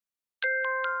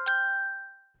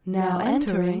Now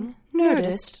entering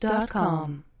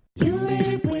Nerdist.com. You made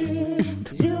it weird.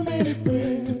 You made it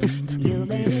weird. You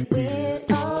made it weird.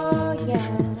 Oh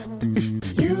yeah.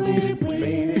 You made it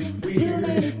weird. You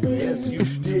made it weird. Yes, you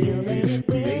did. You made it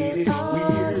weird.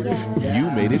 Oh yeah. You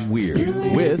Made It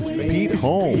Weird with Pete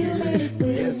Holmes.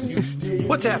 Yes, you did.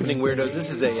 What's happening, weirdos? This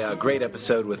is a great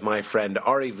episode with my friend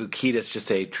Ari Voukidis,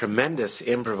 just a tremendous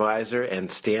improviser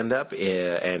and stand-up,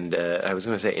 and I was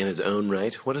going to say in his own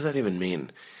right. What does that even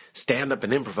mean? Stand-up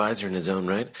and improviser in his own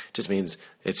right just means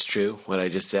it's true what I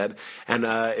just said, and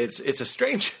it's a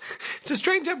strange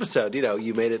episode. You know,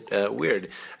 you made it weird.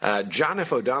 John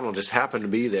F. O'Donnell just happened to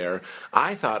be there.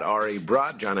 I thought Ari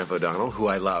brought John F. O'Donnell, who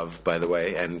I love, by the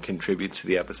way, and contributes to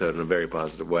the episode in a very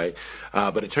positive way.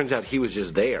 But it turns out he was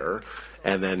just there.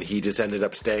 And then he just ended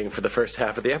up staying for the first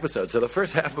half of the episode. So the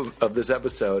first half of this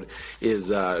episode is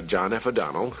John F.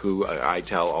 O'Donnell, who I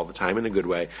tell all the time in a good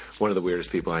way, one of the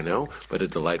weirdest people I know, but a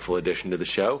delightful addition to the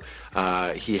show.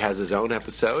 He has his own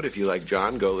episode. If you like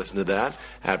John, go listen to that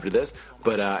after this.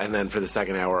 But and then for the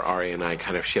second hour, Ari and I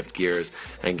kind of shift gears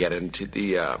and get into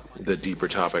the deeper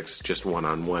topics just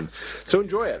one-on-one. So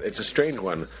enjoy it. It's a strange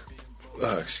one.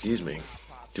 Excuse me.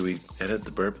 Do we edit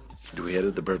the burp? Do we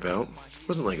edit the burp out? It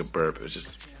wasn't like a burp.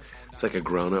 It's like a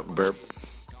grown-up burp.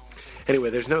 Anyway,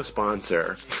 there's no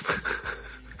sponsor.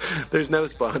 There's no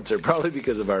sponsor, probably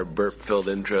because of our burp-filled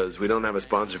intros. We don't have a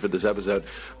sponsor for this episode,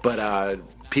 but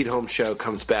Pete Holmes Show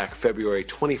comes back February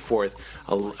 24th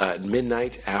at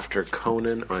midnight after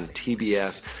Conan on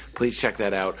TBS. Please check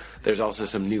that out. There's also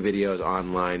some new videos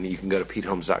online. You can go to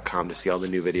PeteHolmes.com to see all the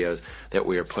new videos that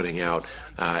we are putting out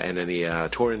and any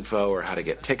tour info or how to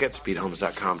get tickets,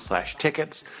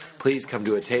 PeteHolmes.com/tickets. Please come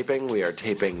to a taping. We are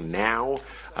taping now,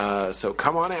 so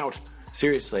come on out.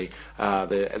 Seriously,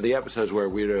 the episodes where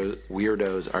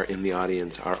weirdos are in the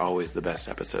audience are always the best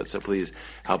episodes, so please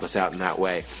help us out in that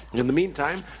way. In the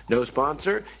meantime, no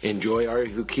sponsor, enjoy Ari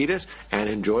Voukidis, and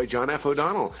enjoy John F.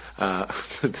 O'Donnell.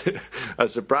 A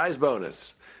surprise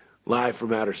bonus, live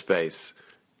from outer space.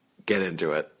 Get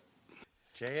into it.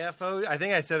 JFO? I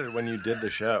think I said it when you did the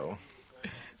show.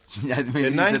 Maybe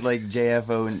you said like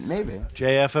JFO and maybe.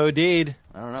 JFOD'd.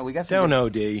 I don't know. We got some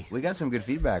Don't OD. We got some good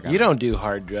feedback on You it. don't do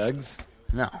hard drugs.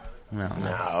 No.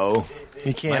 No.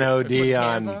 You can't OD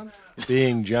on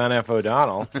being John F.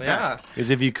 O'Donnell. Yeah. Because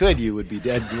if you could, you would be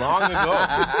dead long ago.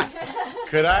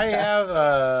 Could I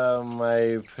have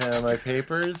my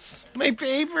papers? My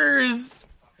papers!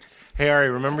 Hey, Ari,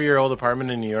 remember your old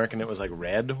apartment in New York and it was like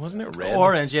red? Wasn't it red?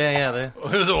 Orange, yeah. It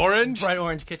was orange? Bright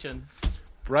orange kitchen.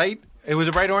 Bright? It was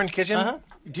a bright orange kitchen? Uh-huh.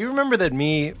 Do you remember that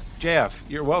JF,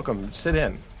 you're welcome, sit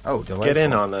in. Oh, delightful. Get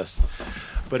in on this.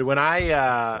 But when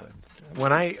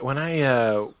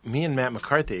me and Matt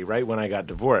McCarthy, right when I got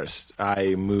divorced,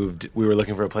 we were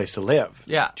looking for a place to live.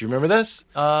 Yeah. Do you remember this?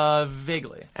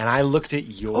 Vaguely. And I looked at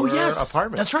your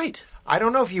apartment. That's right. I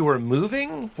don't know if you were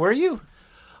moving. Were you?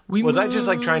 We Was I just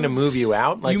like trying to move you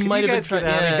out? Like, you could might you have guys been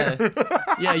get out of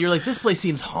here? Yeah, you're like, this place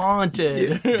seems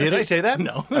haunted. Did I say that?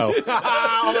 No. Oh.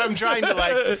 I'm trying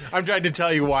to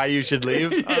tell you why you should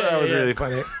leave. That was really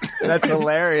funny. That's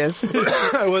hilarious.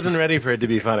 I wasn't ready for it to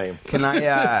be funny. Can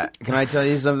I tell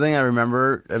you something? I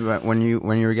remember when you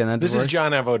were getting that This divorce? is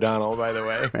John F. O'Donnell, by the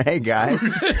way. Hey guys,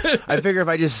 I figure if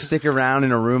I just stick around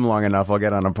in a room long enough, I'll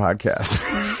get on a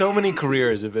podcast. So many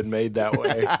careers have been made that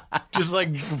way. Just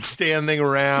like standing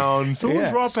around. Someone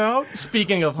Yes. drop out.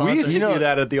 Speaking of We haunted. used to do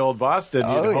that at the old Boston. You'd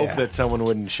Oh, hope yeah. that someone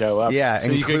wouldn't show up. Yeah,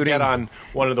 so you could including- get on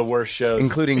one of the worst shows.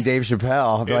 Including Dave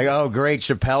Chappelle. I'll be like, oh, great,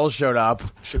 Chappelle showed up.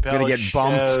 Chappelle I'm going to get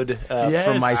bumped showed up. Yes.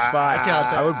 from my spot. I got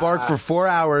that. I would bark for 4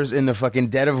 hours in the fucking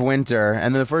dead of winter,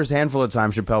 and then the first handful of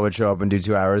times Chappelle would show up and do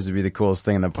 2 hours would be the coolest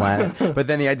thing on the planet. But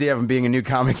then the idea of him being a new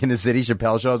comic in the city,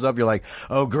 Chappelle shows up, you're like,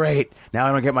 oh, great, now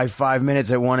I don't get my 5 minutes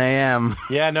at 1 a.m.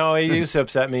 Yeah, no, it used to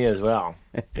upset me as well.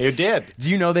 It did. Do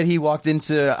you know that he walked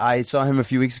into, I saw him a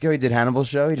few weeks ago, he did Hannibal's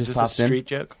show, he Is just this popped a in. street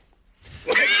joke?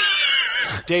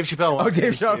 Dave Chappelle. Oh,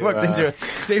 Dave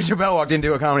Chappelle walked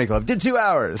into a comedy club, did 2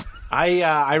 hours.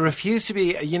 I refuse to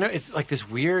be. You know, it's like this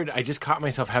weird. I just caught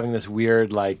myself having this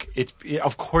weird, like,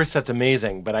 of course that's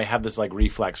amazing, but I have this like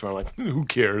reflex where I'm like, who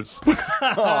cares? Oh, You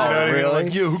know what I mean? really?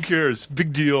 Like, yeah, who cares?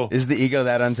 Big deal. Is the ego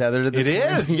that untethered at this It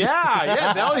point? is,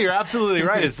 yeah. No, you're absolutely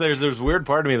right. There's this weird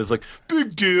part of me that's like,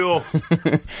 big deal.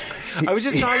 I was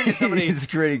just talking to somebody. It's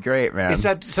pretty great, man. It's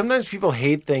that sometimes people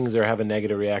hate things or have a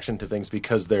negative reaction to things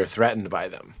because they're threatened by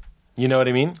them. You know what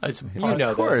I mean? You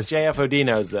know Of course. this. JFOD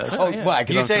knows this. Oh, yeah. why?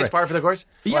 'Cause You I'm say it's threat- par for the course?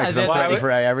 Yeah, Why, 'cause I'm that's threatening right. for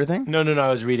everything? No, I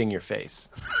was reading your face.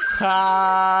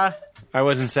 I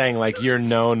wasn't saying like you're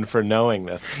known for knowing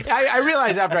this. I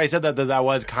realized after I said that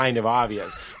was kind of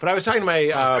obvious. But I was talking to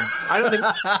my. I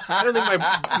don't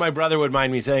think my brother would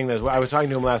mind me saying this. I was talking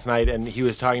to him last night, and he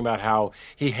was talking about how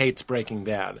he hates Breaking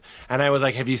Bad, and I was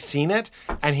like, "Have you seen it?"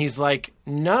 And he's like,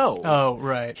 "No." Oh,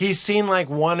 right. He's seen like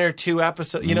 1 or 2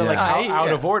 episodes. You know, like how out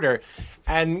of order.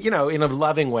 And you know, in a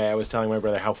loving way, I was telling my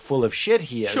brother how full of shit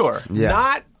he is. Sure. Yeah.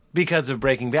 Not because of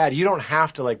Breaking Bad. You don't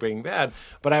have to like Breaking Bad.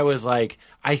 But I was like,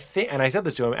 I think, and I said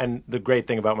this to him, and the great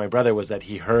thing about my brother was that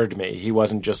he heard me. He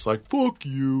wasn't just like, fuck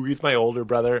you. He's my older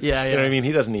brother. Yeah, You know what I mean?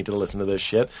 He doesn't need to listen to this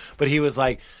shit. But he was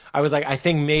like, I was like, I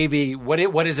think maybe, what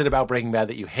is it about Breaking Bad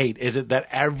that you hate? Is it that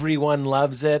everyone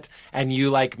loves it and you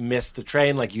like missed the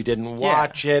train, like you didn't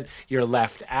watch it, you're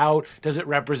left out? Does it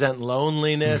represent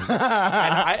loneliness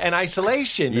and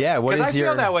isolation? Yeah, what Because is I feel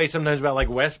your- that way sometimes about like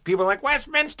people are like,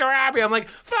 Westminster Abbey. I'm like,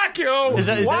 fuck you.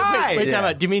 Wait, Why? time Yeah.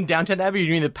 out. Do you mean Downton Abbey or do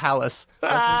you mean the Palace?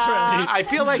 Westminster. I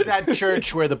feel like that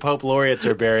church where the Pope laureates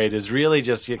are buried is really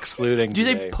just excluding. Do you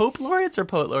today. say Pope laureates or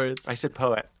poet laureates? I said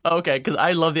poet. Oh, okay, because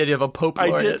I love the idea of a Pope I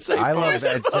laureate. did say I love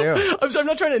that too. I'm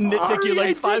not trying to nitpick you Ari, I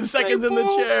like 5 did say seconds in the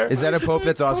Pope. chair. Is that a pope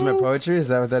that's awesome at poetry? Is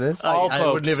that what that is? All I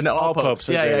popes. wouldn't even know. All popes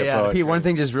are Yeah, great yeah, at yeah. poetry. Pete, one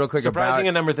thing just real quick Surprising a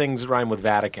about... number of things rhyme with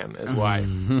Vatican is why.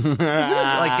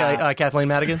 Like Kathleen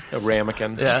Madigan? A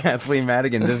ramekin. Yeah. Kathleen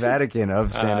Madigan, the Vatican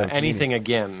of stand-up. Anything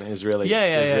again is really. Yeah,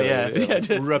 yeah, is yeah, really, yeah.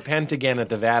 Yeah. Repent again at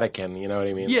the Vatican. You know what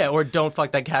I mean? Yeah, or don't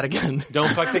fuck that cat again.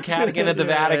 Don't fuck the cat again at the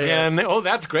Vatican. Oh,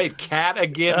 that's great. Cat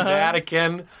again,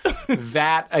 Vatican.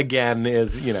 That again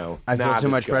is, you know. I feel not too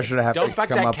as much good. pressure to have Don't to fuck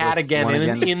come that up cat with again one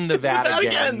in, again. the Vatican.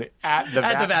 Vatican. At the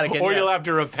Vatican, Or yeah. you'll have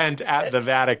to repent at the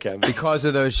Vatican. Because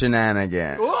of those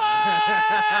shenanigans. Whoa!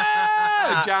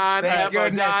 John Thank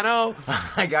goodness. O'Donnell.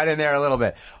 I got in there a little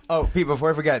bit. Oh, Pete,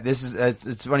 before I forget, this is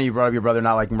it's funny you brought up your brother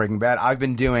not liking Breaking Bad. I'm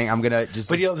going to just...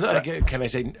 But can I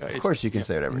say? Of course you can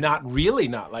say whatever. Not really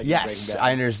not like Yes, Breaking Bad.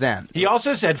 I understand. He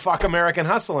also said "fuck American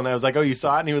Hustle," and I was like, "Oh, you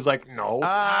saw it?" And he was like, "No."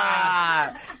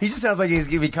 He just sounds like he's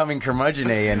becoming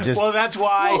curmudgeon-y and just... Well, that's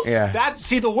why. Yeah.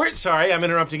 See, the worst. Sorry, I'm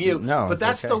interrupting you. No, but it's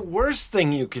that's okay. the worst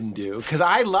thing you can do because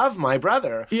I love my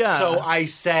brother. Yeah. So I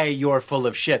say you're full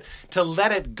of shit. To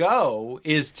let it go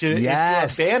is to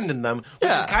Yes. abandon them, which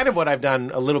Yeah. is kind of what I've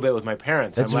done a little bit with my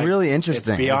parents. That's I'm like, really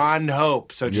interesting. It's beyond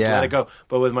hope. So just Yeah. let it go.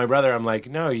 But with my brother, I'm like,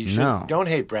 no, you should. No. Don't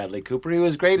hate Bradley Cooper. He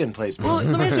was great in Place. Well, let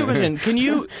me ask you a question. Can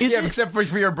you... Is Yeah, it, except for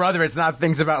your brother, it's not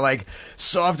things about like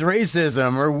soft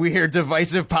racism or weird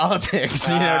divisive politics.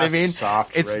 You know what I mean?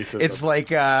 Soft it's, racism. It's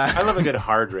like, I love a good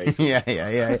hard race. yeah.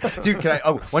 Dude, can I?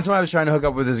 Oh, one time I was trying to hook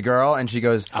up with this girl, and she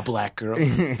goes, A black girl.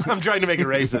 I'm trying to make it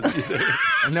racist. She said.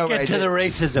 "No, Get to the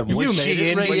racism. Was made she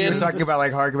it When you were Indian? talking about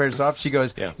like hard compared to soft, she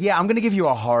goes, Yeah. "Yeah, I'm going to give you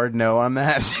a hard no on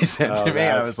that." She said to me, and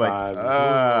I That's was like, fine. Ooh, "Oh,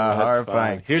 that's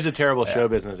horrifying." fine. Here's a terrible show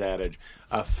business adage: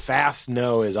 a fast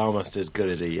no is almost as good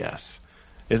as a yes.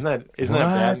 Isn't that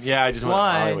bad? What? Yeah, I just went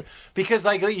Why? Hollywood. Because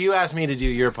like you asked me to do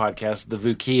your podcast, the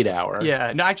Vukid Hour.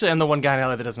 yeah, no, actually, I'm the one guy in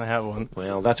LA that doesn't have one.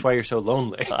 Well, that's why you're so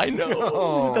lonely. I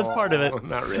know. That's part of it. Oh,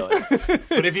 not really.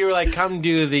 But if you were like, come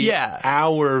do the Yeah.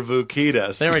 hour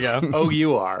Vukidus. There we go. Oh,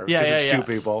 you are. Yeah, 'cause yeah, it's yeah. two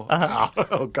people.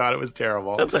 Oh, God, it was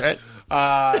terrible. That's all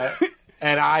right.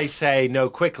 And I say no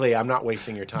quickly. I'm not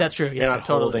wasting your time. That's true, You're yeah, not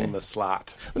totally. holding the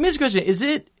slot. Let me ask you a question. Is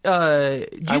it... do you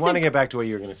I want to think- get back to what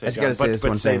you were going to say. I just John, gotta say but, this but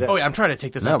one say thing. this. Oh, yeah, I'm trying to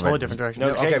take this in a No, totally but- different direction. No,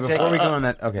 Okay, take- before we go on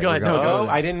that, okay, go ahead, we're no, going- go Oh,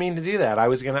 ahead. I didn't mean to do that.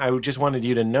 I just wanted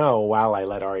you to know while I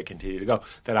let Ari continue to go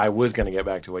that I was going to get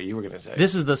back to what you were going to say.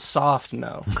 This is the soft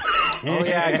no. Oh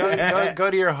yeah, go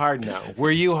to your hard no.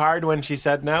 Were you hard when she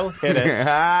said no? Hit it.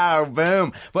 Ah,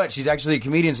 boom. But she's actually a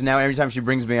comedian, so now every time she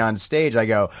brings me on stage, I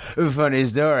go, "Ooh, funny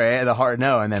story," the hard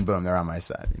no, and then boom, they're on my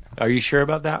side. You know? Are you sure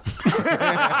about that?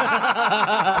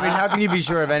 I mean, how can you be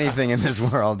sure of anything in this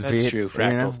world, That's Pete? true. You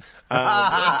know? Freckles.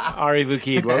 Ari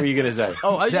Vukid, what were you going to say?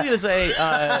 Oh, I was just going to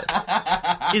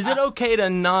say, is it okay to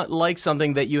not like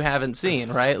something that you haven't seen,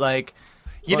 right? Like,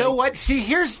 You know what? See,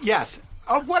 yes.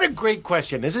 Oh, what a great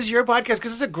question. Is this your podcast?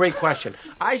 Because it's a great question.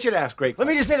 I should ask great Let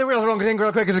me just say the real wrong thing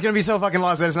real quick, because it's going to be so fucking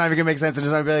lost that it's not even going to make sense, and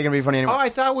it's not really going to be funny Oh, anymore. I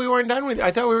thought we weren't done with you.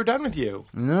 I thought we were done with you.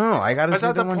 No, I got to I say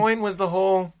thought the one. point was the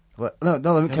whole... No, let me,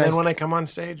 And can I then say- when I come on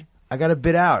stage... I got to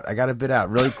bid out,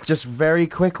 really, just very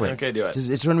quickly. Okay, do it.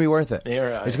 It's going to be worth it. Yeah,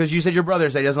 right. It's because you said your brother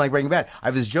said he doesn't like Breaking Bad. I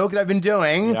have this joke that I've been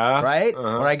doing, Yeah, right?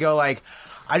 uh-huh. Where I go like,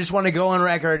 I just want to go on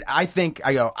record. I think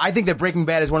that Breaking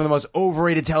Bad is one of the most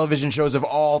overrated television shows of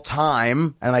all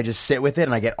time, and I just sit with it,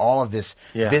 and I get all of this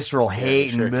visceral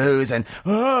hate sure. and boos and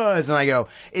and I go,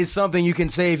 it's something you can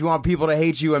say if you want people to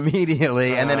hate you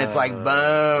immediately, and then it's like boom.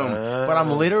 But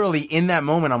I'm literally in that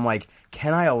moment. I'm like,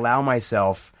 can I allow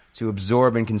myself to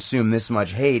absorb and consume this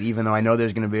much hate, even though I know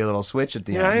there's going to be a little switch at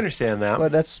the end. Yeah, I understand that.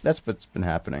 But that's what's been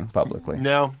happening publicly.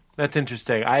 No, that's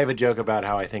interesting. I have a joke about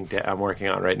how I think I'm working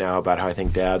on right now about how I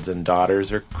think dads and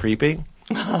daughters are creepy.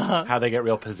 How they get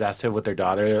real possessive with their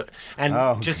daughter.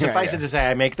 And just suffice it to say,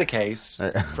 I make the case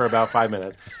for about 5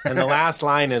 minutes. And the last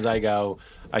line is I go,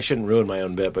 I shouldn't ruin my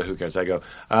own bit, but who cares? I go,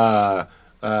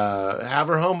 have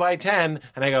her home by 10.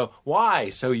 And I go, why?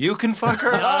 So you can fuck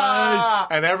her?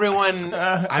 And everyone,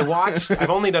 I've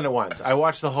only done it once. I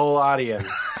watched the whole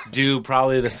audience do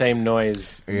probably the same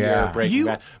noise. Yeah. Breaking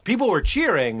Bad. People were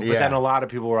cheering, but then a lot of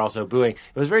people were also booing.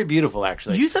 It was very beautiful,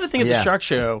 actually. You said a thing at the Shark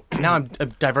Show. Now I'm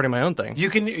diverting my own thing.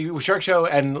 Shark Show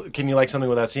and Can You Like Something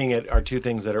Without Seeing It are two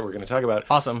things that we're going to talk about.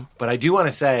 Awesome. But I do want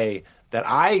to say that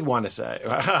I want to say,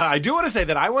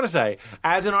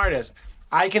 as an artist,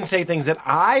 I can say things that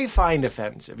I find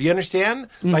offensive. You understand?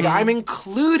 Like, I'm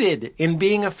included in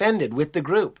being offended with the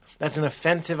group. That's an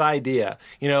offensive idea.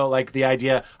 You know, like the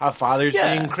idea of fathers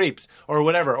being creeps or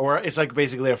whatever. Or it's like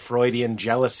basically a Freudian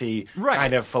jealousy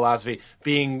kind of philosophy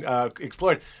being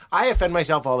explored. I offend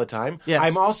myself all the time. Yes.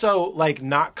 I'm also, like,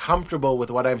 not comfortable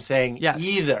with what I'm saying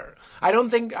either. I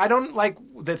don't like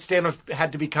that stand-up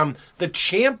had to become the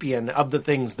champion of the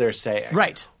things they're saying.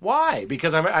 Right. Why?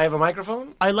 Because I have a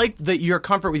microphone? I like your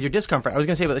comfort with your discomfort. I was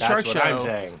going to say about the Shark That's Show. what I'm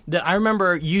saying. That I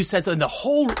remember you said something.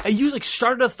 You like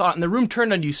started a thought, and the room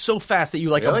turned on you so fast that you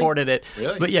like Really? aborted it.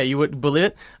 Really? But yeah, you would believe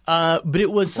it. But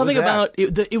it was something was about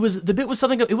that? the bit was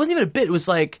something. It wasn't even a bit. It was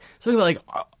like something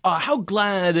about how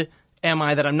glad am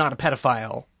I that I'm not a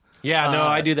pedophile. Yeah, no,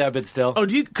 I do that bit still. Oh,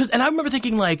 do you? And I remember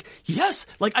thinking, like, yes,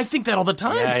 like I think that all the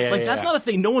time. That's not a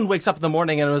thing. No one wakes up in the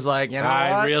morning and was like, you know,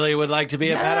 I what? really would like to be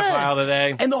a pedophile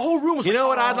today. And the whole room was. You know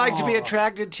what I'd like to be "Oh."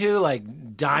 attracted to? Like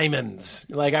diamonds.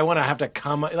 Like I want to have to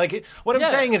come. Like what I'm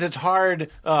saying is it's hard.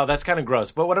 Oh, that's kind of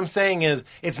gross. But what I'm saying is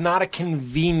it's not a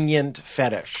convenient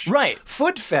fetish. Right.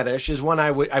 Foot fetish is one I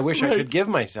wish I could give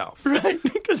myself. Right,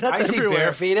 because that's I see everywhere.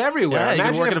 bare feet everywhere. Yeah, you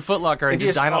Imagine can work if- at a Foot Locker and if you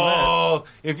just dine on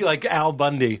if you like Al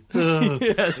Bundy.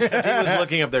 Yes. He was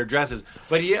looking up their dresses.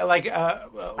 But yeah, like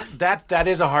that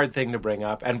is a hard thing to bring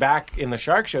up. And back in the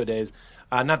Shark Show days,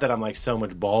 not that I'm like so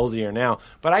much ballsier now,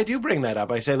 but I do bring that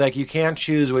up. I say like you can't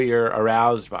choose what you're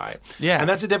aroused by. Yeah. And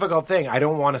that's a difficult thing. I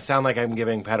don't want to sound like I'm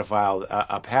giving pedophiles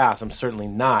a pass. I'm certainly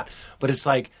not. But it's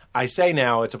like I say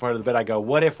now, it's a part of the bit. I go,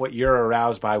 what if what you're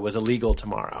aroused by was illegal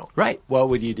tomorrow? Right. What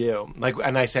would you do? Like,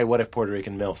 and I say, what if Puerto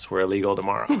Rican MILFs were illegal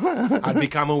tomorrow? I'd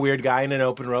become a weird guy in an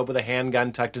open robe with a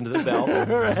handgun tucked into the belt, to the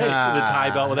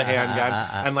tie belt with a handgun,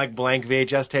 and like blank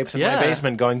VHS tapes in my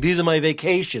basement going, these are my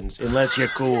vacations, unless you're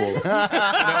cool. You know what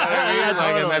I mean?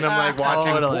 Like, and then I'm like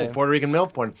watching Totally. Puerto Rican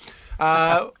MILF porn.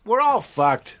 We're all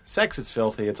fucked. Sex is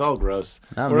filthy. It's all gross.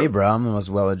 Not me, bro. I'm the most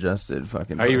well-adjusted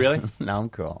fucking Are you person. really? No, I'm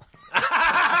cool.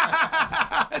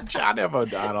 John F.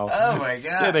 O'Donnell. Oh, my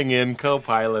God. Sitting in,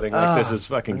 co-piloting like this is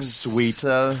fucking sweet.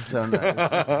 So nice.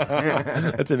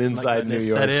 That's an inside New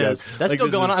York that is. joke. That's still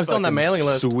this going is on. I'm still on that fucking mailing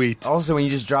list. Sweet. Also, when you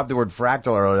just dropped the word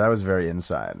fractal earlier, that was very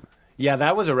inside. Yeah,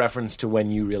 that was a reference to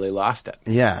when you really lost it.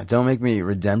 Yeah, don't make me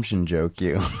redemption joke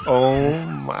you. Oh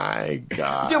my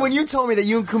god. Dude, when you told me that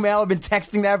you and Kumail have been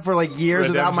texting that for like years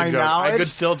without my Redemption joke. knowledge, I could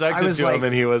still text I it was to like, him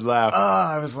and he would laugh.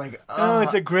 I was like, Oh,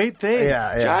 it's a great thing.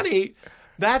 Yeah. Johnny,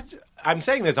 I'm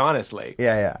saying this honestly.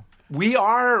 yeah. We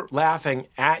are laughing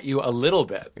at you a little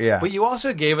bit. Yeah. But you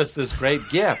also gave us this great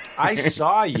gift. I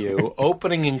saw you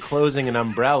opening and closing an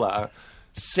umbrella,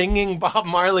 singing Bob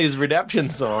Marley's Redemption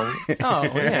song. Oh,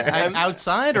 yeah.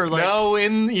 Outside or like No,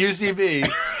 in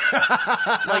UCB.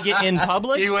 like in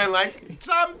public? He went like,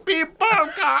 some people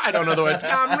I don't know the words.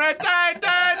 Come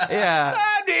retarded. Yeah.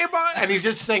 Some people. And he's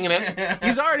just singing it.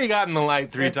 He's already gotten the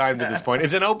light 3 times at this point.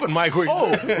 It's an open mic where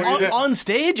on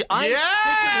stage? I'm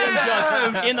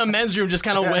Yes! just in the men's room just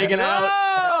kind of wigging out.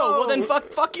 Oh, well then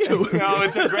fuck you. No,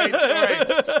 it's a great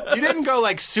story. You didn't go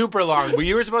like super long, but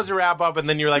you were supposed to wrap up, and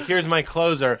then you're like, "Here's my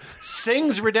closer."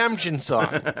 Sings Redemption song.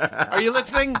 Are you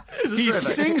listening? He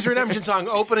sings Redemption song,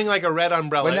 opening like a red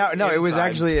umbrella. But no, it was inside.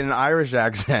 actually in an Irish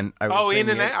accent. I was Oh, in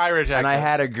singing an it, Irish and I accent.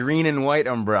 had a green and white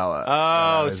umbrella.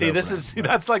 Oh, was see,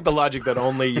 that's like the logic that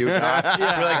only you got. You're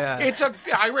like, it's an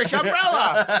Irish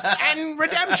umbrella, and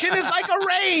redemption is like a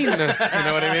rain. You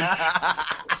know what I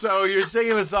mean? So you're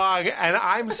singing the song, and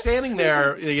I'm standing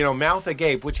there, mouth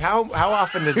agape. Which how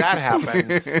often does that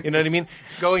happen? You know what I mean?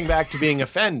 Going back to being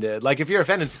offended. Like if you're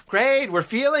offended, great, we're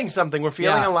feeling something. We're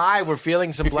feeling alive. We're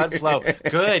feeling some blood flow.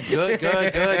 Good.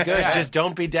 Just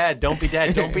don't be dead. Don't be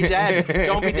dead. Don't be dead.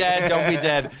 Don't be dead. Don't be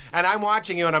dead. And I'm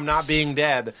watching you, and I'm not being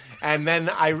dead. And then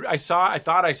I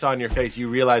thought I saw in your face, you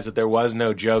realized that there was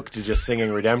no joke to just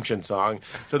singing Redemption song.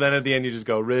 So then at the end, you just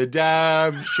go,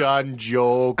 Redemption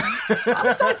joke.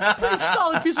 That's a pretty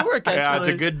solid piece of work, actually. Yeah, it's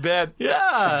a good bit.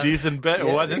 Yeah. It's a decent bit. It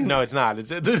wasn't? No, it's not.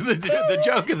 The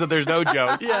joke is that there's no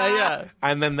joke. Yeah.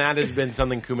 And then that has been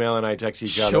something Kumail and I text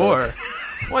each other. Sure.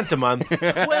 Once a month.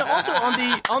 Well, also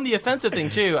on the offensive thing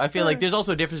too, I feel like there's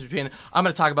also a difference between I'm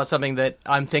going to talk about something that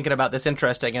I'm thinking about that's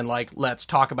interesting and like let's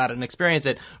talk about it and experience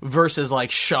it versus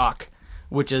like shock,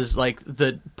 which is like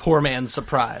the poor man's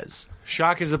surprise.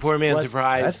 Shock is the poor man's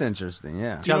surprise. That's interesting.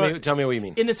 Yeah. Tell me what you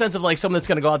mean. In the sense of like someone that's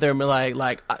going to go out there and be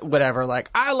like whatever, like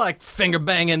I like finger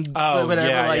banging, whatever.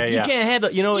 Yeah. You can't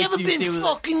handle. You know, You ever been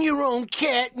fucking your own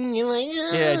cat and you're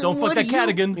like, don't fuck that cat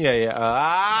again.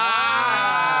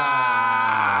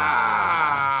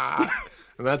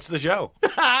 And that's the show.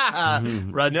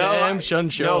 Redemption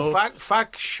show. No,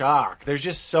 fuck shock. There's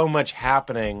just so much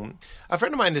happening. A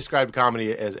friend of mine described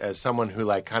comedy as someone who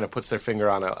like kind of puts their finger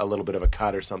on a little bit of a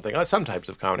cut or something. Some types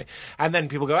of comedy. And then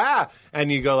people go,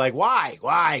 and you go like, why?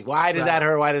 Why does that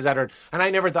hurt? Why does that hurt? And I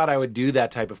never thought I would do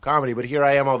that type of comedy, but here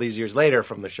I am all these years later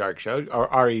from the Shark Show. Or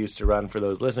Ari used to run, for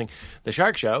those listening. The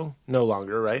Shark Show, no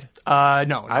longer, right?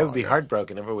 No. I would be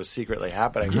heartbroken if it was secretly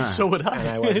happening. So would I. And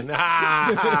I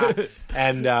wasn't.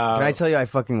 And Can I tell you, I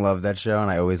fucking love that show,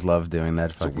 and I always love doing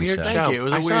that fucking weird show. Thank you.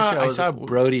 It was a weird show. I saw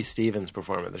Brody Stevens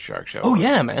perform at the Shark Show. Oh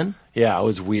yeah, man. Yeah, it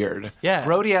was weird. Yeah.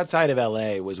 Brody outside of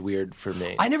L.A. was weird for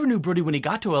me. I never knew Brody when he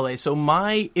got to LA. So when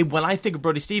I think of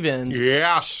Brody Stevens,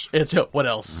 Yes. it's what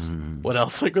else? What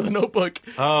else? Like with a Notebook.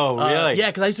 Oh, really?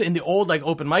 Yeah, because I used to in the old like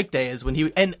open mic days when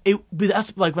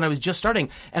that's like when I was just starting,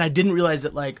 and I didn't realize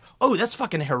that like, oh, that's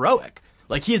fucking heroic.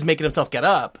 Like he is making himself get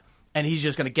up, and he's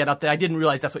just going to get up there. I didn't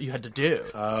realize that's what you had to do.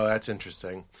 Oh, that's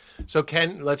interesting. So,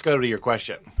 Ken, let's go to your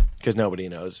question, because nobody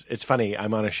knows. It's funny.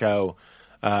 I'm on a show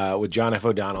with John F.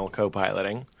 O'Donnell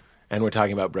co-piloting, and we're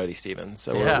talking about Brody Stevens.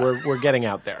 So Yeah. we're getting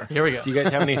out there. Here we go. Do you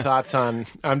guys have any thoughts on?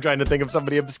 I'm trying to think of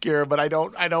somebody obscure, but I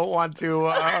don't want to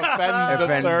offend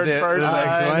the third the person.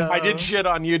 next one? I did shit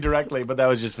on you directly, but that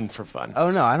was just for fun. Oh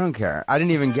no, I don't care. I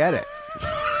didn't even get it.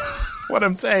 What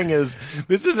I'm saying is,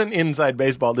 this isn't inside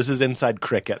baseball. This is inside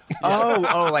cricket.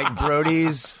 Like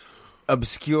Brody's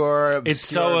obscure. It's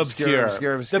so obscure.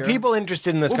 The people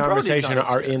interested in this Well, Brody's conversation not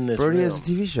are obscure. in this Brody room. has a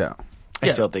TV show. I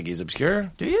still think he's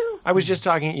obscure. Do you? I was just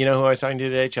talking, you know who I was talking to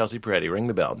today? Chelsea Peretti. Ring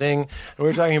the bell. Ding. And we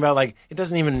were talking about, like, it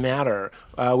doesn't even matter.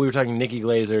 We were talking Nikki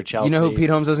Glazer, Chelsea. You know who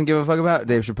Pete Holmes doesn't give a fuck about?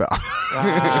 Dave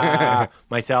Chappelle.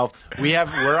 Myself.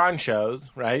 We're on shows,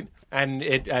 right?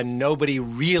 And nobody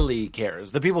really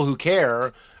cares. The people who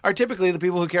care are typically the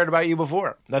people who cared about you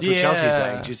before. That's what Chelsea's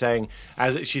saying. She's saying,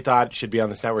 as she thought should be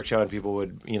on this network show, and people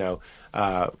would,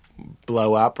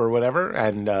 blow up or whatever.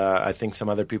 And I think some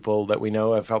other people that we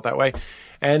know have felt that way.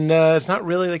 And it's not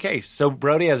really the case. So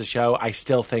Brody has a show. I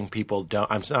still think people don't.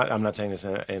 I'm not saying this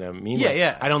in a mean way.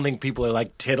 Yeah. I don't think people are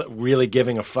like really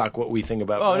giving a fuck what we think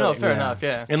about. Oh Brody. no, fair enough.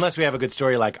 Yeah. Unless we have a good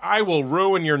story like, I will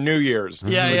ruin your New Year's.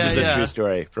 Which is a true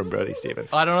story from Brody Stevens.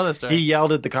 I don't know this story. He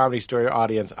yelled at the Comedy Store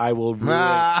audience, I will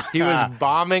ruin. He was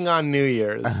bombing on New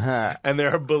Year's. And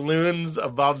there are balloons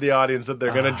above the audience that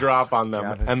they're going to drop on them.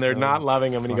 God, that's and they're so not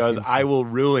loving him. And he goes, I will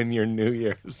ruin your New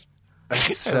Year's. And then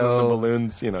the So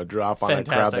balloons, drop on a crowd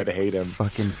Fantastic. that hate him.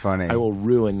 fucking funny. I will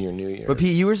ruin your New Year's. But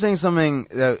Pete, you were saying something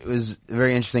that was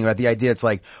very interesting about the idea. It's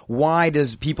like, why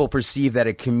does people perceive that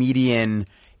a comedian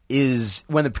is,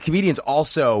 when the comedian's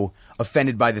also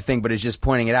offended by the thing but is just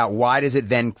pointing it out, why does it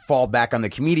then fall back on the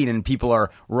comedian and people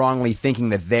are wrongly thinking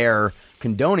that they're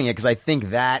condoning it? Because I think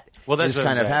that that's is what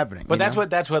kind I'm of saying. happening. But you know?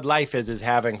 that's what life is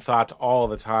having thoughts all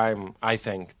the time, I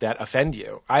think, that offend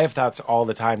you. I have thoughts all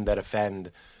the time that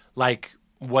offend, like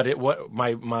what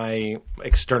my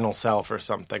external self or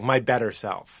something, my better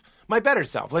self. My better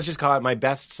self. Let's just call it my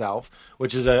best self,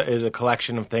 which is a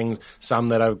collection of things, some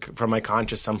that are from my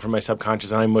conscious, some from my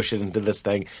subconscious, and I mush it into this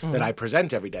thing that I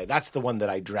present every day. That's the one that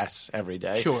I dress every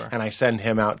day. Sure. And I send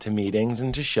him out to meetings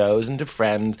and to shows and to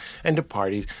friends and to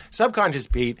parties. Subconscious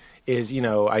Pete is,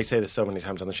 I say this so many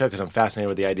times on the show because I'm fascinated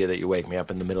with the idea that you wake me up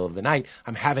in the middle of the night.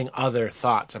 I'm having other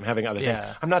thoughts. I'm having other things.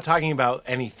 I'm not talking about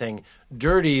anything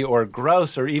dirty or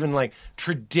gross or even like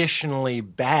traditionally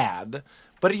bad.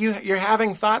 But you're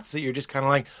having thoughts that you're just kind of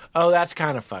like, oh, that's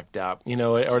kind of fucked up,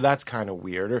 or that's kind of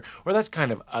weird, or that's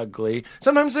kind of ugly.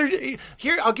 Sometimes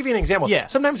here, I'll give you an example. Yeah.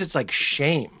 Sometimes it's like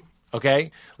shame.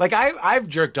 Okay? Like, I've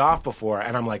jerked off before,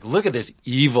 and I'm like, look at this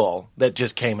evil that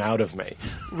just came out of me,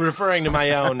 referring to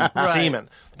my own semen.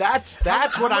 That's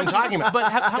what I'm talking about. But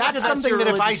how much of that's your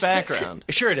religious background?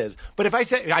 Sure it is. But if I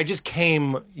say, I just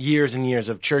came years and years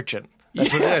of churching.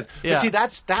 That's what it is. Yeah. But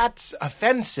see, that's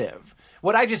offensive.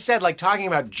 What I just said, like talking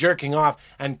about jerking off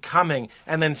and coming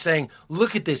and then saying,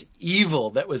 look at this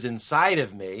evil that was inside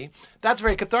of me, that's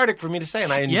very cathartic for me to say.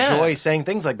 And I enjoy saying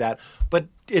things like that. But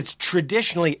it's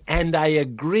traditionally, and I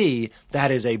agree,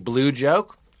 that is a blue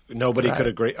joke. Nobody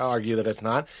could argue that it's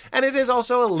not. And it is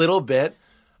also a little bit,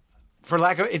 for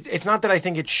lack of, it's not that I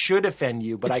think it should offend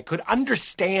you, but I could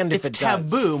understand if it does.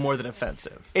 It's taboo more than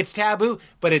offensive. It's taboo,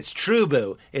 but it's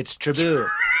true-boo. It's true-boo.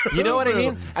 You know what I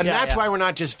mean? And that's why we're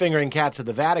not just fingering cats at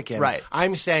the Vatican. Right.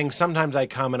 I'm saying sometimes I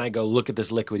come and I go, look at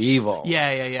this liquid evil. Yeah.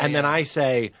 And then I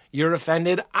say, you're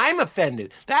offended? I'm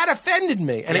offended. That offended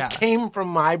me. And it came from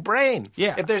my brain.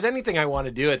 Yeah. If there's anything I want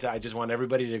to do, I just want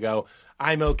everybody to go,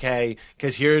 I'm okay,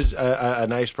 because here's a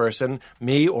nice person,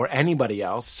 me or anybody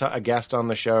else, a guest on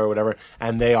the show or whatever,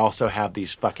 and they also have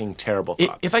these fucking terrible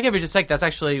thoughts. If I give you just a sec, that's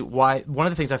actually why one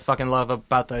of the things I fucking love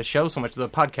about the show so much, the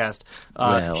podcast.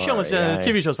 Show much,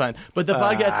 TV show's fine, but the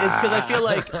podcast is because I feel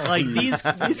like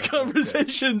these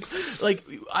conversations, like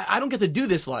I don't get to do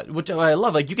this a lot, which I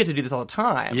love. Like you get to do this all the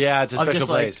time. Yeah, it's a I'm special just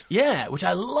place. Which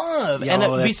I love. Yeah, and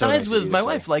that's besides so nice of with you my to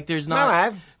wife, say. like there's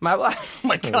not. My wife. Oh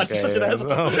my God, you're such an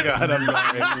asshole. Oh God, I'm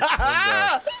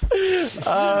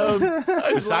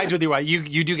sorry. Besides with your wife,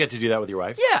 you do get to do that with your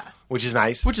wife. Yeah, which is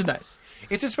nice.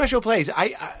 It's a special place.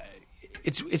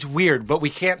 It's weird, but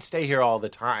we can't stay here all the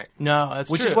time. No,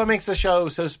 that's which true. is what makes the show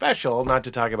so special. Not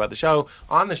to talk about the show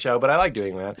on the show, but I like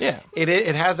doing that. Yeah,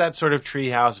 it has that sort of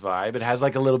treehouse vibe. It has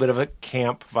like a little bit of a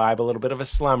camp vibe, a little bit of a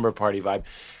slumber party vibe,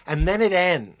 and then it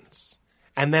ends.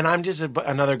 And then I'm just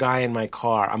another guy in my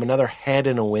car. I'm another head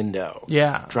in a window.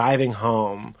 Yeah. Driving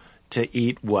home to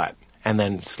eat what? And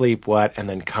then sleep what? And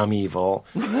then come evil.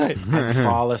 Right. And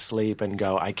fall asleep and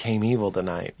go, I came evil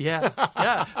tonight. Yeah.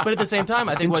 But at the same time,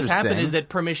 I think what's happened is that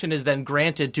permission is then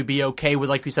granted to be okay with,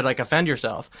 like we said, like offend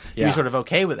yourself. Yeah. You're sort of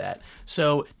okay with that.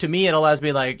 So to me, it allows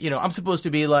me like, I'm supposed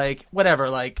to be like, whatever,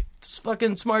 like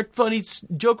fucking smart, funny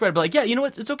joke writer. But like, yeah, you know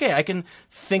what? It's okay. I can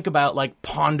think about, like,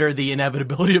 ponder the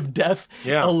inevitability of death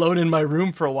alone in my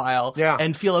room for a while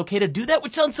and feel okay to do that,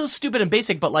 which sounds so stupid and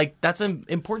basic, but like that's an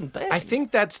important thing. I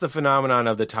think that's the phenomenon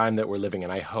of the time that we're living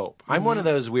in, I hope. I'm one of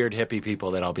those weird hippie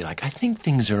people that I'll be like, I think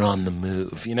things are on the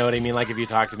move. You know what I mean? Like if you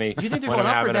talk to me Do you think they're when going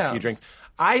I'm up or having a down? few drinks.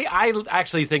 I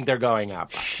actually think they're going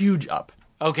up. Huge up.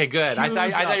 Okay, good. I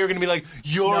thought you were going to be like,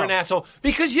 you're an asshole.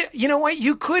 Because you know what?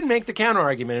 You could make the counter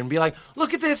argument and be like,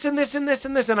 look at this and this and this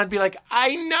and this. And I'd be like,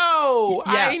 I know.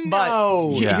 I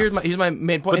know. But here's my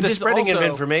main point. But And the this spreading of also-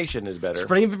 information is better.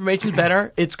 Spreading of information is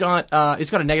better. It's got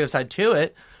a negative side to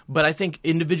it, but I think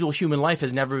individual human life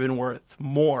has never been worth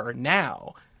more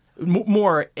now.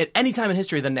 More at any time in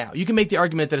history than now. You can make the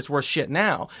argument that it's worth shit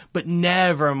now, but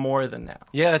never more than now.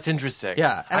 Yeah, that's interesting.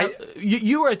 Yeah, and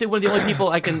you are, I think, one of the only people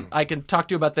I can talk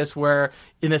to about this. Where,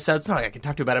 in a sense, not like I can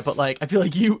talk to about it, but like I feel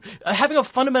like you having a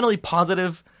fundamentally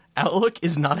positive outlook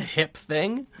is not a hip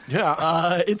thing.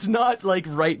 Yeah, it's not like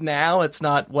right now. It's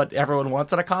not what everyone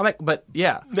wants in a comic. But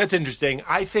yeah, that's interesting.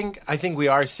 I think we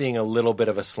are seeing a little bit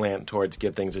of a slant towards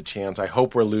give things a chance. I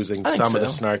hope we're losing some of the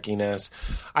snarkiness.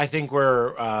 I think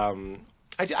we're.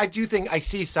 I do think I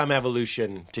see some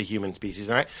evolution to human species.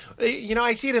 All right,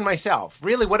 I see it in myself.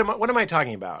 Really, what am I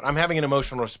talking about? I'm having an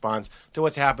emotional response to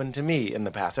what's happened to me in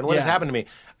the past, and what has happened to me.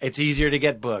 It's easier to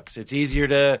get books. It's easier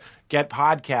to get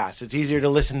podcasts. It's easier to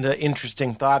listen to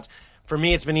interesting thoughts. For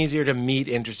me, it's been easier to meet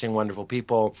interesting, wonderful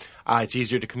people. It's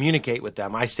easier to communicate with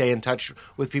them. I stay in touch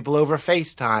with people over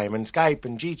FaceTime and Skype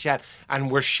and GChat, and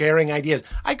we're sharing ideas.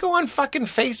 I go on fucking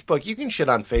Facebook. You can shit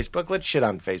on Facebook. Let's shit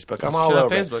on Facebook. I'm all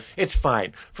over it. It's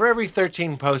fine. For every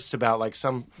 13 posts about like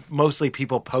mostly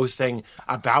people posting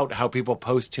about how people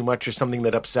post too much or something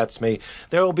that upsets me,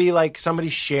 there will be like somebody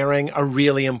sharing a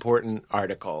really important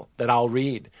article that I'll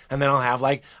read, and then I'll have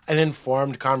like an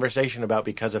informed conversation about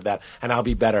because of that, and I'll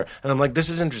be better. And I'm like, this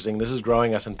is interesting. This is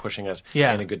growing us and pushing us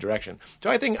in a good direction. So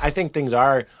I think things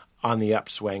are on the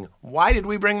upswing. Why did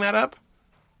we bring that up?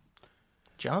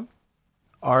 John?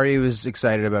 Ari was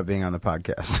excited about being on the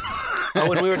podcast. Oh,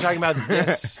 when we were talking about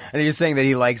this. And he was saying that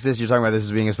he likes this. You're talking about this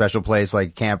as being a special place,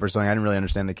 like camp or something. I didn't really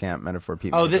understand the camp metaphor.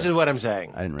 People. Oh, this is what I'm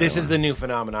saying. This is the the new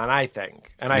phenomenon, I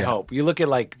think. And I hope. You look at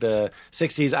like the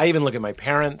 60s. I even look at my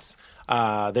parents.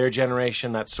 their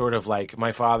generation, that's sort of like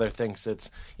my father thinks it's,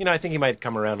 I think he might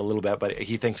come around a little bit, but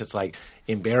he thinks it's like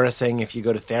embarrassing if you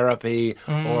go to therapy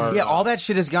or Yeah, all that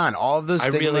shit is gone. All of those I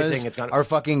stigmas really think it's gone. are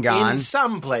fucking gone. in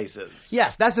some places.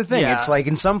 Yes, that's the thing. Yeah. It's like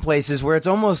in some places where it's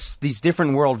almost these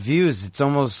different worldviews. It's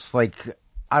almost like,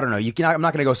 I don't know. I'm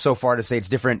not going to go so far to say it's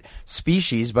different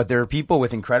species, but there are people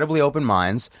with incredibly open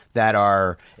minds that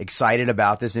are excited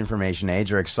about this information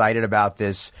age, or excited about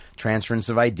this transference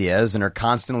of ideas, and are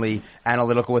constantly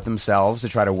analytical with themselves to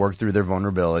try to work through their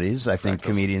vulnerabilities. I think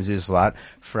comedians do this a lot.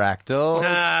 Fractals.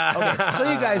 Okay, so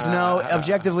you guys know,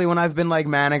 objectively, when I've been like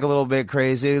manic, a little bit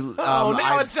crazy.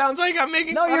 It sounds like I'm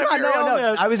making No, fun you're of not. your No.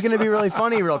 illness. I was going to be really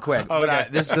funny real quick, but Okay.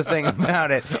 this is the thing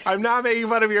about it. I'm not making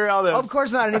fun of your illness. Of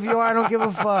course not. And if you are, I don't give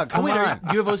a fuck. Come Wait, on.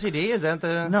 do you have OCD? Is that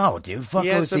the? No, dude. Fuck He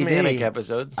has some OCD. manic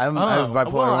episodes. I have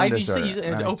bipolar well, one I disorder. see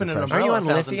Manic open an depression. Are you umbrella on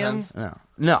 1,000 lithium? times.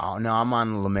 No, I'm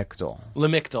on Lamictal.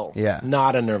 Lamictal. Yeah.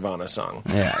 Not a Nirvana song.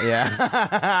 Yeah.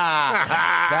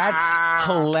 That's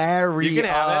hilarious. You can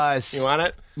have it. You want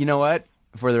it? You know what?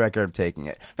 For the record, I'm taking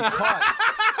it.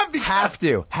 Because have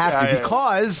to. Yeah.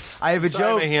 Because I have a Sorry,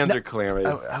 joke. my hands are clammy.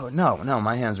 No,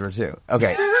 my hands were too.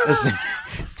 Okay, listen.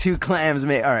 Two clams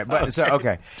made. All right, but so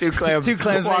okay. Two clams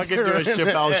walk make- into a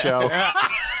Chappelle show.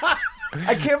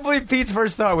 I can't believe Pete's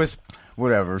first thought was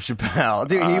whatever Chappelle.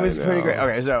 Dude, he was pretty great.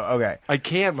 Okay, so okay. I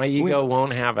can't. My ego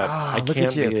won't have it. I Look can't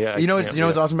at you. be. You know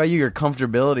what's awesome about you? Your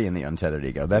comfortability in the untethered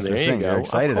ego. That's There the you thing. go. You're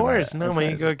excited of course. about it. No, my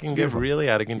Okay, ego it's can get beautiful. really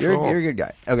out of control. You're a good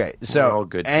guy. Okay, We're so all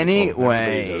good people.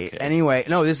 Everybody's okay. anyway,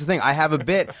 no, this is the thing. I have a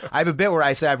bit where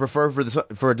I say I prefer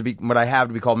for it to be what I have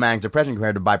to be called manic depression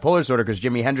compared to bipolar disorder, because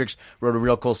Jimi Hendrix wrote a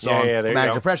real cool song, there you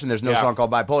manic go. depression. There's no Yeah. song called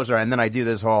bipolar disorder, and then I do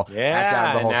this whole act out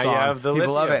of the whole now song. you have the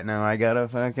People love lithium. it. Now I gotta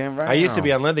fucking. I used to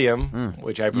be on lithium,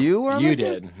 which I. You were on You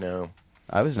lithium? did. No.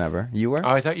 I was never. You were. Oh,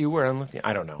 I thought you were on lithium.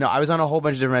 I don't know. No, I was on a whole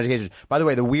bunch of different medications. By the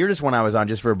way, the weirdest one I was on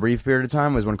just for a brief period of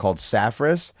time was one called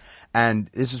Saffris, and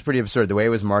this was pretty absurd. The way it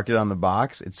was marketed on the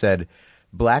box, it said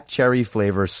black cherry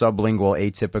flavor sublingual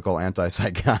atypical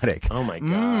antipsychotic. Oh my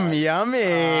god. Yummy.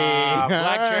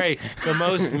 Black cherry, the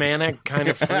most manic kind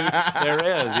of fruit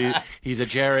there is. He's a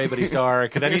cherry, but he's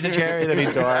dark. Then he's a cherry, then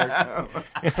he's dark.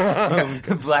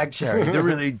 Black cherry. They're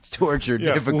really tortured,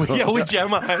 difficult. Yeah, we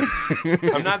Gemma.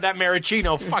 I'm not that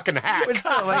maraschino fucking hack. But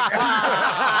still, like,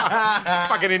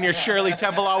 Fucking in your Shirley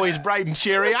Temple, always bright and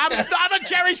cheery. I'm a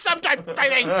cherry sometime,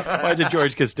 baby. Why is it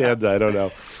George Costanza? I don't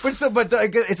know. it's an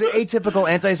atypical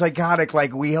antipsychotic.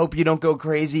 Like, we hope you don't go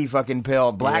crazy, fucking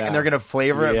pill. Black, Yeah. and they're gonna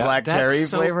flavor it Yeah. black That's cherry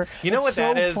so- flavor. You know It's what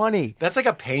that so is? Funny. That's like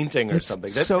a painting or It's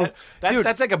something. dude.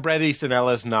 That's like a Bret Easton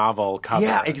Ellis novel cover.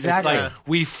 Yeah, exactly. It's like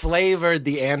we flavored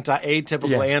the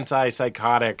atypical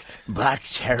antipsychotic Black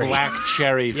cherry. black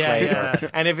cherry flavor. yeah.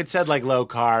 And if it said like low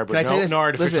carb or Can I tell you no, this? no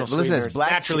artificial Listen, sweeteners,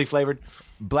 black naturally flavored.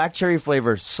 Black cherry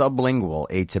flavor sublingual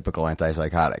atypical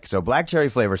antipsychotic. So black cherry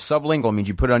flavor sublingual means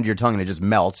you put it under your tongue and it just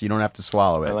melts. You don't have to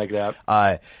swallow it. I like that.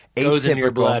 Atypical, Goes into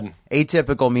your blood.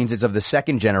 Atypical means it's of the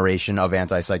second generation of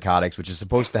antipsychotics, which is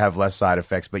supposed to have less side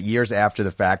effects. But years after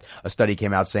the fact, a study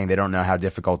came out saying they don't know how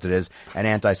difficult it is. And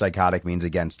antipsychotic means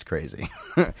against crazy.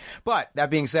 But that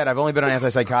being said, I've only been on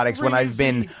antipsychotics when I've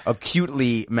been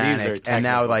acutely manic. And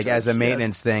now, technical like, as a terms,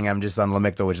 maintenance thing, I'm just on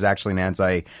Lamictal, which is actually an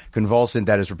anticonvulsant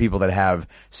that is for people that have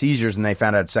seizures, and they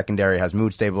found out secondary has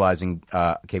mood stabilizing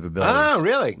capabilities. Oh,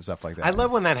 really? And stuff like that. I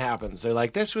love when that happens. They're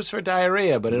like, this was for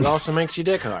diarrhea, but it also makes you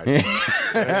dick hard.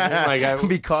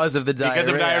 Because of the diarrhea. Because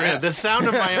of diarrhea. The sound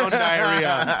of my own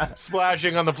diarrhea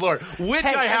splashing on the floor. Which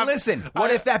Hey, I have. and listen,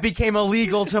 what if that became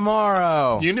illegal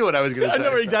tomorrow? You knew what I was going to I say.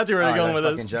 know exactly where Oh, you're going that with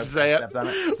fucking this. joke. Say it. Stepped on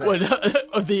it. Say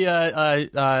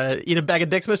it. The eat a bag of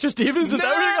dicks, Mr. Stevens. Is that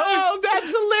where you're going? No,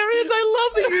 that's hilarious. I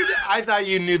love that you. I thought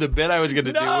you knew the bit I was going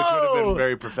to do, which would have been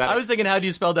very prophetic. I was thinking, how do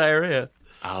you spell diarrhea?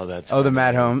 Oh, that's. Oh, the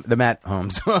Matt Holmes.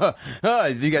 You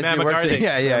guys Matt do work McCarthy.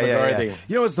 Yeah. Matt McCarthy.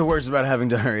 You know what's the worst about having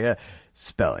diarrhea?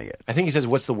 Spelling it. I think he says,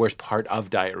 "What's the worst part of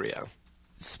diarrhea?"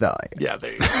 Spelling it. Yeah,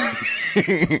 there you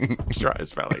go. Try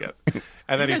spelling it,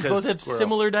 and then You he guys says, both have "Squirrel."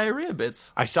 similar diarrhea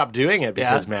bits. I stopped doing it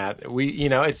because Yeah. Matt,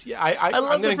 it's I I'm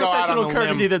love the gonna go out on professional a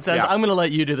courtesy limb. that says, Yeah. I'm going to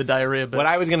let you do the diarrhea bit. What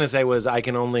I was going to say was I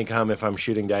can only come if I'm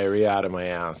shooting diarrhea out of my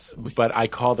ass. But I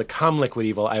call the cum liquid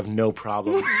evil. I have no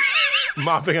problem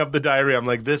mopping up the diarrhea. I'm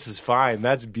like, this is fine.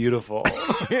 That's beautiful.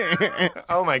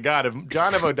 Oh my God. If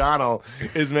John F. O'Donnell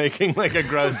is making like a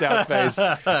grossed out face,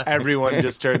 everyone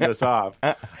just turn this off.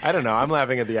 I don't know. I'm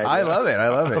laughing at the idea. I love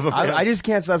it. I just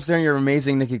can't stop staring at your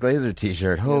amazing Nikki Glaser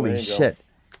t-shirt. Holy There you go. shit.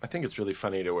 I think it's really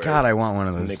funny to wear God, I want one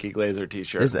of a those. Nikki Glaser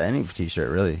t-shirt. There's any t-shirt,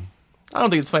 really. I don't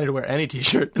think it's funny to wear any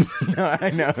T-shirt. I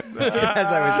know. As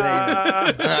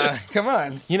I was saying, come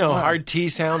on. You know, hard T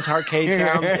sounds, hard K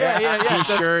sounds. yeah.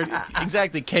 T-shirt.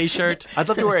 Exactly, K-shirt, I'd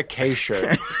love to wear a K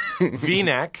shirt.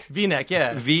 V-neck. V-neck,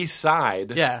 yeah.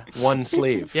 V-side. Yeah. One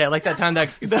sleeve. Yeah, like that time that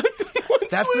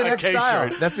That's the next K style.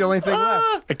 shirt. That's the only thing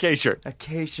left. A K shirt. A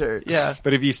K shirt. yeah.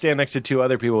 But if you stand next to two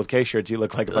other people with K shirts, you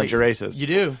look like a bunch of racists. You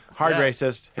do. Hard Yeah.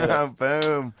 racist. Hit it.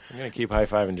 Boom. I'm going to keep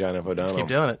high-fiving John F. O'Donnell. Keep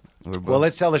doing it. Well,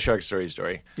 let's tell the Shark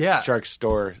story. Yeah. Shark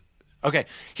store. Okay,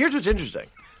 here's what's interesting.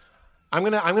 I'm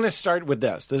gonna start with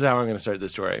this. This is how I'm gonna start the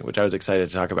story, which I was excited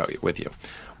to talk about with you.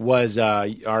 Was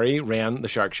Ari ran the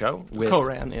Shark Show with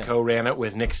co-ran it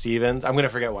with Nick Stevens. I'm gonna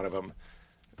forget one of them,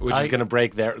 which is gonna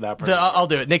break that person. I'll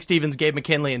do it. Nick Stevens, Gabe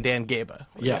McKinley, and Dan Gaba.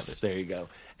 Yes, there you go.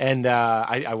 And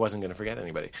I wasn't gonna forget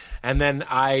anybody. And then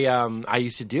I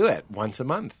used to do it once a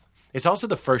month. It's also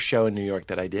the first show in New York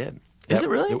that I did. Is it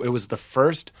really? It was the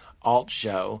first alt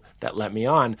show that let me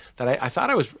on. That I thought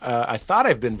I was. I thought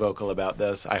I've been vocal about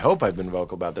this. I hope I've been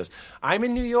vocal about this. I'm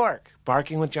in New York,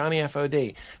 barking with Johnny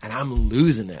FOD, and I'm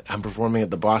losing it. I'm performing at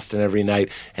the Boston every night,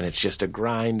 and it's just a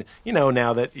grind. You know,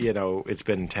 now that it's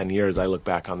been 10 years, I look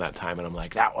back on that time and I'm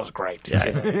like, that was great.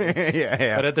 Yeah.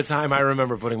 yeah. But at the time, I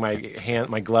remember putting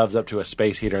my gloves up to a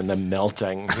space heater and then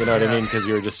melting. You know what I mean? Because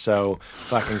you were just so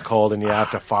fucking cold, and you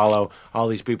have to follow all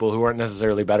these people who weren't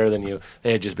necessarily better than you.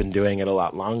 They had just been doing it a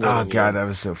lot longer. Oh than you. God, that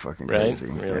was so fucking Right? crazy.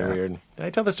 Really Yeah. weird. Did I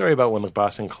tell the story about when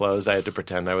Boston closed? I had to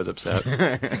pretend I was upset.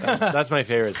 That's my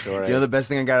favorite story. Do you know the best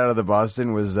thing I got out of the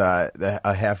Boston was a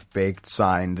half-baked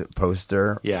signed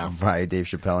poster by Dave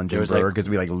Chappelle and Jim was, Brewer like- because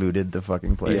we looted the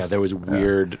fucking place. Yeah, there was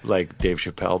weird Dave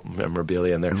Chappelle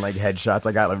memorabilia in there. and headshots.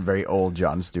 I got very old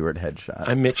Jon Stewart headshot.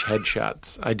 I'm Mitch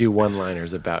Headshots. I do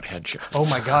one-liners about headshots. Oh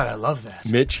my God, I love that.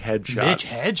 Mitch Headshots. Mitch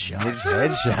Headshot.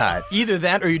 Headshot. Either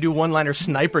that or you do one-liner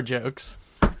sniper jokes.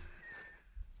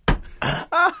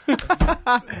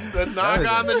 The knock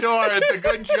on the door. It's a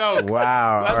good joke.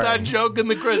 Wow. That's All right. that joke in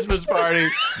the Christmas party.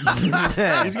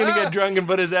 He's going to get drunk and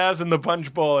put his ass in the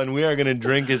punch bowl, and we are going to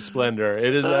drink his splendor.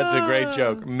 That's a great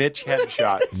joke. Mitch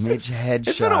Headshots. Mitch Headshots.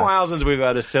 It's been a while since we've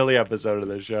had a silly episode of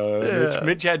the show.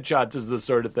 Mitch Headshots is the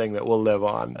sort of thing that will live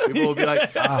on. People will be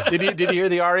like, did you hear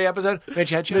the Ari episode?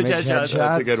 Mitch Headshots? Mitch Headshots.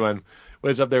 That's a good one.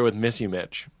 Well, it's up there with Missy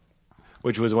Mitch,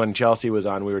 which was when Chelsea was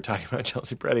on. We were talking about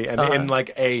Chelsea Peretti. And in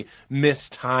a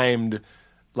mistimed,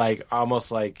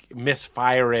 almost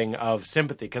misfiring of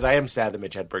sympathy, because I am sad that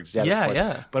Mitch Hedberg's dead, of course.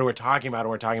 Yeah. But we're talking about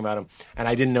him, and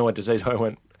I didn't know what to say, so I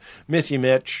went, Missy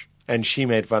Mitch, and she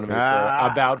made fun of me for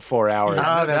about 4 hours.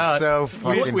 Oh, that's so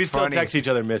fucking We still funny. text each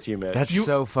other Missy Mitch. That's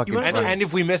so fucking wanna funny. and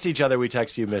if we miss each other, we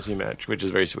text you Missy Mitch, which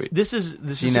is very sweet. This is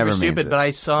She super never means stupid, it. but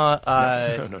I saw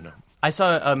No. I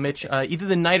saw Mitch either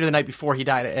the night or the night before he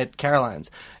died at Caroline's.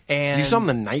 And You saw him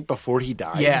the night before he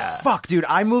died? Yeah. Fuck, dude.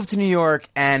 I moved to New York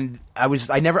and I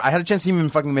had a chance to see him in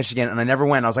fucking Michigan and I never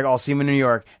went. I was like, oh, I'll see him in New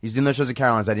York. He's doing those shows at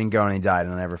Caroline's. I didn't go and he died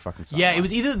and I never fucking saw him. Yeah, it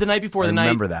was either the night before I the night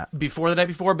remember that. before the night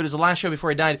before, but it was the last show before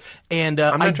he died. And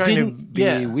I'm not I trying to didn't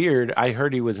be weird. I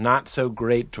heard he was not so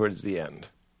great towards the end.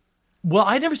 Well,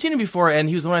 I'd never seen him before, and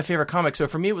he was one of my favorite comics. So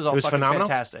for me, it was all It was fucking phenomenal.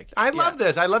 fantastic. I love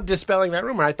this. I love dispelling that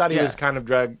rumor. I thought he Yeah. was kind of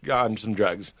on some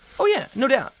drugs. Oh yeah, no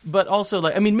doubt. But also,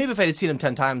 maybe if I had seen him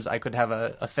 10 times, I could have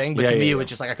a thing. But Yeah, to yeah, me, yeah. it was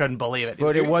just I couldn't believe it.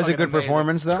 But it was a fucking good amazing.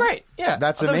 performance, though? It's great. Yeah,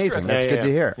 That's I thought it was amazing. terrific. That's good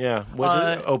to hear. Yeah.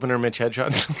 Was it opener Mitch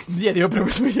Headshots? Yeah, the opener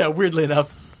was weirdly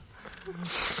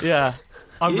enough. Yeah,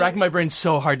 I'm racking my brain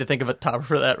so hard to think of a topper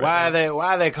for that. Right now.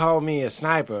 Why they call me a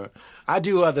sniper? I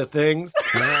do other things.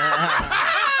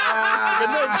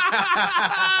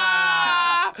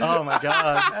 Oh my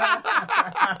god!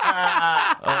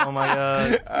 Oh my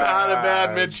god! Not a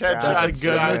bad Mitch Headshots. That's a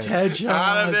good Mitch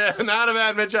Headshots. Not a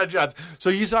bad Mitch Headshots. So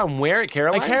you saw him where at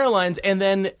Caroline's? At Caroline's, and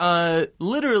then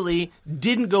literally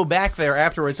didn't go back there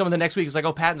afterwards. Someone the next week was like,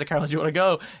 "Oh, Patton's at Caroline's. You want to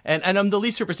go?" And I'm the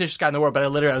least superstitious guy in the world, but I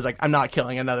was like, "I'm not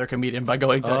killing another comedian by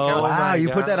going to Caroline's." Wow, my you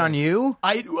God. put that on you?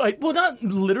 Well, not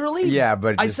literally. Yeah,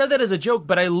 but I just- said that as a joke,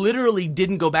 but I literally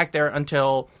didn't go back there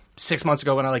until 6 months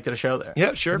ago when I did a show there.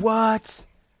 Yeah, sure. What?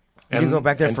 And- you go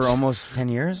back there and for almost 10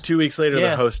 years? 2 weeks later, Yeah.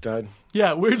 the host died.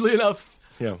 Yeah, weirdly enough.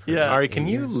 Yeah. Yeah. Ari, can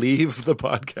you leave the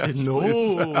podcast? No.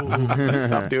 please?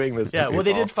 Stop doing this. to Yeah, well,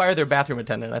 they people. did fire their bathroom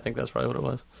attendant. I think that's probably what it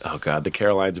was. Oh God, the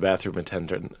Caroline's bathroom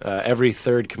attendant. Every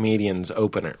third comedian's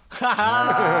opener.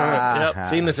 Yep.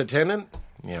 Seen this attendant?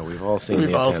 Yeah, we've all seen We've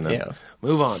the all- attendant. yeah.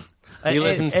 Move on. He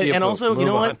listens to you. And also, you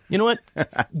know what? You know what?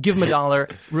 Give him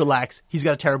 $1. Relax. He's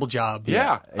got a terrible job.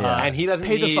 Yeah. And he doesn't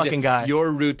Pay the need fucking guy.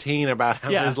 your routine about how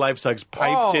Yeah. his life sucks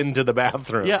piped into the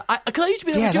bathroom. Yeah, because I used to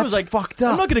be that way too. I was that's like, fucked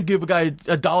up. I'm not going to give a guy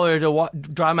 $1 to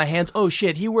dry my hands. Oh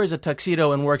shit, he wears a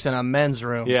tuxedo and works in a men's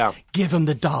room. Yeah. Give him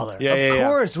the $1. Yeah, Of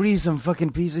course. What are you, some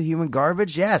fucking piece of human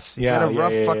garbage? Yes. He's got a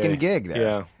rough fucking gig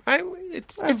there. Yeah.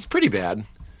 It's pretty bad.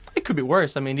 It could be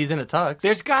worse. I mean, he's in a tux.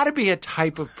 There's got to be a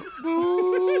type of...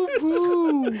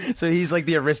 So he's like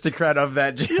the aristocrat of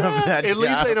that job. At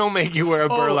least they don't make you wear a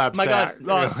burlap my sack.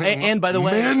 God! And by the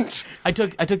way, Mint. I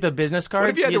took the business card. What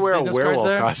if you had to wear a werewolf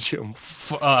costume?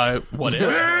 What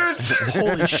if?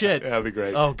 Holy shit! That'd be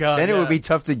great. Oh god! Then it yeah. would be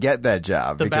tough to get that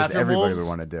job The because bathroom everybody wolves? would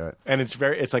want to do it. And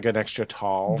it's like an extra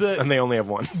tall, The- and they only have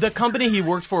one. The company he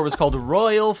worked for was called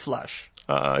Royal Flush.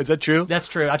 Is that true? That's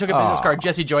true. I took a business card.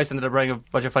 Jesse Joyce ended up writing a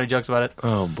bunch of funny jokes about it.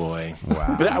 Oh boy!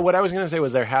 Wow. But what I was going to say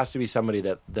was there has to be somebody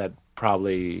that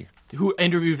probably. Who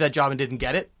interviewed for that job and didn't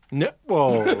get it? No,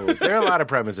 whoa, there are a lot of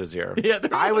premises here. Yeah,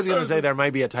 there are I a lot was of going to say premises. there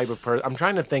might be a type of person. I'm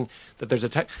trying to think that there's a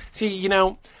type. See,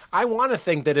 I want to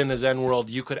think that in a Zen world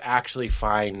you could actually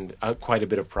find quite a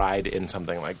bit of pride in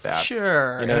something like that.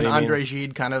 Sure. You know and what I mean? Andre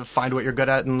Gide kind of find what you're good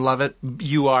at and love it.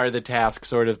 You are the task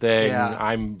sort of thing. Yeah.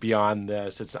 I'm beyond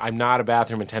this. I'm not a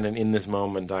bathroom attendant in this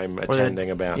moment. I'm attending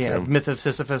a bathroom. Yeah, myth of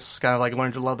Sisyphus, kind of like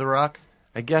learn to love the rock.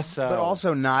 I guess so. But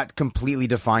also not completely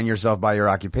define yourself by your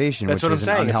occupation, That's which what is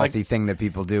I'm an saying. It's unhealthy like- thing that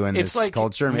people do in it's this like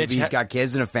culture. Maybe Mitch he's got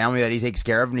kids and a family that he takes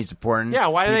care of and he's supporting. Yeah,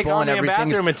 why do they people call and me a everything's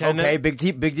bathroom attendant?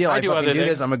 Okay, big deal. I I do fucking other do this.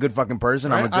 things. I'm a good fucking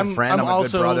person. I'm a Right. good friend. I'm I'm a good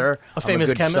also brother. a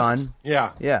famous I'm a good chemist. son.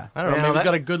 Yeah. Yeah. I don't know. Yeah, Maybe he's that-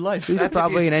 got a good life. He's That's if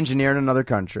probably you- an engineer in another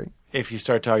country. If you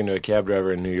start talking to a cab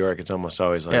driver in New York, it's almost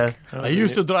always like, Yeah. I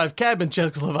used to drive cab in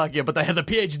Czechoslovakia, but I had a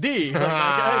PhD.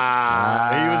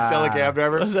 He was still a cab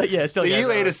driver. Was that- yeah, still So a cab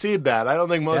you ate driver. a seed that. I don't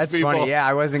think most That's people. funny. Yeah,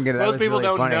 I wasn't gonna. That Most was people really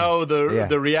don't funny. know Yeah.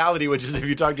 the reality, which is if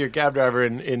you talk to your cab driver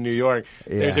in New York,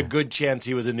 there's a good chance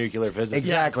he was a nuclear physicist.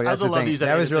 Exactly. Yes, That's I the love thing. these at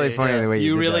That A was to really Z, funny yeah. the way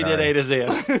You did really that, did all A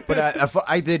right. to Z. But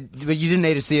I did. But you didn't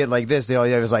need to see it like this. It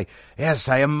was like, yes,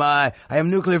 I am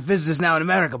nuclear physicist now in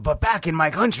America, but back in my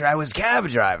country, I was cab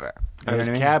driver. You I know was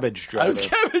what I mean? cabbage driver. I was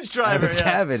cabbage driver. I was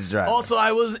cabbage driver. Also,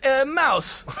 I was a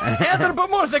mouse.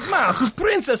 Anthropomorphic mouse with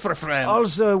princess for a friend.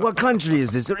 Also, what country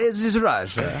is this? Is this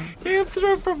Russia?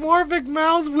 Anthropomorphic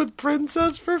mouse with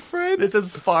princess for friend. This is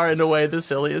far and away the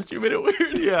silliest. You made it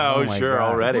weird. Yeah, Oh my sure,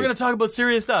 God. already. We're going to talk about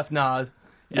serious stuff. Nah.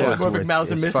 Yeah, Anthropomorphic mouse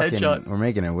and Miss fucking- Headshot. We're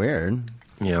making it weird.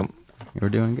 Yeah, We're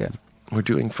doing good. we're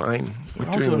doing fine. We're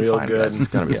All doing real fine, good. guys. It's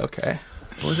going to be okay.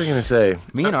 What was I going to say?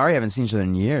 Me and Ari haven't seen each other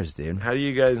in years, dude. How do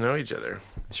you guys know each other?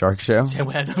 Shark Show. Yeah,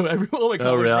 I know everyone. My Oh, comic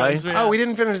really? friends, yeah. Oh, we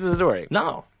didn't finish the story.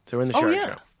 No. So we're in the Oh, Shark yeah.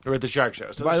 Show. We're at the Shark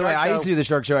Show. So By the way, Shark I Show- used to do the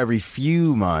Shark Show every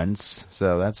few months,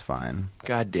 so that's fine.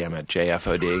 God damn it,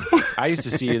 JFOD. I used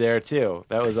to see you there too.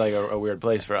 That was like a weird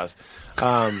place for us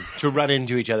to run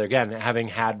into each other again, having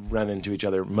had run into each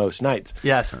other most nights.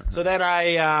 Yes. So then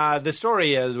the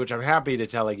story is, which I'm happy to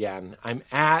tell again, I'm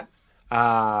at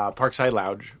Parkside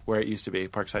Lounge, where it used to be,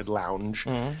 Parkside Lounge.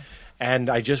 And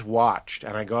I just watched,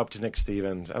 and I go up to Nick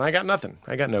Stevens, and I got nothing.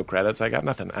 I got no credits. I got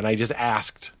nothing. And I just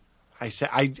asked. I said,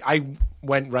 I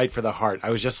went right for the heart.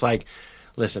 I was just like,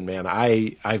 listen, man,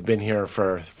 I've been here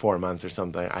for 4 months or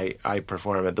something. I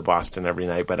perform at the Boston every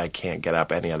night, but I can't get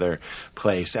up any other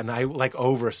place. And I like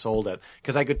oversold it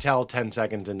because I could tell 10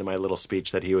 seconds into my little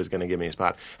speech that he was going to give me a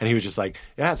spot. And he was just like,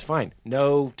 yeah, it's fine.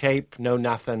 No tape, no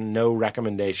nothing, no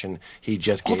recommendation. He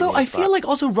just gave Although me a I spot. feel like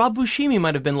also Rob Buscemi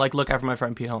might have been like, look after my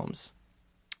friend Pete Holmes.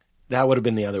 that would have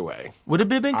been the other way. Would it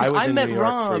have been? 'Cause I was in met New York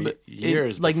for Rob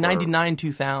years in like before. 99,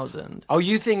 2000. Oh,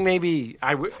 you think maybe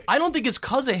I don't think it's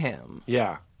because of him.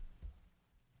 Yeah.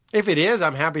 If it is,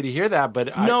 I'm happy to hear that.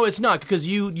 But No, it's not because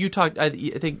you talked. I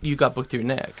think you got booked through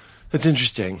Nick. that's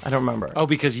interesting. I don't remember. Oh,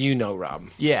 because you know Rob.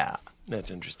 Yeah.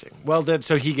 That's interesting. Well,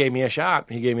 so he gave me a shot.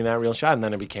 He gave me that real shot, and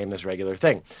then it became this regular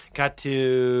thing. Got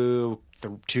to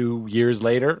 2 years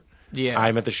later. Yeah.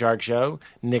 I'm at the Shark Show.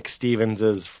 Nick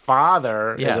Stevens'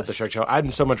 father is Yes. at the Shark Show.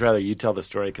 I'd so much rather you tell the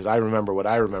story because I remember what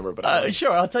I remember. But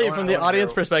Sure, I'll tell you I from wanna the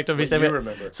audience hear perspective. what He you said,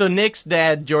 remember. so Nick's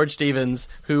dad, George Stevens,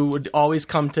 who would always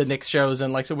come to Nick's shows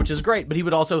and like, so which is great, but he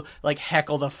would also like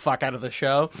heckle the fuck out of the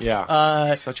show.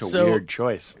 yeah, such a so weird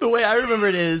choice. The way I remember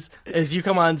it is you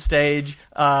come on stage,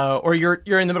 or you're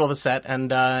in the middle of the set and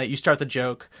you start the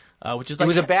joke, which is like It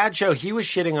was a bad show. He was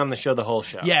shitting on the show the whole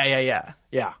show. yeah. Yeah.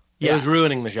 Yeah. It was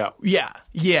ruining the show. Yeah.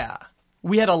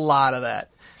 We had a lot of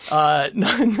that.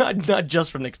 Not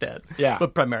just from Nick's dad. Yeah.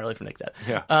 But primarily from Nick's dad.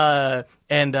 Yeah.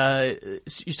 And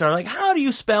you start like, how do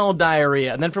you spell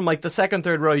diarrhea? And then from like the second,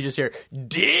 third row, you just hear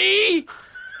D-I-A.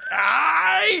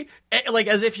 Harry, like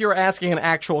as if you were asking an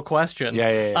actual question.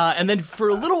 Yeah. And then for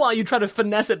a little while, you try to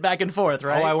finesse it back and forth,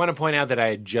 right? Oh, I want to point out that I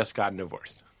had just gotten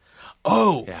divorced.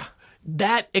 Oh, Yeah.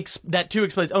 that too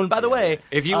explains. Oh, and by the way,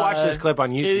 If you watch this clip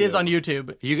on YouTube, it is on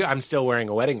YouTube. I'm still wearing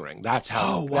a wedding ring. That's how.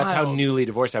 Oh, That's how wow. newly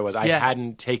divorced I was. I Yeah.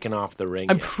 hadn't taken off the ring.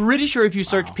 I'm yet. pretty sure if you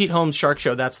search Pete Holmes Shark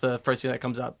Show, that's the first thing that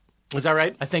comes up. Is that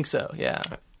right? I think so. Yeah.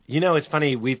 You know, it's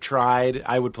funny. We've tried.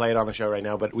 I would play it on the show right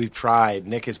now, but we've tried.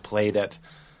 Nick has played it.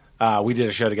 We did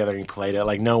a show together and he played it.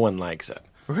 Like, no one likes it.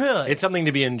 Really? It's something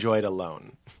to be enjoyed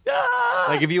alone. Ah!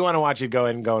 Like, if you want to watch it, go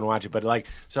and watch it. But like,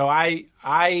 so I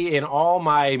in all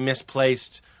my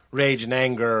misplaced rage and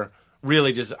anger,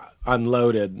 really just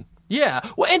unloaded. Yeah.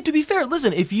 Well, and to be fair,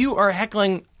 listen, if you are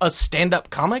heckling a stand-up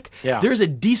comic, Yeah. there's a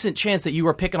decent chance that you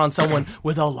are picking on someone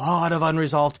with a lot of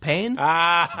unresolved pain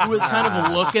who is kind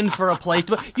of looking for a place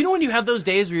to... You know when you have those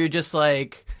days where you're just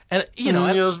like... And, you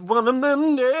know, Just one of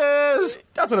them days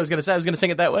that's what I was going to say. I was going to sing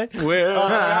it that way. where I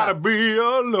gotta be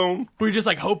alone. Where you're just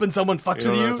like hoping someone fucks You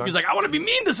know with that you. song? He's like, I want to be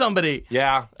mean to somebody.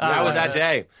 Yeah, that was that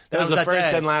day. That was the that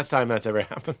first day. and last time that's ever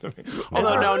happened to me.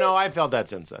 Although, no, I felt that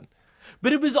since then.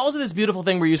 But it was also this beautiful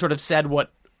thing where you sort of said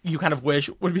what you kind of wish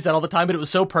would be said all the time, but it was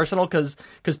so personal because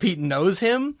Pete knows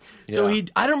him. So Yeah.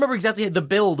 I don't remember exactly the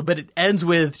build, but it ends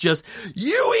with just,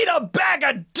 you eat a bag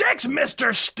of dicks,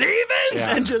 Mr. Stevens!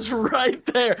 Yeah. And just right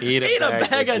there, Eat a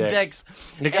bag of dicks.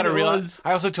 And You gotta it realize. was-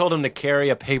 I also told him to carry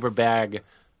a paper bag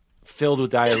filled with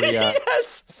diarrhea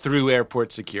Yes! through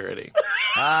airport security.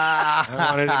 I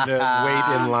wanted him to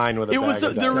wait in line with a It bag was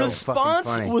of the diarrhea. response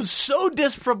funny. was so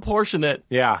disproportionate.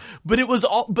 Yeah. But it was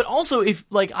all. But also, if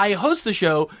like I host the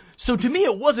show, so to me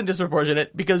it wasn't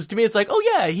disproportionate because to me it's like, oh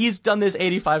yeah, he's done this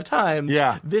 85 times.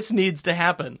 Yeah. This needs to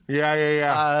happen.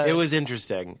 Yeah. It was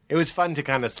interesting. It was fun to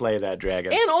kind of slay that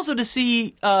dragon. And also to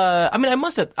see, I mean, I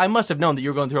must have known that you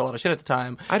were going through a lot of shit at the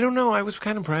time. I don't know. I was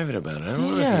kind of private about it. I don't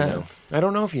know if Yeah. you knew. I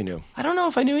don't know if you knew. I don't know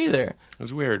if I knew either. It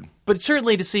was weird. But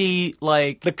certainly to see,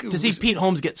 Pete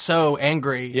Holmes get so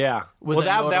angry. Yeah. Was Well,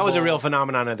 that was a notable? real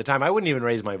phenomenon at the time. I wouldn't even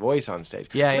raise my voice on stage.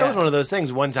 Yeah, That yeah. was one of those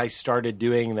things. Once I started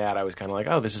doing that, I was kind of like,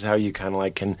 oh, this is how you kind of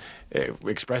like can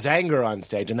express anger on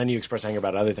stage, and then you express anger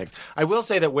about other things. I will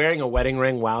say that wearing a wedding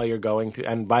ring while you're going through,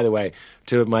 and by the way,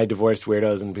 to my divorced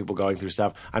weirdos and people going through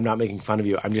stuff, I'm not making fun of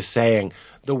you. I'm just saying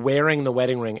the wearing the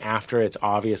wedding ring after it's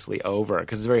obviously over,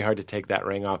 because it's very hard to take that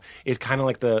ring off, is kind of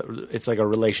like it's like a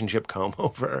relationship comb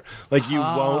over. Like you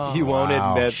won't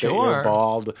admit that Sure. you're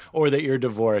bald or that you're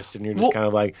divorced, and you're just kind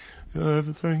of like,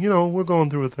 we're going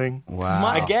through a thing.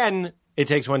 Wow. Again, it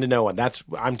takes one to know one.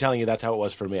 I'm telling you, that's how it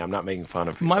was for me. I'm not making fun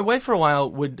of you. My wife for a while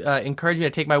would encourage me to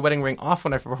take my wedding ring off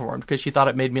when I performed because she thought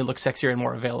it made me look sexier and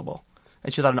more available.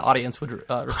 And she thought an audience would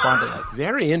respond to that.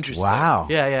 Very interesting. Wow.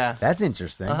 Yeah. That's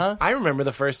interesting. I remember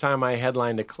the first time I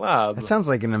headlined a club. That sounds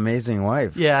like an amazing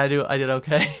wife. Yeah, I did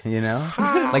okay. You know?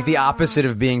 Like the opposite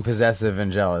of being possessive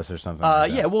and jealous or something.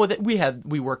 like that. Yeah, well,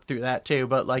 we worked through that too.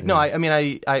 But like, no, I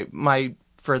mean, my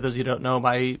for those of you who don't know,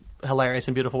 my hilarious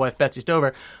and beautiful wife Betsy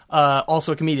Stover,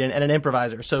 also a comedian and an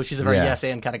improviser. So she's a very Yeah. yes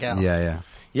and kind of gal. Yeah.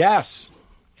 Yes.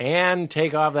 And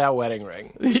take off that wedding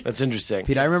ring. That's interesting.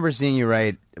 Pete, I remember seeing you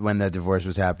right when the divorce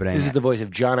was happening. This is the voice of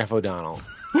John F. O'Donnell.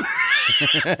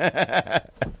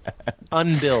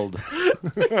 Unbilled.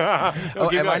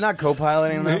 am I not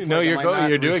co-piloting enough? No, Like, you're am I not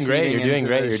you're doing great. receding You're doing into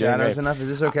great. the You're doing shadows great. enough. Is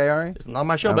this okay, Ari? Not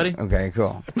my show, buddy. Okay,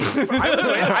 cool.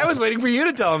 I was waiting for you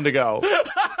to tell him to go.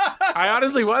 I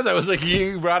honestly was. I was like,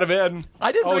 you brought him in.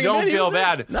 I didn't Oh, bring him don't in. He feel was in.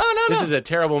 bad. No. This is a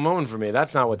terrible moment for me.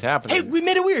 That's not what's happening. Hey, we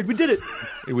made it weird. We did it.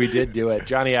 We did do it.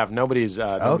 Johnny F. Nobody's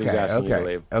asking you to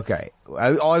leave. Okay.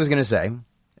 All I was going to say,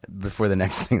 before the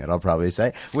next thing that I'll probably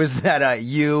say, was that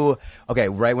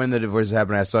right when the divorce was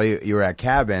happening, I saw you were at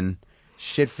Cabin,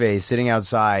 shit-faced, sitting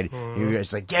outside. You were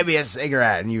just like, give me a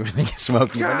cigarette. And you were like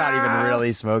smoking, but not even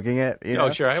really smoking it. You know? Oh,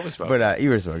 sure, I was smoking. But you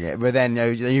were smoking it. But then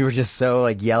you were just so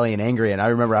like yelly and angry. And I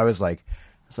remember I was like,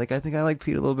 I think I like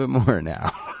Pete a little bit more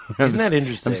now. Isn't that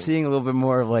interesting? I'm seeing a little bit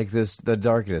more of like the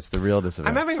darkness, the realness of it.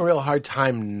 I'm having a real hard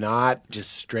time not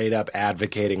just straight up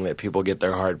advocating that people get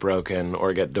their heart broken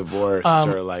or get divorced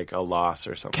or like a loss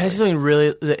or something. Can I say something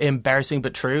really embarrassing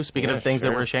but true? Speaking of things that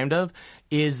sure. we're ashamed of,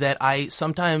 is that I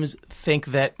sometimes think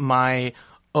that my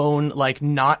own, like,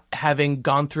 not having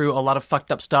gone through a lot of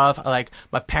fucked up stuff. Like,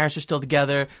 my parents are still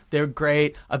together. They're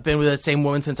great. I've been with that same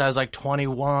woman since I was like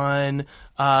 21.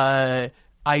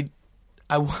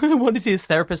 I wanted to see this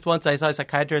therapist once. I saw a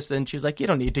psychiatrist, and she was like, "You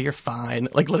don't need to. You're fine."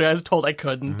 Like, literally, I was told I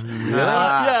couldn't.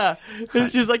 Yeah. And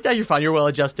she's like, "Yeah, you're fine. You're well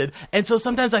adjusted." And so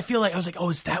sometimes I feel like I was like, "Oh,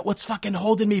 is that what's fucking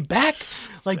holding me back?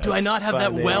 Like, do I not have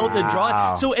that funny. well to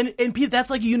draw?" So, and Pete, that's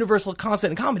like a universal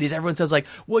constant in comedies. Everyone says like,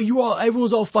 "Well,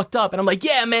 everyone's all fucked up," and I'm like,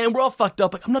 "Yeah, man, we're all fucked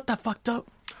up." Like, I'm not that fucked up.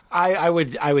 I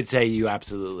would say you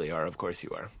absolutely are. Of course you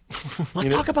are. Let's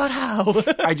talk about how.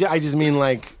 I just mean,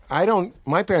 like,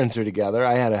 my parents are together.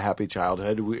 I had a happy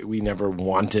childhood. We never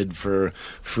wanted for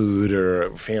food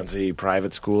or fancy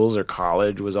private schools or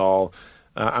college. Was all,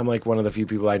 I'm like one of the few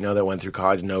people I know that went through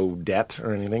college, no debt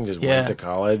or anything, just went to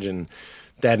college. And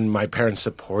then my parents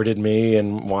supported me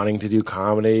in wanting to do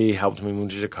comedy, helped me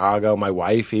move to Chicago. My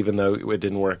wife, even though it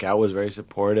didn't work out, was very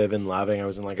supportive and loving. I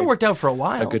was in like It worked out for a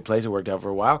while. a good place. It worked out for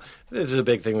a while. This is a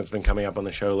big thing that's been coming up on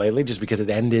the show lately. Just because it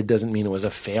ended doesn't mean it was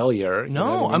a failure. You know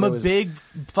No, what I mean? I'm It a was- big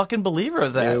fucking believer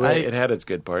of that. It had its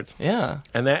good parts. Yeah.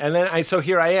 And then so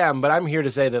here I am, but I'm here to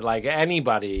say that, like,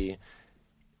 anybody,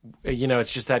 you know,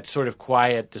 it's just that sort of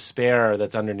quiet despair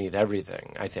that's underneath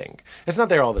everything. I think it's not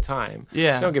there all the time.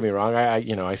 Yeah. Don't get me wrong.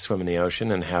 I swim in the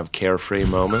ocean and have carefree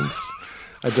moments.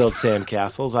 I build sand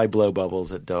castles. I blow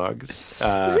bubbles at dogs. You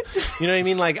know what I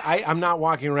mean? Like, I'm not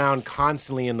walking around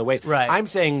constantly in the wave. Right. I'm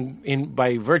saying,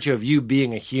 by virtue of you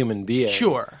being a human being,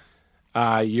 Sure.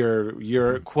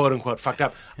 you're quote unquote fucked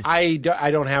up. I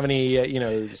don't have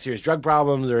any serious drug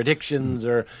problems or addictions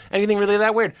or anything really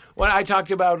that weird. When I talked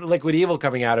about liquid evil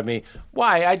coming out of me,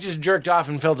 why? I just jerked off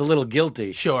and felt a little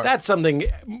guilty. Sure. That's something.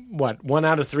 What 1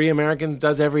 out of 3 Americans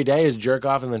does every day is jerk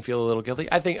off and then feel a little guilty.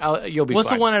 I think you'll be. What's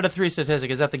fine. the 1 out of 3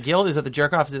 statistic? Is that the guilt? Is that the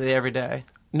jerk off? Is it the everyday?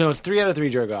 No, it's 3 out of 3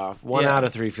 jerk off. 1 Yeah. out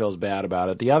of 3 feels bad about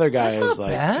it. The other guy That's is not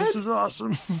like, bad. "This is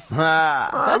awesome."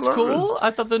 That's cool.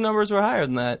 I thought the numbers were higher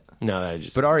than that. No, I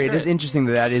just. But Ari, it is interesting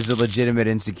that is a legitimate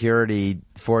insecurity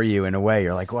for you in a way.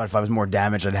 You're like, what if I was more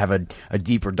damaged? I'd have a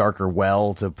deeper, darker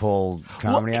well to pull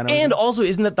comedy out of. And also,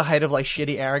 isn't that the height of like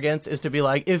shitty arrogance? Is to be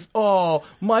like,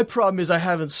 my problem is I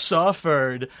haven't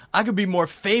suffered. I could be more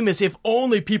famous if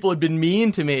only people had been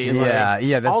mean to me. Yeah, Like,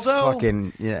 yeah, that's although-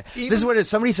 fucking yeah. This is what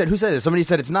somebody said. Who said this? Somebody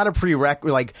said it's not a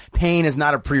prerequisite. Like pain is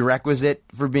not a prerequisite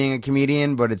for being a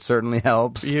comedian, but it certainly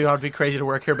helps. you ought to be crazy to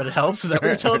work here, but it helps. Is that what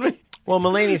you're telling me? Well,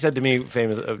 Mulaney said to me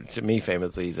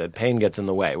famously, he said, pain gets in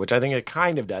the way, which I think it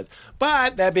kind of does.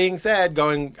 But that being said,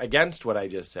 going against what I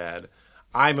just said,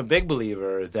 I'm a big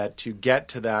believer that to get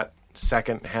to that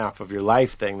second half of your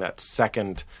life thing, that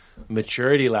second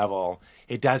maturity level,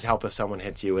 it does help if someone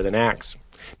hits you with an axe.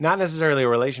 Not necessarily a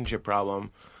relationship problem.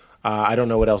 I don't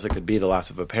know what else it could be, the loss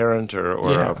of a parent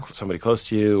or somebody close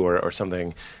to you or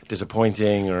something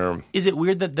disappointing. Or Is it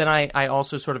weird that then I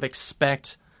also sort of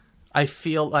expect... I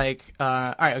feel like, all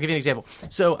right, I'll give you an example.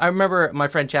 So I remember my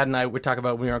friend Chad and I would talk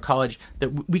about when we were in college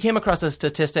that we came across a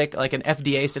statistic, like an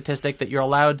FDA statistic, that you're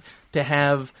allowed to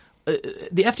have, the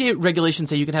FDA regulations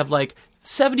say you can have like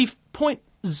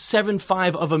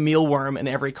 70.75 of a mealworm in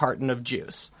every carton of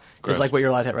juice. Gross. Is like what you're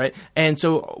allowed to have, right? And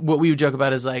so what we would joke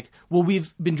about is like, well,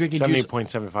 we've been drinking juice.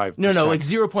 70.75%. No, like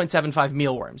 0.75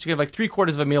 mealworms. You can have like 3/4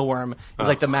 of a mealworm is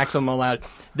like the maximum allowed.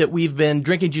 That we've been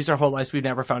drinking juice our whole lives. We've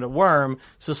never found a worm.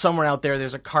 So somewhere out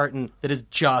there's a carton that is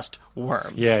just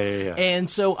worms. Yeah. And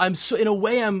so in a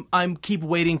way I'm keep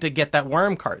waiting to get that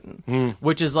worm carton,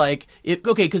 which is like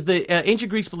because the ancient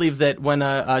Greeks believed that when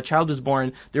a child was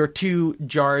born, there were 2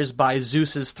 jars by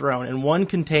Zeus's throne, and one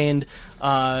contained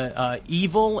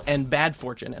evil and bad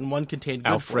fortune, and one contained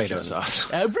good Alfredo fortune. sauce.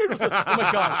 Alfredo sauce. Oh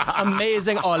my god,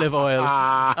 amazing olive oil.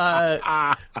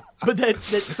 But that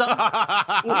some,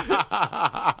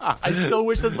 I so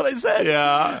wish that's what I said.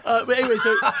 Yeah. But anyway,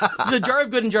 so there's a jar of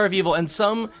good and jar of evil, and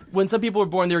when some people were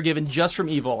born, they were given just from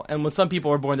evil, and when some people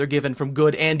were born, they're given from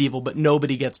good and evil, but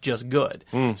nobody gets just good.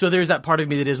 So there's that part of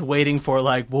me that is waiting for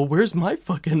like, well, where's my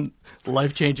fucking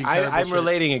life-changing? I'm shit?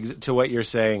 relating to what you're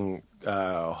saying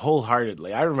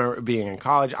wholeheartedly. I remember being in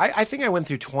college. I think I went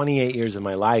through 28 years of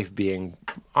my life being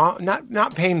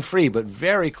not pain-free, but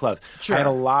very close. Sure. I had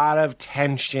a lot of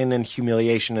tension and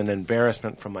humiliation and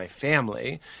embarrassment from my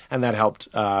family, and that helped,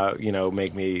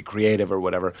 make me creative or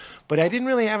whatever. But I didn't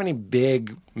really have any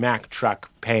big Mack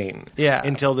truck pain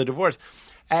until the divorce.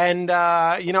 And,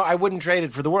 I wouldn't trade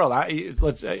it for the world.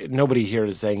 Nobody here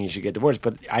is saying you should get divorced,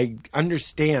 but I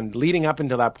understand. Leading up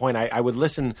until that point, I would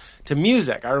listen to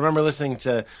music. I remember listening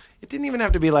to, it didn't even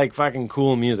have to be like fucking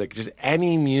cool music, just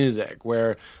any music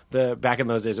where back in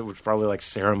those days, it was probably like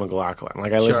Sarah McLachlan.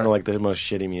 Like I listened to like the most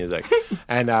shitty music.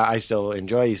 And I still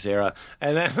enjoy you, Sarah.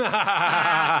 And then...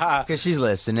 Because she's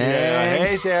listening. Yeah,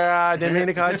 hey, Sarah. Didn't mean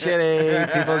to call it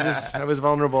shitty. I was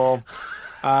vulnerable.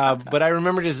 But I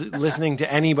remember just listening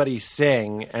to anybody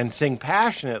sing and sing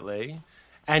passionately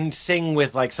and sing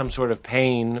with like some sort of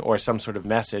pain or some sort of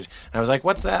message. And I was like,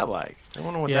 what's that like? I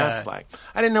wonder what that's like.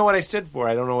 I didn't know what I stood for.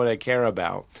 I don't know what I care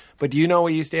about. But do you know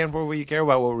what you stand for, what you care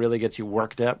about, what really gets you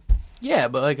worked up? Yeah,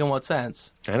 but like in what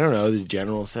sense? I don't know, the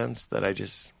general sense that I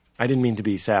I didn't mean to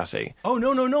be sassy. Oh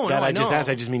no, That I I just know. asked.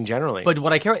 I just mean generally. But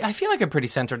what I care, I feel like I'm pretty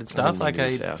centered and stuff. I Like didn't I,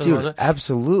 mean to be sassy. Dude,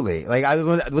 absolutely. Like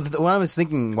when I was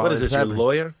thinking, while what is this this, your happened-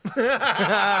 lawyer?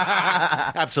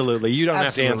 Absolutely. You don't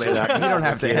have to answer that. You don't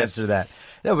have to answer that.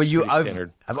 No, but you, pretty I've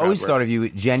standard always crowd thought work. of you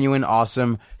genuine,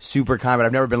 awesome, super kind, but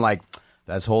I've never been like,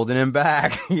 that's holding him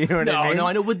back. You know what I mean? No,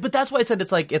 I know, but that's why I said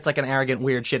it's like an arrogant,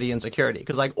 weird, shitty insecurity.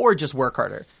 Because or just work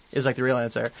harder is like the real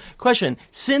answer. Question: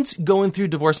 since going through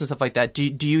divorce and stuff like that, do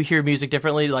you hear music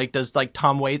differently? Like does like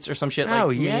Tom Waits or some shit? Like, Oh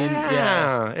mean-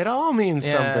 yeah. It all means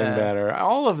Yeah. something better.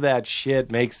 All of that shit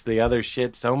makes the other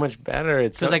shit so much better.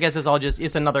 It's Because so, I guess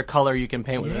it's another color you can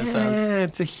paint with in a sense. yeah,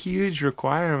 it's a huge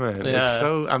requirement. Yeah. It's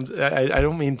so I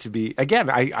don't mean to be. Again,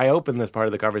 I open this part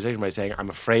of the conversation by saying I'm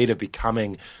afraid of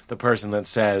becoming the person that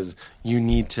says you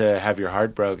need to have your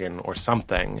heart broken or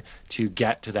something to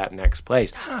get to that next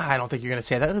place. I don't think you're going to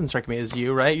say that. That doesn't strike me as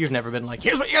you, right? You've never been like,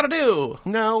 here's what you got to do.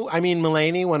 No, I mean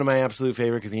Mulaney, one of my absolute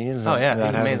favorite comedians. Oh, yeah, that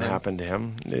he's hasn't amazing. happened to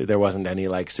him. There wasn't any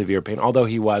like severe pain, although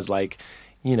he was like,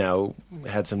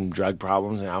 had some drug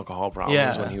problems and alcohol problems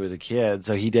Yeah. when he was a kid.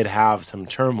 So he did have some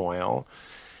turmoil.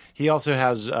 He also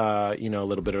has, a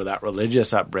little bit of that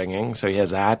religious upbringing, so he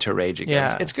has that to rage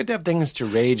against. Yeah. It's good to have things to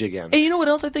rage against. And you know what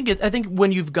else I think? I think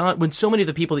when so many of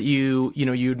the people that you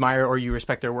admire or you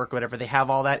respect their work or whatever, they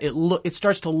have all that. It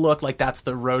starts to look like that's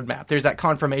the roadmap. There's that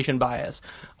confirmation bias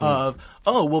of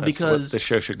That's what because the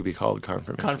show should be called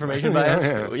confirmation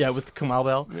bias. Yeah, with Kumal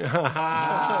Bell.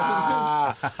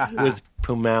 with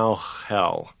Pumal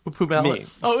Hell. Pumal. Me.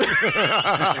 Oh,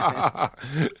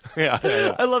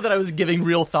 Yeah. I love that I was giving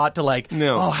real thought to like,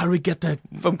 No. how do we get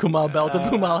from Kumal Bell to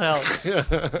Pumal Hell?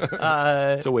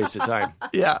 It's a waste of time.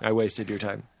 Yeah. I wasted your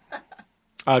time.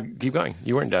 Keep going.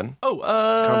 You weren't done. Oh,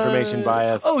 Confirmation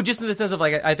bias. Oh, just in the sense of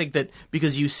like, I think that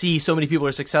because you see so many people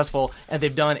are successful and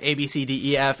they've done A, B, C,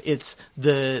 D, E, F, it's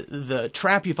the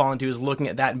trap you fall into is looking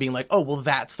at that and being like, oh, well,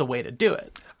 that's the way to do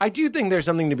it. I do think there's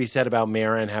something to be said about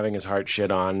Maron having his heart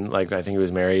shit on. Like, I think he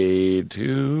was married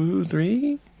two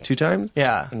times.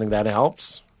 Yeah. I think that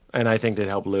helps. And I think it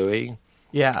helped Louis.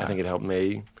 Yeah. I think it helped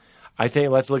me. I think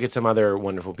let's look at some other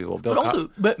wonderful people. Bill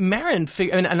But Maron,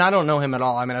 and I don't know him at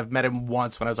all. I mean, I've met him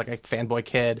once when I was like a fanboy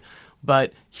kid,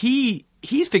 but he's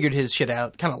figured his shit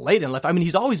out kind of late in life. I mean,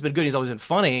 he's always been good. He's always been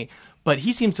funny, but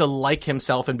he seems to like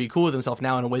himself and be cool with himself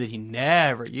now in a way that he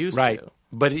never used right. to.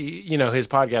 But, his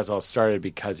podcast all started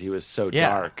because he was so Yeah.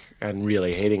 dark and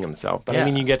really hating himself. But, I Yeah.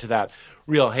 mean, you get to that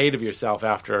real hate of yourself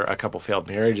after a couple failed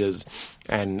marriages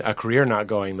and a career not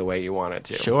going the way you want it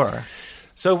to. Sure.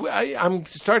 So I'm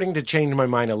starting to change my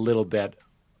mind a little bit.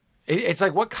 It's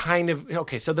like what kind of...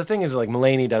 Okay, so the thing is, like,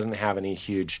 Mulaney doesn't have any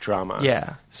huge trauma.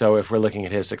 Yeah. So if we're looking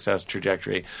at his success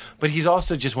trajectory. But he's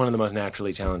also just one of the most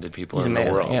naturally talented people He's in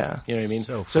amazing, the world. yeah. You know what I mean?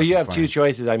 So you have fucking two funny.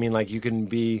 choices. I mean, like, you can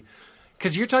be...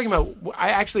 Because you're talking about... I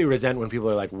actually resent when people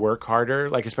are like, work harder.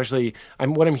 Like, especially...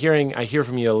 what I'm hearing... I hear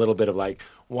from you a little bit of like,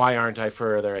 why aren't I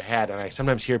further ahead? And I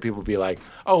sometimes hear people be like,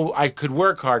 oh, I could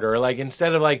work harder. Or like,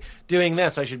 instead of like doing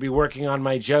this, I should be working on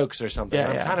my jokes or something. Yeah,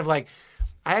 I'm yeah. kind of like...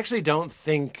 I actually don't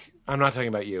think... I'm not talking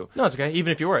about you. No, it's okay.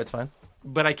 Even if you were, it's fine.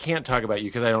 But I can't talk about you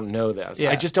because I don't know this.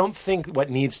 Yeah. I just don't think what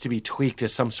needs to be tweaked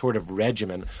is some sort of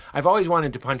regimen. I've always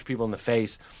wanted to punch people in the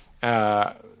face.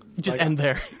 Just end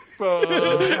there.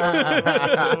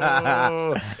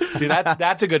 See,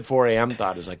 that's a good 4 a.m.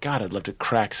 thought. Is like, God, I'd love to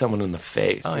crack someone in the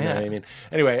face. Oh, you know yeah. what I mean?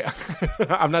 Anyway,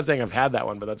 I'm not saying I've had that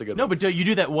one, but that's a good No, one. but you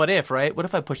do that what if, right? What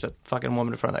if I push that fucking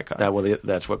woman in front of that car?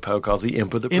 That's what Poe calls the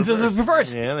imp of the Into perverse. the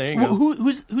reverse. Yeah, there you go.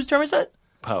 Whose term is that?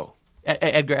 Poe,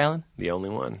 Edgar Allan? the only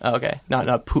one. Oh, okay.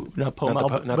 Not Poe Not the Mal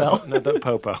po- not Bell. the, not the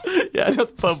Popo. Yeah, not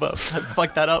the Popo. I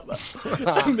fucked that up.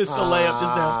 I missed a layup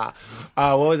just now.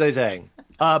 What was I saying?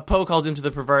 Poe calls him to the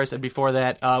perverse, and before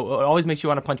that, it always makes you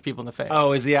want to punch people in the face.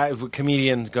 Oh, is the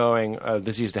comedians going?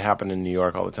 This used to happen in New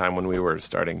York all the time when we were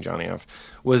starting Johnny Off.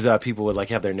 Was people would like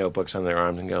have their notebooks on their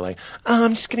arms and go like, "Oh,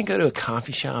 I'm just going to go to a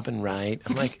coffee shop and write."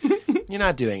 I'm like, "You're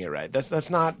not doing it right. That's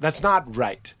not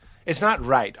right. It's not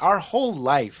right. Our whole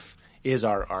life is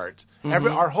our art.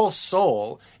 Our whole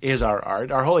soul is our art.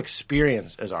 Our whole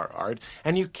experience is our art,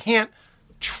 and you can't."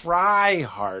 Try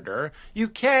harder. You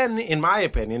can, in my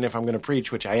opinion, if I'm going to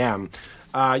preach, which I am,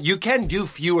 you can do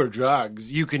fewer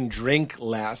drugs. You can drink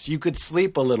less. You could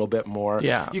sleep a little bit more.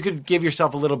 Yeah. You could give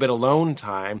yourself a little bit alone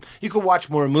time. You could watch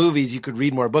more movies. You could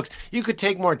read more books. You could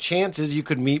take more chances. You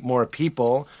could meet more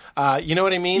people. You know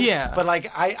what I mean? Yeah. But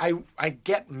like, I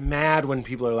get mad when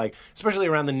people are like, especially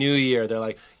around the New Year, they're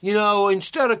like,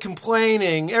 instead of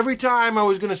complaining, every time I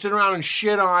was going to sit around and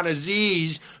shit on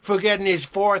Aziz for getting his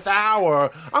 4th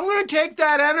hour, I'm going to take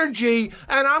that energy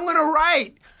and I'm going to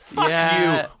write Fuck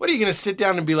Yeah. you. What are you going to sit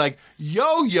down and be like,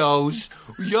 yo-yos,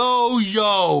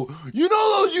 yo-yo, you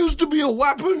know those used to be a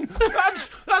weapon? That's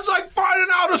like finding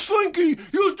out a slinky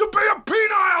used to be a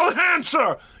penile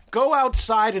enhancer. Go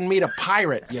outside and meet a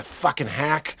pirate, you fucking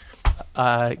hack.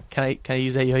 Can I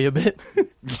use that yo-yo bit?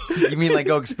 You mean like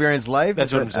go experience life?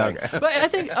 That's what I'm saying. Okay. But I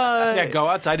think Yeah, go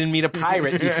outside and meet a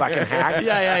pirate, you fucking hack.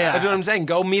 Yeah. That's what I'm saying.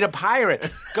 Go meet a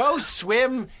pirate. Go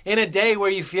swim in a day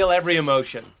where you feel every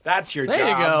emotion. That's your there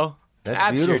job. you go.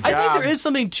 That's your beautiful. job. I think there is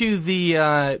something to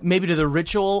the maybe to the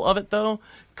ritual of it though,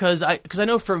 because I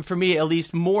know for me at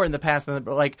least more in the past than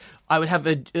like I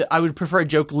would prefer a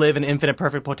joke live an infinite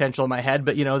perfect potential in my head,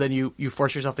 but then you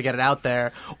force yourself to get it out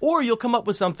there, or you'll come up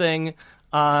with something.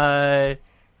 What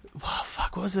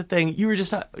was the thing you were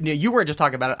just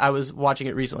talking about it? I was watching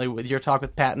it recently with your talk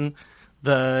with Patton,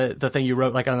 the thing you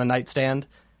wrote like on the nightstand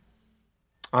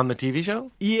On the TV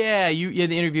show? Yeah, you had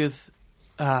the interview with.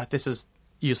 This is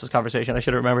useless conversation. I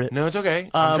should have remembered it. No, it's okay.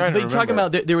 I'm trying to But you're talking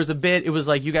remember. about there was a bit. It was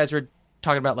like you guys were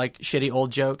talking about like shitty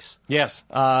old jokes. Yes.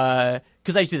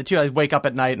 Because I used to do that too. I'd wake up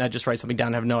at night and I'd just write something down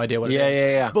and have no idea what it is.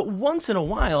 Yeah. But once in a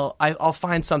while, I'll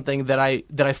find something that I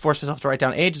forced myself to write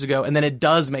down ages ago, and then it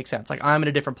does make sense. Like I'm in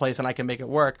a different place and I can make it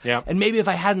work. Yeah. And maybe if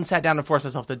I hadn't sat down and forced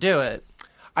myself to do it.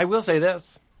 I will say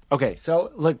this. Okay,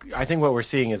 so look, I think what we're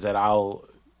seeing is that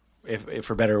if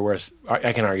for better or worse,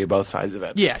 I can argue both sides of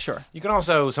it. Yeah, sure. You can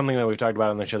also, something that we've talked about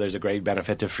on the show, there's a great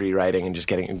benefit to free writing and just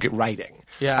getting writing.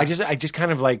 Yeah. I just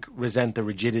kind of like resent the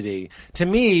rigidity. To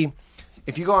me,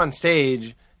 if you go on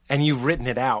stage and you've written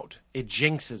it out, it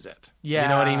jinxes it. Yeah. You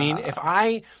know what I mean? If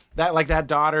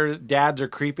that dads are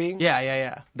creepy.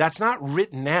 Yeah. That's not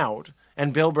written out.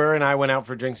 And Bill Burr and I went out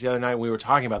for drinks the other night and we were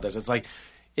talking about this. It's like,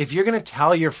 if you're going to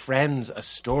tell your friends a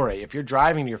story, if you're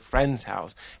driving to your friend's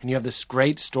house and you have this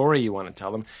great story you want to tell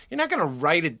them, you're not going to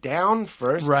write it down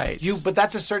first. Right. But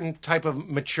that's a certain type of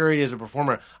maturity as a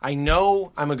performer. I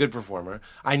know I'm a good performer.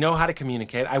 I know how to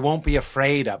communicate. I won't be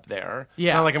afraid up there.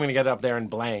 Yeah. It's not like I'm going to get up there and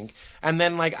blank. And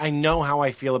then, like, I know how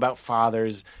I feel about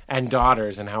fathers and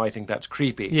daughters and how I think that's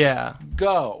creepy. Yeah.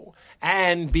 Go.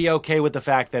 And be okay with the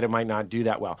fact that it might not do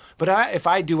that well. But if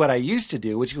I do what I used to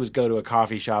do, which was go to a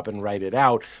coffee shop and write it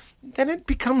out, then it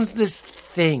becomes this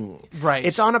thing. Right.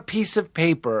 It's on a piece of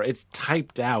paper. It's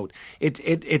typed out.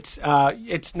 It's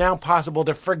now possible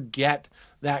to forget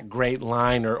that great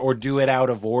line or do it out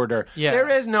of order. Yeah. There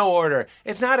is no order.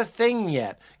 It's not a thing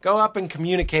yet. Go up and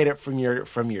communicate it from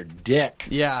your dick.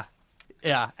 Yeah.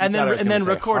 And thought I was then gonna say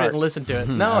record it heart. and listen to it.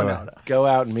 No. Go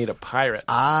out and meet a pirate.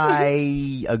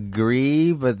 I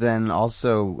agree, but then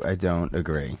also I don't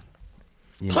agree.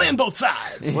 Playing both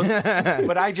sides.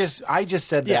 But I just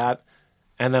said Yeah. that,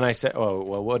 and then I said, "Oh,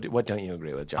 well, what don't you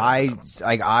agree with, John?"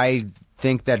 I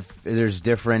think that there's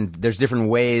different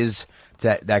ways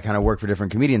that kind of work for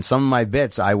different comedians. Some of my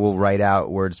bits I will write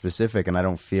out word specific, and I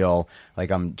don't feel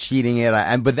like I'm cheating it.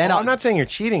 But then I'm not saying you're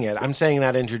cheating it. I'm saying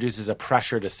that introduces a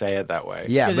pressure to say it that way.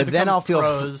 Yeah, 'Cause but it then becomes I'll feel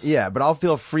prose. but I'll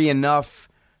feel free enough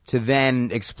to then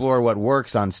explore what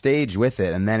works on stage with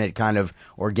it, and then it kind of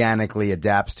organically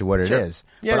adapts to what it Sure. is.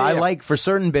 Yeah, but I yeah. like for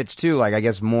certain bits too, like I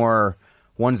guess more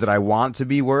ones that I want to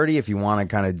be wordy. If you want to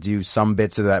kind of do some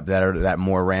bits of that are that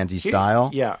more ranty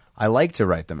style, yeah. I like to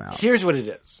write them out. Here's what it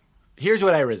is. Here's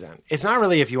what I resent. It's not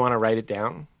really if you want to write it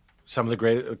down. Some of the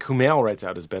great Kumail writes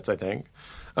out his bits, I think,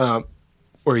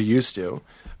 or he used to.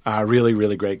 Really,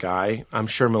 really great guy. I'm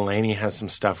sure Mulaney has some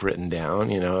stuff written down.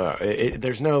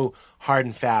 There's no hard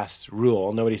and fast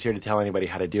rule. Nobody's here to tell anybody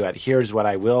how to do it. Here's what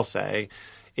I will say: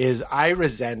 is I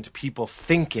resent people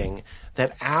thinking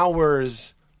that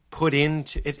hours put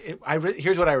into it.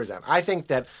 Here's what I resent. I think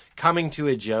that coming to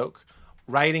a joke,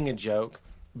 writing a joke,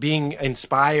 being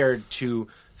inspired to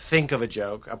think of a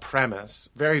joke, a premise,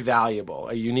 very valuable,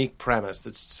 a unique premise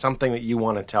that's something that you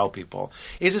want to tell people,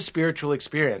 is a spiritual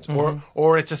experience,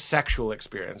 or it's a sexual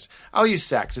experience. I'll use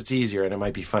sex; it's easier and it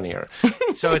might be funnier.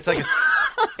 So it's like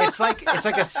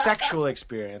a sexual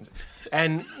experience.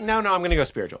 And no, I'm going to go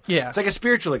spiritual. Yeah. It's like a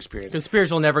spiritual experience, Because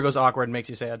spiritual never goes awkward and makes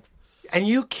you sad. and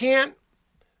you can't.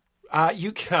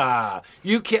 You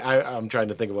can't. I'm trying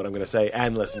to think of what I'm going to say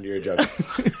and listen to your joke.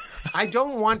 I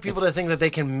don't want people to think that they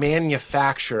can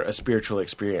manufacture a spiritual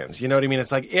experience. You know what I mean?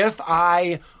 It's like if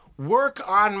I work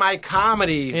on my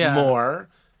comedy more,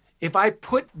 if I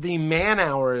put the man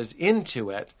hours into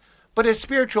it, but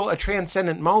a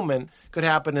transcendent moment could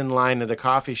happen in line at a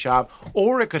coffee shop,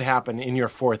 or it could happen in your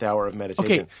 4th hour of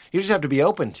meditation. Okay. You just have to be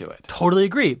open to it. Totally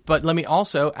agree. But let me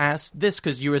also ask this,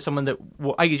 because you were someone that,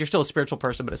 well, I guess you're still a spiritual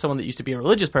person, but as someone that used to be a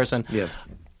religious person. Yes.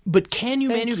 But can you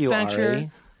Thank you, manufacture?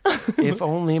 Ari. If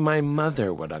only my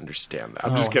mother would understand that.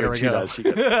 I'm just here kidding. we She go. does. She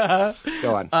does.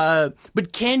 Go on.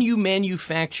 But can you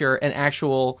manufacture an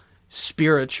actual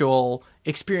spiritual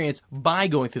experience by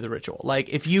going through the ritual? Like,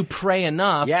 if you pray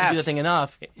enough, you do the thing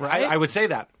enough, right? I would say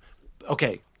that.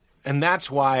 Okay. And that's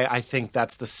why I think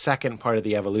that's the second part of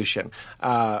the evolution.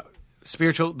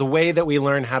 Spiritual, the way that we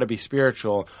learn how to be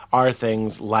spiritual are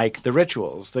things like the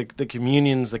rituals, the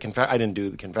communions, I didn't do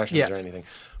the confessions or anything.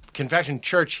 Confession,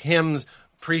 church, hymns,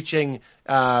 preaching,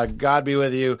 God be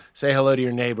with you, say hello to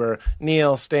your neighbor,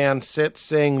 kneel, stand, sit,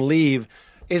 sing, leave,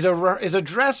 is a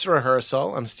dress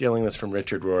rehearsal. I'm stealing this from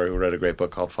Richard Rohr, who wrote a great book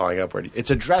called Falling Upward.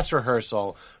 It's a dress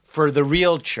rehearsal for the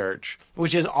real church,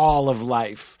 which is all of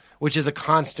life, which is a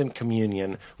constant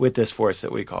communion with this force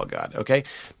that we call God, okay?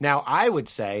 Now, I would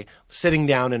say sitting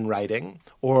down and writing,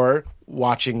 or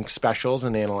watching specials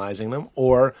and analyzing them,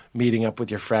 or meeting up with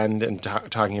your friend and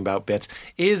talking about bits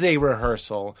is a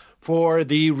rehearsal for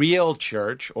the real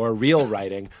church, or real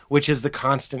writing, which is the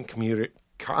constant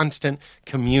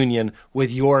communion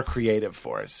with your creative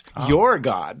force, your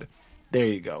God. There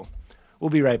you go. We'll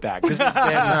be right back. This has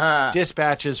been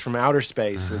Dispatches from Outer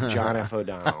Space with John F.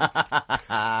 O'Donnell.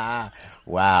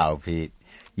 Wow, Pete.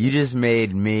 You just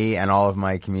made me and all of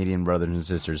my comedian brothers and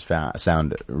sisters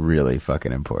sound really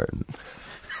fucking important.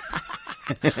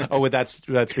 Oh, with that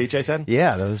speech I said?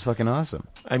 Yeah, that was fucking awesome.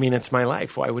 I mean, it's my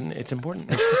life. Why wouldn't it's important?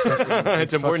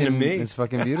 It's important to me. It's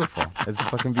fucking beautiful. It's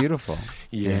fucking beautiful.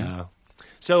 Yeah.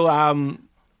 So,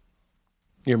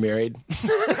 you're married?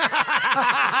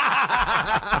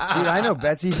 Dude, I know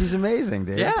Betsy. She's amazing,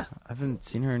 dude. Yeah. I haven't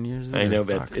seen her in years. I know,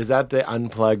 Fuck. but is that the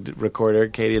unplugged recorder,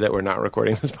 Katie, that we're not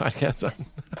recording this podcast on?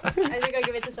 I think I'll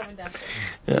give it to someone downstairs.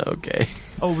 Yeah, okay.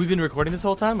 Oh, we've been recording this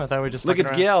whole time? I thought we were just Look, fucking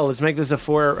it's around. Gil. Let's make this a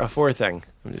four thing.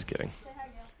 I'm just kidding.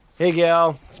 Hey,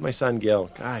 Gil. It's my son, Gil.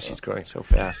 Gosh, he's growing so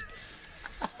fast.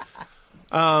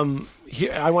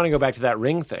 Here, I want to go back to that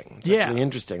ring thing. It's actually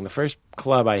interesting. The first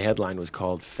club I headlined was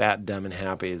called Fat, Dumb, and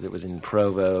Happy. It was in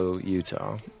Provo,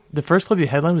 Utah. The first club you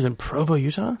headlined was in Provo,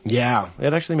 Utah? Yeah,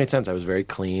 it actually made sense. I was very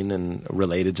clean and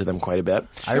related to them quite a bit.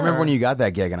 I remember when you got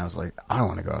that gig, and I was like, I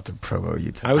want to go out to Provo,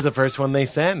 Utah. I was the first one they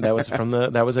sent. That was from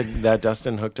that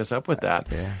Dustin hooked us up with that.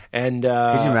 Yeah. And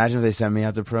Could you imagine if they sent me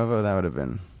out to Provo? That would have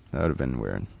been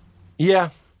weird. Yeah,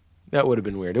 that would have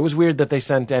been weird. It was weird that they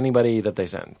sent anybody that they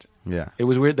sent. Yeah. It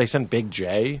was weird. They sent Big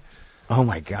J. Oh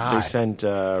my god. They sent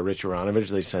Rich Aronovich.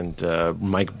 They sent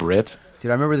Mike Britt. Dude,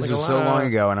 I remember this Like was a so lot long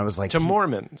ago, and I was like, to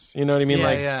Mormons. You know what I mean?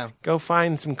 Yeah, Go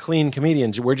find some clean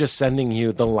comedians. We're just sending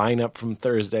you the lineup from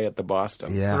Thursday at the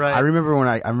Boston. yeah. Right. I remember when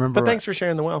I remember. But thanks for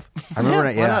sharing the wealth. I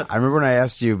remember Yeah, why not? I remember when I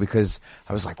asked you, because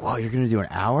I was like, "Well, you're going to do an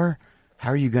hour?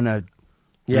 How are you going to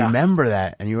Yeah. remember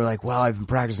that?" And you were like, "Well, I've been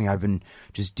practicing. I've been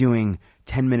just doing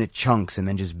 10-minute chunks and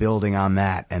then just building on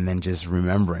that and then just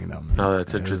remembering them." Oh,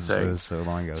 that's It was- interesting. It was so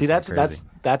long ago. See, It's so that's crazy.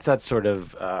 that sort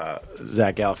of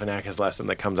Zach Galifianakis lesson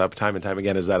that comes up time and time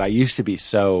again, is that I used to be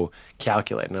so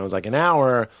calculated. And I was like, an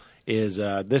hour is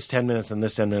this 10 minutes and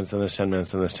this 10 minutes and this 10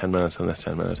 minutes and this 10 minutes and this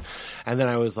 10 minutes. And then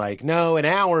I was like, no, an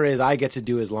hour is I get to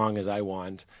do as long as I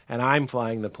want, and I'm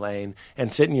flying the plane,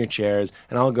 and sit in your chairs,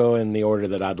 and I'll go in the order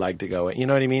that I'd like to go in. You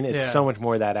know what I mean? It's Yeah. so much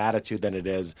more that attitude than it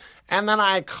is. And then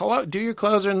I do your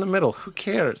closer in the middle. Who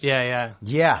cares? Yeah.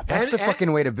 Yeah, that's And- the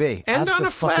fucking way to be. And on a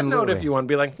flat note, if you want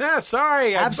to be like, nah,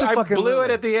 sorry, I blew Abso-fucking-lutely.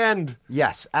 it at the end.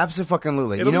 Yes,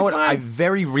 absolutely. It'll You know be what? fine. I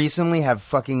very recently have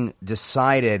fucking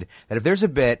decided that if there's a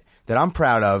bit that I'm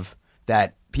proud of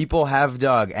that people have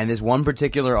dug, and this one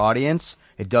particular audience,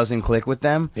 it doesn't click with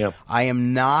them, Yep. I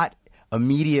am not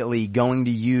immediately going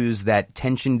to use that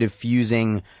tension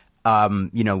diffusing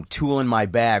tool in my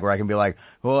bag where I can be like,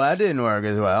 well, that didn't work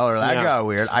as well, or that Yeah. got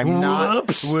weird. I'm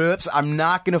not. Whoops. I'm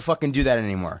not going to fucking do that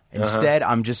anymore. Instead,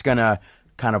 I'm just going to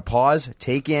kind of pause,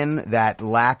 take in that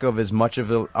lack of as much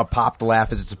of a popped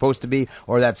laugh as it's supposed to be,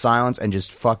 or that silence, and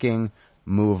just fucking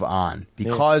move on.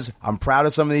 Because I'm proud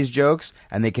of some of these jokes,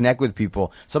 and they connect with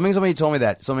people. Somebody told me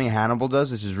that something Hannibal does,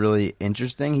 this is really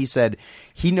interesting. He said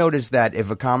he noticed that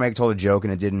if a comic told a joke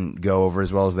and it didn't go over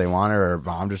as well as they wanted, or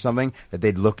bombed or something, that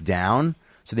they'd look down.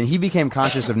 So then he became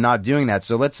conscious of not doing that.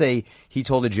 So let's say he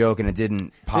told a joke and it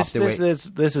didn't pop the way.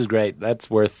 This is great. That's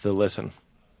worth the listen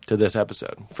to this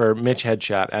episode for Mitch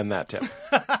Headshot and that tip.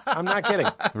 I'm not kidding.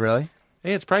 Really?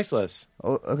 Hey, it's priceless.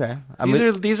 Oh, okay.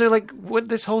 These are like what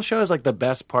this whole show is like, the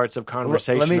best parts of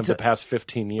conversation Let me of the t- past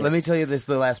 15 years. Let me tell you this,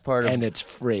 the last part of... and it's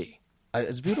free.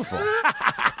 It's beautiful.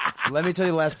 Let me tell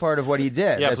you the last part of what he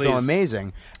did. Yeah, That's so please.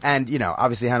 amazing. And,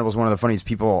 obviously Hannibal's one of the funniest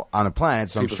people on the planet,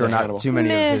 so People I'm sure say not Hannibal. too many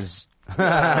of his...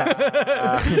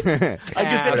 I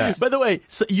can say, by the way,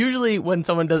 so usually when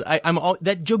someone does,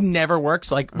 that joke never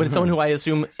works. Like when it's someone who I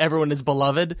assume everyone is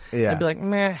beloved, Yeah. I'd be like,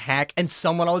 meh, hack, and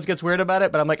someone always gets weird about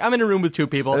it. But I'm like, I'm in a room with two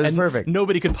people, That's and perfect.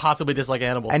 nobody could possibly dislike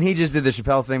Hannibal. And he just did the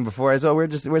Chappelle thing before. It's great.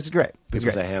 It's People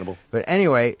great. say Hannibal. But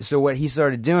anyway, so what he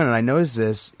started doing, and I noticed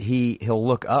this, he'll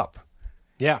look up.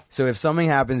 Yeah. So if something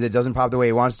happens, it doesn't pop the way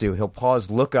he wants to, he'll pause,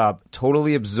 look up,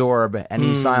 totally absorb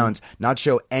any silence, not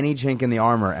show any chink in the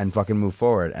armor, and fucking move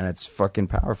forward. And it's fucking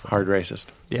powerful. Hard racist.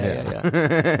 yeah.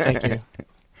 Thank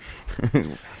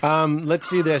you. Let's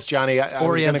do this, Johnny. I was going to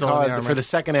Oriental call in the it armor. for the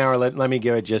second hour. Let me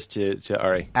give it just to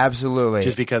Ari. Absolutely.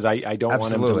 Just because I don't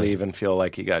want him to Absolutely. leave and feel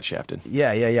like he got shafted.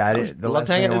 Yeah. I didn't, the love last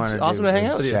to hang thing I out. wanted It's to awesome do to hang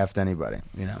was out with you. shaft anybody,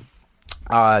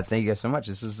 Thank you guys so much.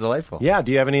 This was delightful. Yeah.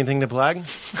 Do you have anything to plug?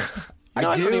 I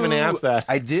No, I do. don't even ask that.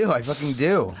 I do. I fucking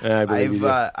do. Yeah, I believe you do.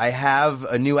 I have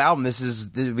a new album. This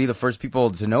will be the first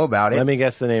people to know about it. Let me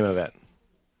guess the name of it.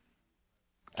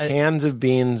 Cans of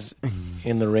beans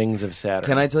in the rings of Saturn.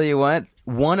 Can I tell you what?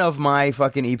 One of my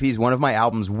fucking EPs, one of my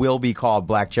albums will be called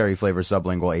Black Cherry Flavor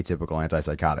Sublingual Atypical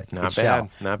Antipsychotic. Not It bad. shall.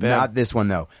 Not bad. Not this one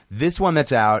though. This one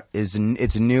that's out it's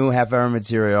a new half-hour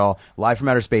material, Live from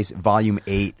Outer Space, Volume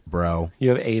 8, bro. You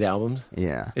have 8 albums?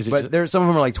 Yeah, Is it but just- some of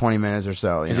them are like 20 minutes or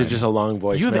so. Is it just a long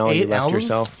voicemail You have 8 left albums?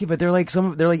 yourself? Yeah, but they're like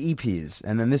EPs,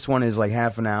 and then this one is like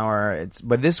half an hour.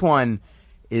 But this one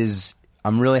is.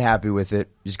 I'm really happy with it.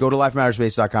 Just go to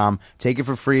lifefromouterspace.com. Take it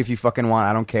for free if you fucking want.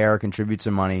 I don't care. Contribute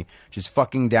some money. Just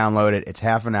fucking download it. It's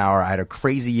half an hour. I had a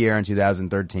crazy year in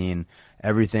 2013.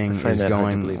 Everything find is that hard to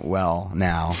going believe. well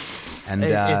now. And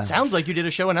It sounds like you did a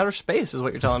show in outer space, is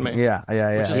what you're telling me. yeah.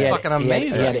 Which is He had- fucking he had-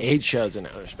 amazing. He had 8 shows in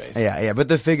outer space. Yeah. But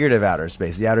the figurative outer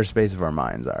space, the outer space of our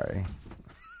minds, Ari.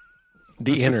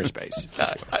 The inner space.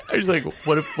 I was like,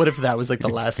 what if that was like the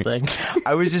last thing?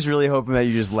 I was just really hoping that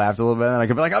you just laughed a little bit and I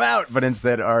could be like, I'm out. But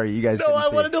instead, Ari, you guys No, couldn't I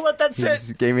see wanted it. to let that He sit.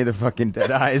 just gave me the fucking dead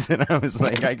eyes, and I was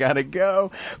like, I gotta go.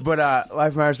 But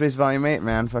Life from Outer Space Volume 8,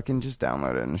 man, fucking just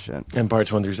download it and shit. And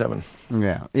parts 1 through 7.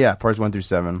 Yeah, parts 1 through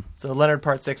 7. So Leonard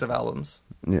Part 6 of albums.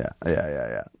 Yeah.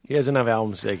 He has enough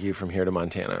albums to take you from here to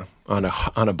Montana on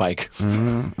a bike.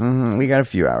 We got a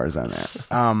few hours on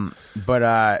that.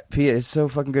 But Pete, it's so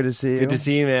fucking good to see you. Good to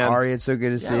see you, man. Ari, it's so good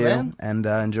to see you. man. And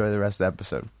enjoy the rest of the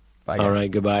episode. Bye, guys. All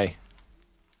right, goodbye.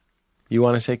 You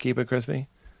want to say keep it crispy?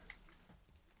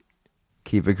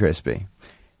 Keep it crispy.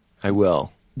 I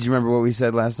will. Do you remember what we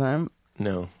said last time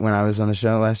No. when I was on the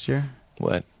show last year?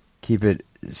 What? Keep it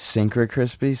synchro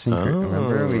crispy.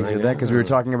 Remember we I did that because we were know.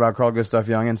 talking about Carl Gustav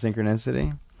Jung and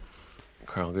synchronicity.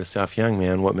 Carl Gustav Jung,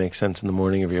 man, what makes sense in the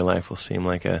morning of your life will seem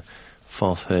like a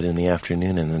falsehood in the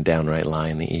afternoon and a downright lie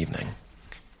in the evening.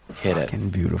 Hit it. Fucking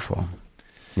beautiful.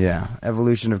 Yeah,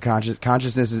 evolution of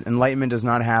consciousness. Enlightenment does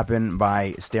not happen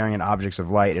by staring at objects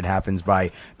of light. It happens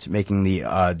by making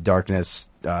the darkness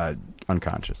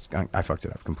unconscious. I fucked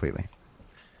it up completely.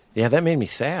 Yeah, that made me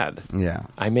sad. Yeah.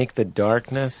 I make the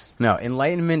darkness. No,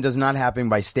 enlightenment does not happen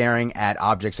by staring at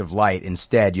objects of light.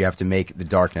 Instead, you have to make the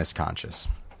darkness conscious.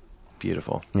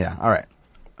 Beautiful. Yeah. All right.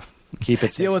 Keep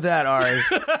it Deal with that, Ari.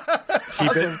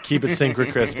 keep it synchro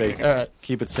crispy. All right.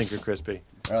 Keep it synchro crispy.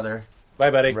 Brother.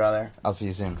 Bye, buddy. Brother. I'll see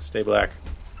you soon. Stay black.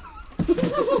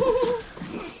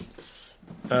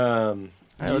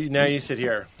 Now you sit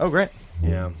here. Oh, great.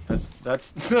 Yeah, that's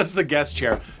the guest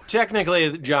chair.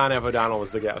 Technically, John F. O'Donnell was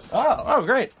the guest. Oh,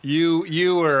 great.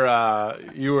 You were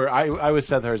I was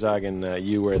Seth Herzog and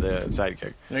you were the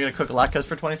sidekick. You're going to cook latkes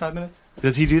for 25 minutes?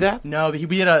 Does he do that? No, but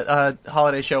we did a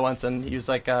holiday show once, and he was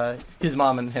like, his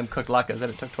mom and him cooked latkes,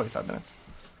 and it took 25 minutes.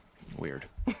 Weird.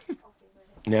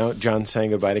 Now John's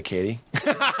saying goodbye to Katie.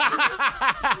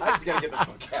 I just gotta get the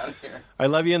fuck out of here. I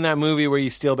love you in that movie where you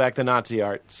steal back the Nazi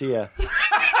art. See ya.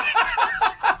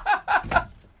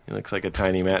 He looks like a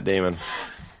tiny Matt Damon.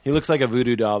 He looks like a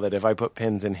voodoo doll that if I put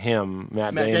pins in him,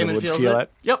 Matt Damon would feels feel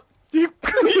it. Yep.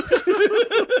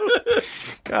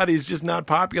 God, he's just not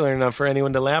popular enough for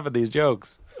anyone to laugh at these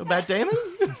jokes. Matt Damon?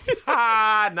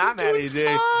 Not Matty D.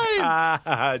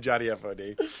 fine. Johnny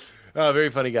FOD. Oh, very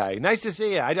funny guy. Nice to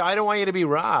see you. I don't want you to be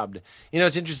robbed. You know,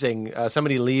 it's interesting.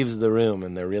 Somebody leaves the room,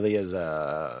 and there really is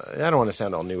I don't want to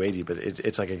sound all new agey, but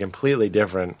it's like a completely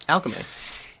different. Alchemy.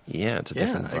 Yeah, it's a Yeah,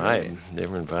 different I vibe. agree.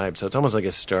 Different vibe. So it's almost like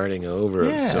a starting over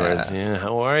Yeah. of sorts. Yeah.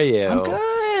 How are you? I'm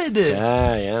good.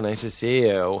 Yeah. Nice to see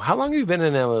you. How long have you been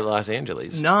in Los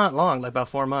Angeles? Not long, like about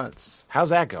 4 months. How's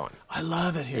that going? I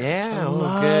love it here. Yeah, I oh,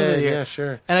 love good. it here. Yeah,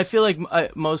 sure. And I feel like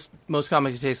most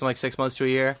comics, it takes them like 6 months to a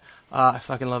year. I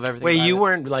fucking love everything. Wait, about you it.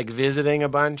 weren't like visiting a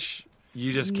bunch?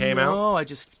 You just came out? No, I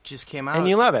just came out. And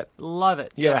you love it? Love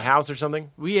it. You have a house or something?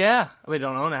 We don't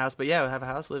own a house, but yeah, we have a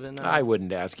house, live in. I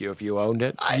wouldn't ask you if you owned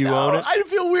it. I You know. own it? I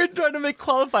feel weird trying to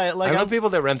qualify it. Like I love people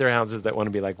that rent their houses that want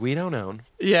to be like, we don't own.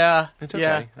 Yeah, It's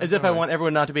yeah. okay. As if I want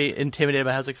everyone not to be intimidated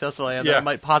by how successful I am. Yeah. That I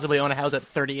might possibly own a house at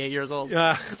 38 years old.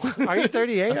 Are you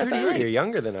 38? I thought 38. you're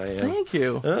younger than I am. Thank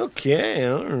you. Okay,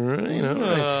 all right, all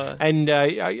right. And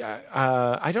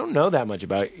I don't know that much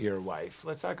about your wife.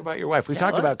 Let's talk about your wife. We've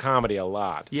talked about let's. comedy a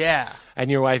lot. Yeah. And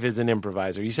your wife is an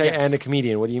improviser. You say Yes. and a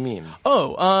comedian. What do you mean?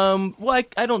 Oh, well,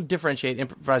 I don't differentiate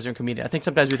improviser and comedian. I think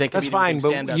sometimes we think That's comedians fine, think but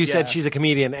stand-up. you Yeah. said she's a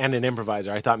comedian and an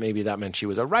improviser. I thought maybe that meant she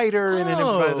was a writer and an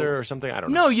Oh. improviser or something. I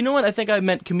don't know. No, you know what? I think I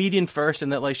meant comedian first,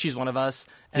 and that like she's one of us,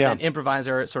 and Yeah. then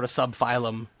improviser sort of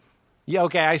subphylum. Yeah,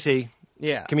 okay, I see.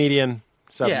 Yeah. Comedian.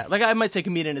 Yeah, like I might say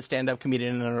comedian is stand-up,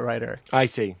 comedian and a writer. I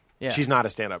see. Yeah. She's not a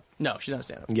stand-up. No, she's not a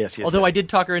stand-up. Yes, yes, Although yes. I did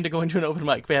talk her into going to an open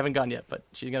mic. We haven't gone yet, but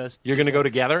she's gonna. You're going to go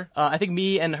together I think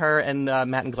me and her and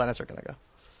Matt and Glennis are gonna go.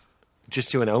 just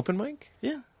to an open mic?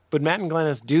 Yeah, But Matt and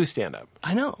Glennis do stand-up,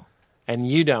 I know. and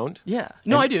you don't. Yeah,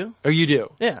 no, And- I do. Or you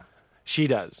do. Yeah, She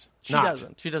does. she Not.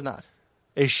 doesn't. She does not.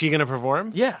 Is she going to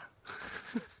perform? Yeah.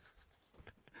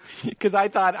 Because I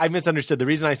thought I misunderstood. The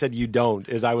reason I said you don't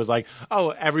is I was like,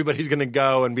 oh, everybody's going to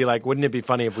go and be like, wouldn't it be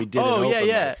funny if we did an Oh open yeah,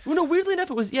 yeah. mic? Well, no, weirdly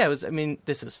enough, it was. Yeah, it was. I mean,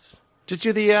 this is. Just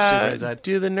do the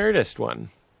Nerdist one.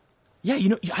 Yeah, you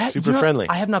know, Super friendly.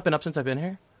 I have not been up since I've been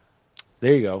here.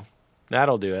 There you go.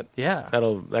 That'll do it. Yeah.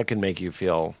 That can make you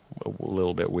feel a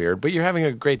little bit weird, but you're having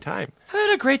a great time. I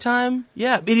had a great time.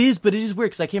 Yeah, it is, but it is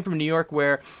weird because I came from New York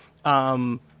where,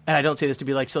 and I don't say this to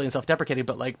be like silly and self-deprecating,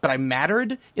 but I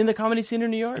mattered in the comedy scene in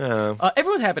New York.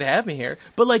 Everyone's happy to have me here,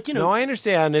 but like you know, No, I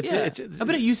understand. yeah, I've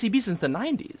been at UCB since the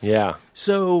 '90s. Yeah.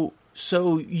 So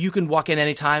you can walk in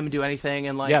anytime and do anything,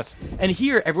 and like Yes. And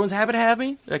here, everyone's happy to have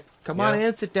me. Like, come on Yeah.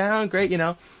 in, sit down, great, you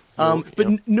know. Well, But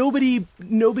yeah.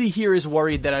 nobody here is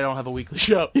worried that I don't have a weekly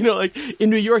show. You know, like in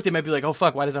New York, they might be like, "Oh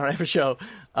fuck, why doesn't I have a show?"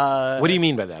 What do you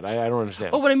mean by that? I don't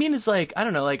understand. Oh, what I mean is like I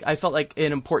don't know, like I felt like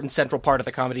an important central part of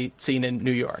the comedy scene in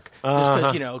New York, just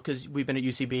because you know, because we've been at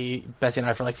UCB, Bessie and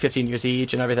I for like 15 years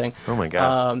each and everything. Oh, my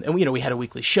God. And you know, we had a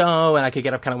weekly show, and I could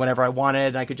get up kind of whenever I wanted,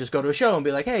 and I could just go to a show and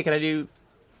be like, "Hey, can I do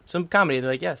some comedy?" And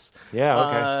they're like, "Yes." Yeah,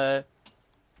 okay.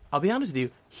 I'll be honest with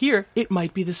you. Here, it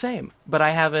might be the same, but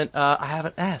I haven't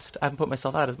asked. I haven't put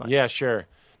myself out as much. Yeah, sure.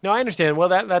 No, I understand. Well,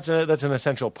 that's an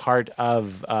essential part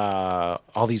of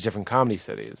all these different comedy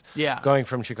cities. Yeah. Going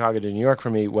from Chicago to New York for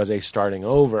me was a starting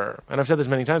over. And I've said this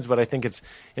many times, but I think it's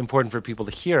important for people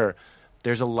to hear.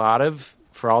 There's a lot of,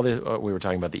 for all the, we were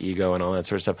talking about the ego and all that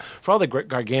sort of stuff, for all the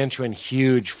gargantuan,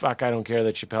 huge, fuck, I don't care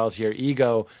that Chappelle's here,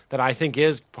 ego that I think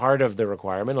is part of the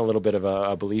requirement, a little bit of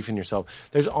a belief in yourself.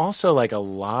 There's also like a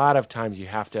lot of times you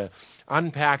have to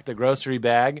unpack the grocery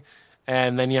bag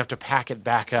and then you have to pack it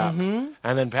back up. Mm-hmm.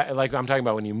 And then, like I'm talking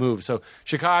about when you move. So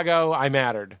Chicago, I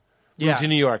mattered. Yeah. Moved to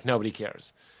New York, nobody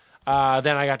cares.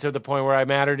 Then I got to the point where I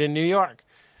mattered in New York.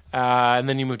 And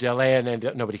then you moved to LA and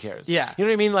then nobody cares. Yeah. You know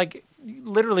what I mean? Like,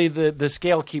 literally, the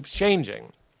scale keeps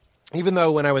changing. Even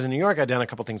though when I was in New York, I'd done a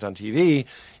couple things on TV.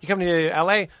 You come to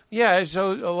LA, yeah,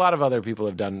 so a lot of other people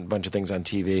have done a bunch of things on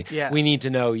TV. Yeah. We need to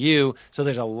know you. So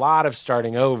there's a lot of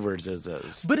starting overs.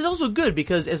 But it's also good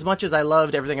because as much as I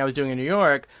loved everything I was doing in New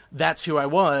York, that's who I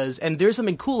was. And there's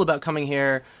something cool about coming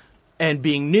here and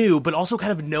being new, but also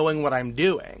kind of knowing what I'm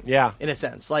doing. Yeah. In a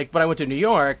sense. Like when I went to New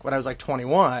York when I was like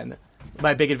 21,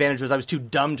 my big advantage was I was too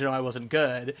dumb to know I wasn't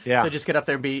good. Yeah. So just get up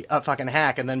there and be a fucking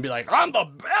hack and then be like, I'm the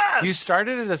best! You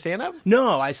started as a stand-up?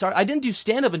 No, I didn't do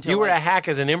stand-up until You were like, a hack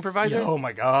as an improviser? Oh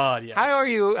my god, yeah.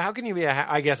 How can you be a hack?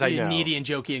 I guess I know. Needy and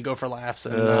jokey and go for laughs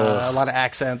and a lot of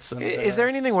accents. And, Is there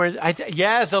anything where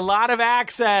yes, a lot of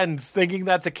accents, thinking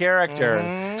that's a character.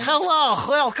 Hello,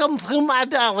 welcome to my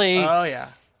deli. Oh yeah.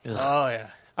 Oh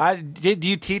yeah. Did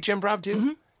you teach improv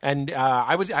too? And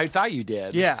I thought you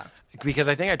did. Yeah. Because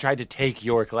I think I tried to take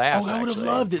your class. Oh, I would have actually.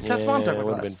 loved it. Seth's mom took my it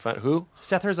would have class. been fun. Who?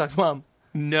 Seth Herzog's mom.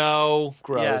 No,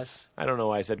 gross. Yes. I don't know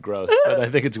why I said gross, but I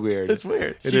think it's weird. It's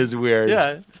weird. It is weird.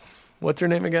 Yeah. What's her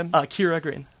name again? Kira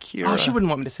Green. Kira. Oh, she wouldn't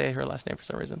want me to say her last name for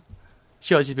some reason.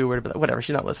 She always used to be weird about that. Whatever,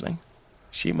 she's not listening.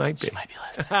 She might be. She might be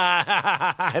listening.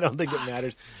 I don't think it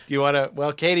matters. Do you want to?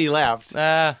 Well, Katie left.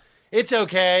 It's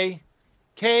okay.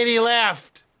 Katie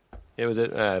left. It was.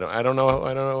 I don't know.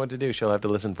 I don't know what to do. She'll have to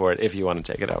listen for it if you want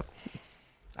to take it out.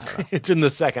 I don't know. It's in the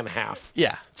second half.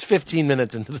 Yeah. It's 15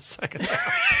 minutes into the second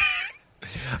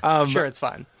half. Sure, it's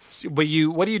fine. But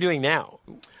what are you doing now?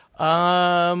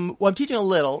 Well, I'm teaching a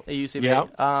little at UCB. Yeah.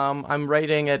 I'm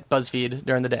writing at BuzzFeed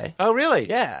during the day. Oh, really?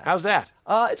 Yeah. How's that?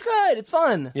 It's good. It's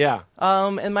fun. Yeah.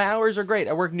 And my hours are great.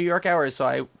 I work New York hours, so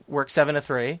I work 7 to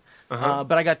 3.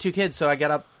 But I got 2 kids, so I get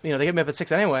up. They get me up at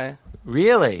 6 anyway.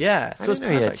 Really? Yeah, I so it's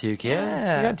didn't know you had perfect. 2 kids.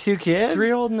 Yeah. You got 2 kids?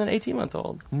 3-year-old and an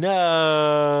 18-month-old. No.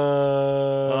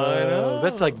 I know.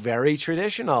 That's like very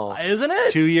traditional. Isn't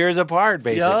it? 2 years apart,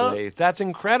 basically. That's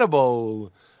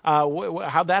incredible.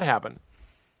 How'd that happen?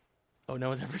 Oh, no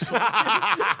one's ever explained.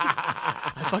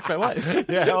 I fucked my wife.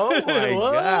 Yeah. Oh my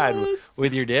What? God.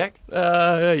 With your dick?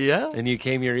 Yeah. And you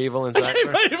came your evil inside of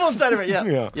her? Right inside of it. Yeah.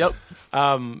 Yeah. Yep.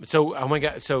 So, oh my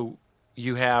God. So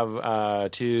you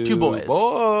have 2 boys.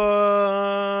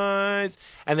 boys.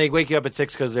 And they wake you up at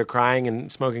 6 because they're crying and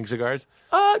smoking cigars?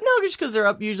 No, just because they're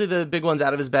up. Usually the big one's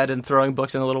out of his bed and throwing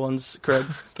books in the little one's crib.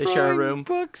 They share a Throwing room.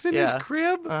 books in Yeah. his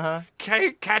crib? Uh-huh.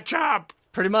 Catch up.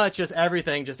 Pretty much just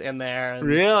everything just in there. And,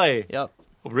 Really? Yep.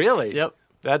 Really? Yep.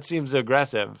 That seems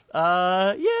aggressive.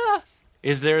 Yeah.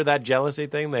 Is there that jealousy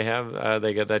thing they have?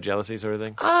 They get that jealousy sort of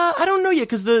thing? I don't know yet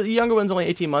because the younger one's only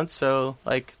 18 months, so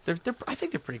like they're I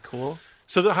think they're pretty cool.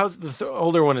 So the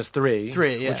older one is 3.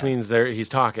 3, yeah. Which means he's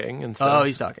talking and stuff. Oh,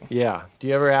 he's talking. Yeah. Do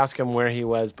you ever ask him where he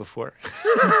was before?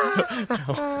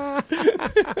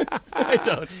 I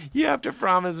don't. You have to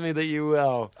promise me that you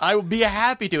will. I would be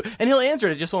happy to, and he'll answer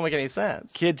it. It just won't make any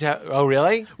sense. Kids have... Oh,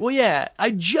 really? Well, yeah.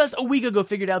 I just a week ago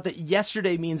figured out that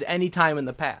yesterday means any time in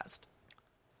the past.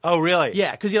 Oh, really?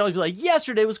 Yeah, because you'd always be like,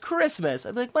 yesterday was Christmas.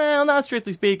 I'd be like, well, not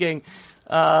strictly speaking.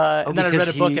 And then I because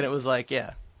read a book he- and it was like,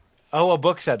 yeah. Oh, a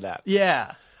book said that.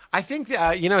 Yeah. I think,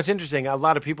 it's interesting. A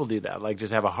lot of people do that, like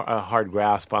just have a hard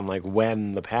grasp on like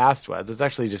when the past was. It's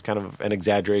actually just kind of an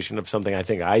exaggeration of something I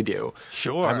think I do.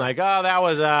 Sure. I'm like, oh, that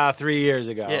was 3 years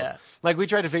ago. Yeah. Like we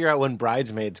tried to figure out when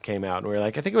Bridesmaids came out, and we were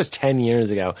like, I think it was 10 years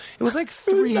ago. It was like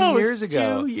 3 No, it was years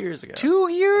ago. 2 years ago. 2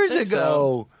 years I think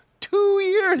ago. 2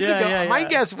 years Yeah, ago. yeah, My yeah.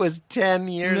 guess was 10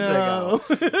 years No.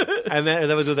 ago. And then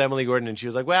that was with Emily Gordon, and she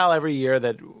was like, well, every year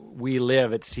that we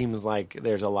live, it seems like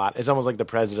there's a lot. It's almost like the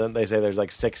president. They say there's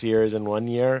like 6 years in 1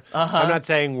 year. I'm not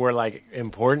saying we're like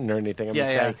important or anything. I'm Yeah,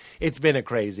 just yeah. saying it's been a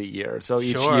crazy year. So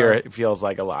each Sure. year it feels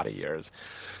like a lot of years.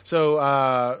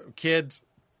 So kids,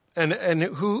 and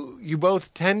who you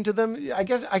both tend to them. I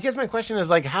guess my question is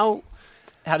like how.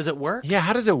 How does it work? Yeah,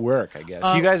 how does it work? I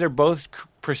guess you guys are both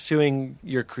pursuing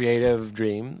your creative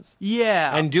dreams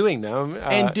Yeah. and doing them.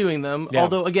 Yeah.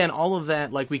 Although, again, all of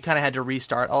that, like, we kind of had to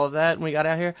restart all of that when we got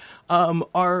out here.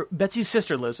 Our Betsy's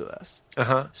sister lives with us.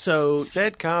 So,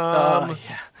 Sitcom.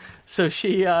 yeah. So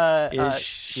she Is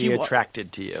she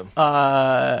attracted to you?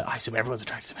 I assume everyone's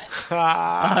attracted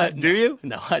to me. Do you?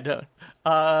 No, I don't.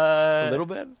 A little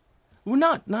bit. Well,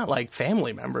 not like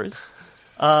family members.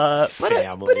 But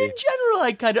in general,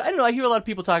 I don't know. I hear a lot of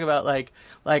people talk about like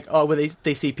when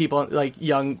they see people like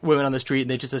young women on the street and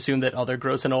they just assume that they're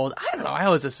gross and old. I don't know. I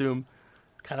always assume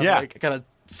kind of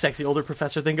sexy older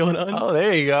professor thing going on. Oh,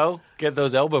 there you go. Get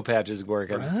those elbow patches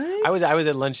working. Right? I was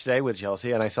at lunch today with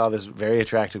Chelsea, and I saw this very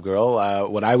attractive girl.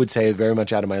 What I would say is very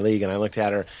much out of my league. And I looked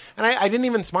at her, and I didn't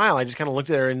even smile. I just kind of looked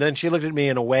at her, and then she looked at me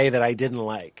in a way that I didn't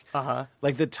like.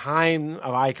 Like the time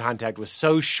of eye contact was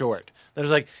so short. That I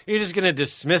was like, "You're just going to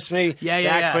dismiss me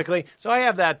that quickly?" So I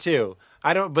have that too.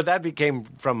 I don't, but that became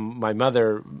from my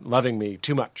mother loving me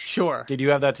too much. Sure. Did you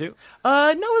have that too?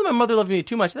 Not with my mother loving me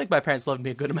too much. I think my parents loved me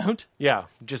a good amount. Yeah,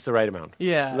 just the right amount.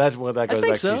 Yeah. That's what that I goes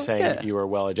think back to you so, saying yeah. you were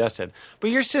well adjusted. But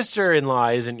your sister-in-law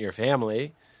isn't your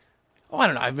family. Oh, I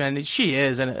don't know. I mean, she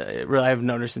is, and really, I've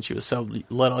known her since she was so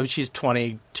little. I mean, she's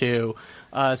 22.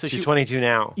 So She's 22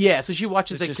 now. Yeah, so she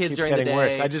watches It the just kids keeps during the getting day.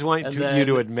 worse. I just want and you then-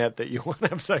 to admit that you want to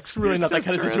have sex with Really your not that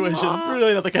kind of sister-in-law. situation.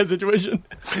 Really not that kind of situation.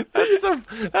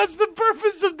 That's the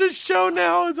purpose of this show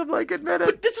now, is I'm like, admit it.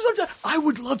 But this is what I'm saying. I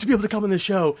would love to be able to come on the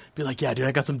show, be like, yeah, dude,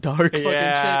 I got some dark fucking shit.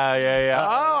 Yeah.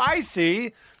 Oh, I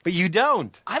see. But you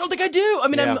don't. I don't think I do. I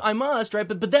mean, Yeah. I must, right?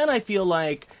 But then I feel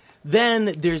like then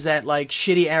there's that like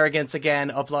shitty arrogance again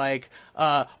of like,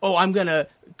 I'm gonna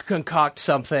concoct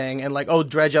something and like,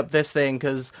 dredge up this thing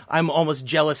because I'm almost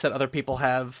jealous that other people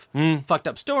have fucked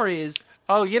up stories.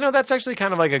 Oh, that's actually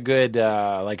kind of like a good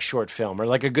like short film, or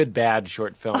like a good bad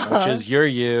short film, which is you're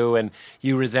you and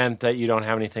you resent that you don't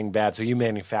have anything bad, so you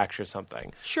manufacture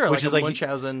something. Sure, which like is a like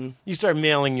Munchausen. you start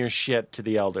mailing your shit to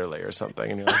the elderly or something,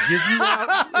 and you're like,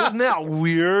 isn't that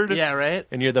weird? Yeah, right.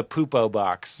 And you're the poopo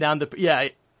box. Down the yeah.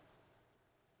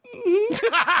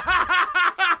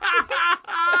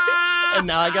 And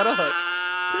now I got a hook.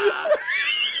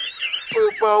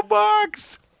 Poopo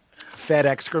box. Fed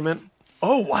excrement.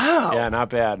 Oh wow. Yeah, not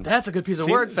bad. That's a good piece of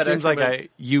work. Fed Seems like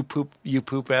excrement. you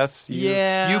poop s.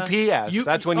 Yeah. UPS.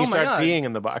 That's when you oh my start God. peeing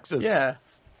in the boxes. Yeah.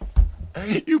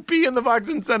 You pee in the box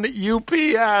and send it UPS.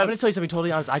 I'm gonna tell you something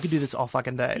totally honest. I could do this all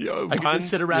fucking day. Yo, I could puns?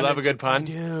 just sit around. You love and a good pun? I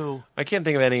do. I can't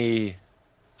think of any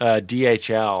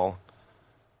DHL.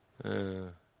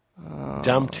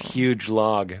 Dumped huge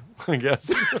log, I guess.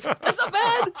 That's not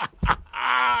bad.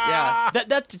 Yeah,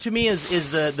 that to me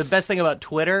is the best thing about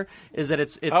Twitter is that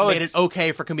it's made it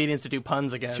okay for comedians to do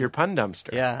puns again. It's your pun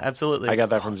dumpster. Yeah, absolutely. I got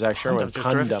that from Zach Sherwin. dumpster's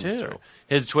Pun terrific, dumpster. too.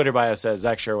 His Twitter bio says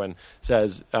Zach Sherwin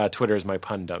says Twitter is my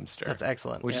pun dumpster. That's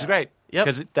excellent, which is yeah. great. Yep.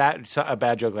 Because a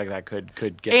bad joke like that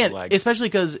could get And some legs. especially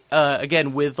because,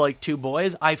 again, with like two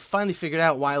boys, I finally figured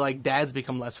out why like dads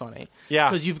become less funny. Yeah.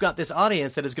 Because you've got this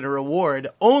audience that is going to reward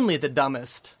only the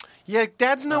dumbest. Yeah,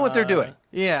 dads know what they're doing.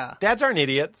 Yeah. Dads aren't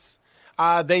idiots.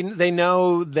 They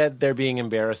know that they're being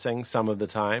embarrassing some of the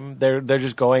time. They're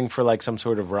just going for like some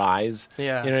sort of rise.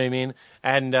 Yeah. You know what I mean?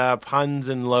 And puns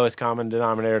and lowest common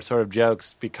denominator sort of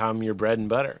jokes become your bread and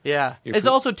butter. Yeah. Your It's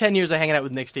pro- also 10 years of hanging out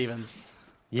with Nick Stevens.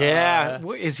 Yeah.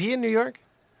 Is he in New York?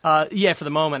 Yeah, for the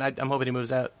moment. I'm hoping he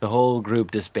moves out. The whole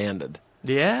group disbanded.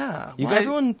 Yeah. You Why guys-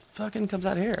 everyone fucking comes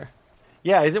out here?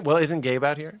 Yeah. Isn't Gabe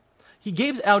out here? He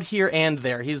Gabe's out here and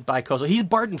there. He's bi-coastal. He's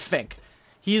Barton Fink.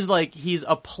 He's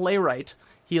a playwright.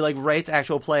 He like writes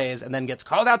actual plays and then gets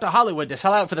called out to Hollywood to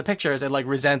sell out for the pictures and like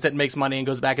resents it and makes money and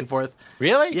goes back and forth.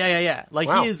 Really? Yeah. Like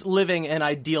Wow. he is living an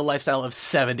ideal lifestyle of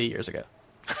 70 years ago.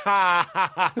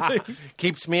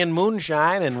 Keeps me in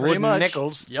moonshine and Pretty wooden much.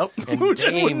 nickels. Yep. And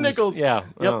Wooden dames. nickels. Yeah.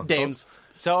 Yep. Oh. Dames.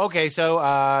 So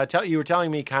you were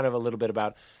telling me kind of a little bit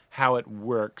about how it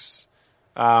works,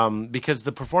 because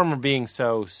the performer being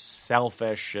so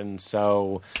selfish and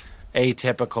so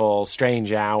atypical,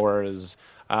 strange hours.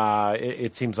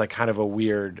 It seems like kind of a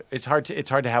weird. It's hard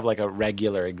to have like a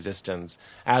regular existence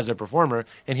as a performer.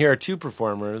 And here are two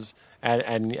performers,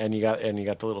 and you got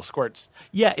the little squirts.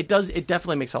 Yeah, it does. It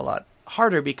definitely makes it a lot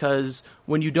harder because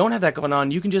when you don't have that going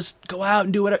on, you can just go out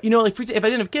and do whatever. You know, like if I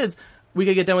didn't have kids, we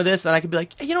could get done with this, then I could be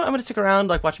like, hey, you know what, I'm going to stick around,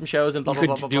 like watch some shows and blah, You blah, could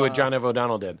blah, blah, do blah. what John F.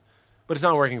 O'Donnell did, but it's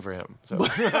not working for him. So.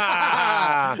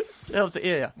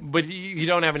 Yeah. But you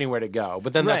don't have anywhere to go.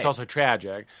 But then that's Right. also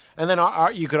tragic. And then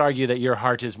you could argue that your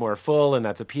heart is more full, and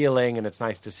that's appealing, and it's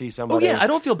nice to see Oh, somebody. yeah, I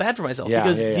don't feel bad for myself Yeah,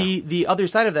 because yeah. the other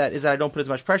side of that is that I don't put as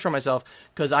much pressure on myself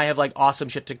because I have, like, awesome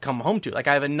shit to come home to. Like,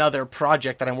 I have another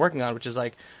project that I'm working on, which is,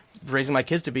 like, raising my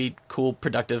kids to be cool,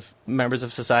 productive members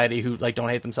of society who, like, don't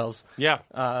hate themselves. Yeah.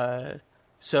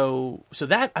 So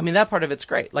that, I mean, that part of it's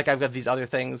great. Like, I've got these other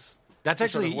things. That's to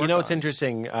sort actually, of work it's on.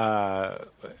 interesting.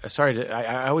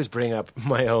 I always bring up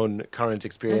my own current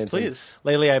experience. And please.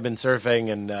 lately, I've been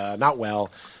surfing and not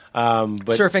well.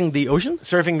 But Surfing the ocean?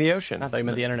 surfing the ocean. I thought you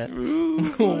meant the internet.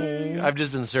 I've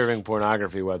just been surfing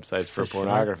pornography websites for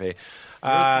pornography.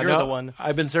 You're no, the one.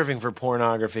 I've been surfing for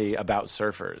pornography about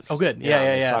surfers. Oh, good.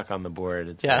 Yeah. Fuck on the board.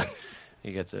 It's Yeah. great.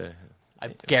 He gets a. I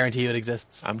guarantee you it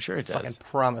exists. I'm sure it does. Fucking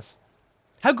promise.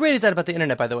 How great is that about the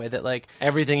internet, by the way? That, like,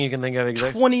 Everything you can think of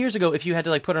exists. 20 years ago, if you had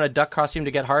to, like, put on a duck costume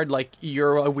to get hard, like,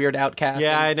 you're a weird outcast.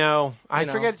 Yeah, I and- know. I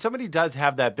know. forget. Somebody does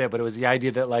have that bit, but it was the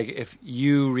idea that, like, if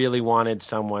you really wanted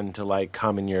someone to, like,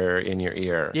 come in your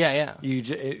ear, Yeah.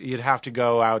 you'd have to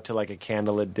go out to, like, a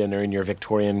candlelit dinner in your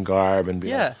Victorian garb and be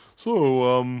Yeah. like,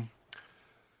 so,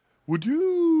 would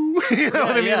you? You know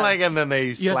what I mean? yeah. Like, and then they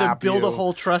You slap have to build you. a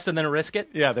whole trust and then risk it.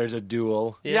 Yeah, there's a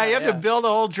duel. Yeah, you have to yeah. build a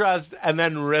whole trust and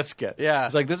then risk it. Yeah.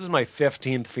 It's like, this is my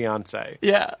 15th fiance.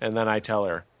 Yeah. And then I tell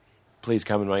her, please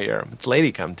come in my ear. It's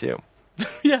lady come, too.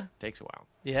 Yeah. Takes a while.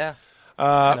 Yeah.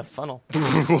 In a funnel.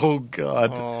 Oh,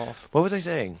 God. Oh. What was I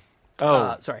saying?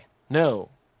 Oh, Sorry. no.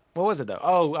 What was it, though?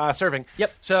 Oh, surfing.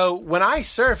 Yep. So when I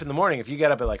surf in the morning, if you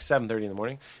get up at like 7:30 in the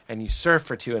morning and you surf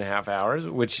for 2.5 hours,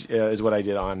 which is what I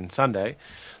did on Sunday,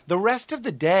 the rest of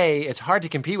the day, it's hard to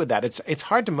compete with that. It's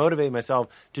hard to motivate myself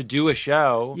to do a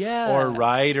show Yeah. or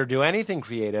write or do anything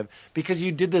creative because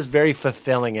you did this very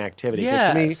fulfilling activity. Because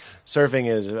to me, Yes. surfing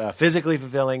is physically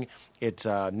fulfilling. It's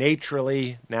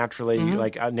naturally, Mm-hmm.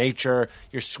 like nature.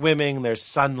 You're swimming. There's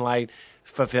sunlight.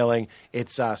 Fulfilling.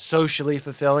 It's socially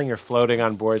fulfilling. You're floating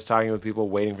on boards, talking with people,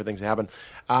 waiting for things to happen,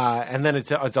 and then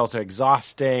it's also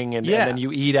exhausting. And Yeah. then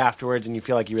you eat afterwards, and you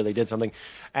feel like you really did something.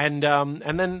 And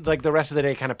then like the rest of the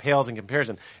day kind of pales in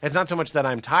comparison. It's not so much that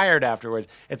I'm tired afterwards.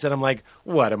 It's that I'm like,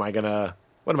 what am I gonna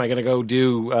go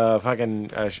do?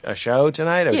 Fucking a show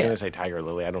tonight? I was Yeah. gonna say Tiger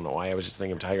Lily. I don't know why. I was just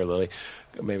thinking of Tiger Lily.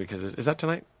 Maybe because is that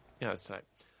tonight? Yeah, it's tonight.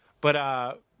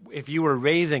 But if you were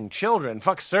raising children,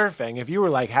 fuck surfing. If you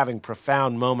were like having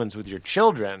profound moments with your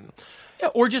children, Yeah,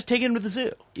 or just take it to the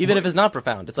zoo. Even if it's not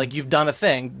profound. It's like, you've done a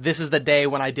thing. This is the day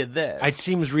when I did this. it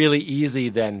seems really easy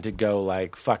then to go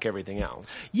like fuck everything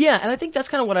else. Yeah, and I think that's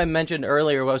kind of what I mentioned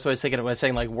earlier. What I was thinking when I was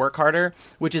saying, like, work harder,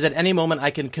 which is at any moment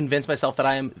I can convince myself that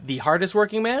I am the hardest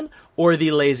working man or the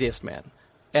laziest man.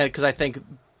 And because I think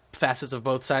facets of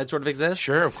both sides sort of exist.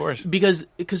 Sure, of course. Because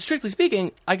strictly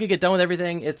speaking, I could get done with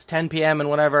everything. It's 10 p.m. and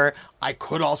whatever. I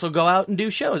could also go out and do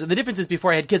shows. And the difference is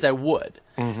before I had kids, I would.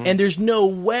 Mm-hmm. And there's no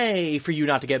way for you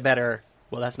not to get better.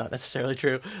 Well, that's not necessarily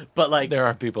true. But like There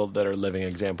are people that are living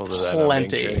examples of that.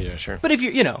 plenty. Not being true. Yeah, sure. But if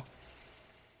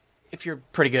if you're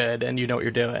pretty good and you know what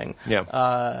you're doing.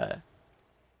 Yeah.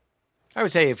 I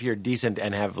would say if you're decent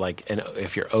and have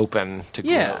if you're open to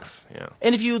growth. Yeah.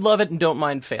 And if you love it and don't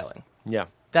mind failing. Yeah.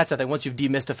 That's the thing. Once you've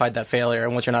demystified that failure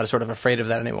and once you're not sort of afraid of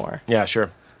that anymore. Yeah, sure.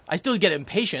 I still get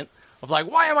impatient of like,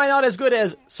 why am I not as good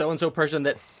as so-and-so person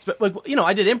that, like,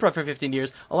 I did improv for 15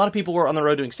 years. A lot of people were on the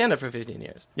road doing stand-up for 15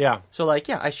 years. Yeah. So,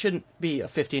 I shouldn't be a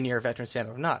 15-year veteran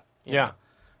stand-up. I'm not. Yeah.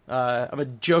 I'm a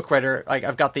joke writer. Like,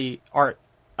 I've got the art.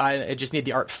 I just need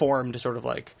the art form to sort of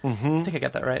I think I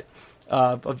got that right.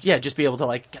 Just be able to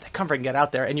get that comfort and get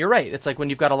out there. And you're right. It's like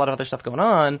when you've got a lot of other stuff going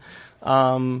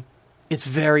on, it's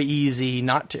very easy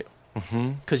not to.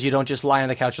 Because you don't just lie on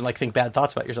the couch and think bad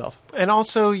thoughts about yourself. And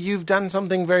also, you've done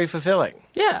something very fulfilling.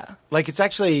 Yeah. It's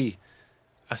actually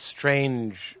a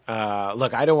strange...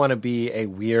 look, I don't want to be a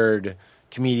weird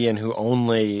comedian who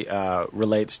only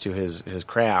relates to his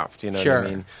craft, you know Sure. what I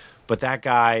mean? But that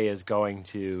guy is going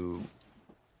to...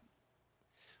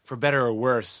 for better or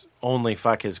worse, only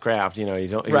fuck his craft.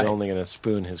 He's Right. only going to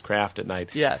spoon his craft at night.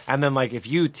 Yes. And then, if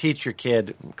you teach your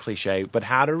kid, cliche, but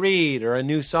how to read or a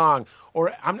new song,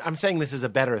 or I'm saying this is a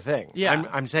better thing. Yeah.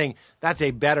 I'm saying that's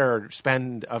a better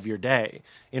spend of your day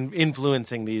in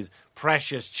influencing these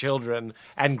precious children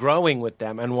and growing with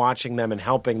them and watching them and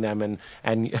helping them and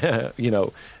I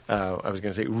was going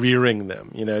to say rearing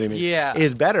them. You know what I mean? Yeah.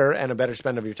 Is better and a better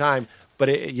spend of your time, but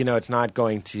it's not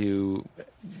going to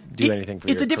do anything for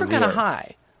your It's a different career. kind of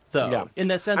high, though. Yeah. In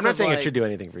that sense, I'm not of, saying it should do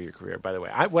anything for your career, by the way.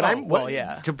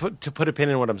 To put a pin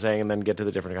in what I'm saying and then get to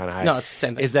the different kind of high. No, it's the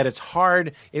same thing. Is that it's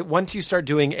hard. Once you start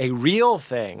doing a real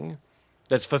thing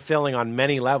that's fulfilling on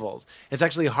many levels, it's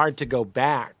actually hard to go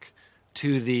back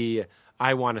to the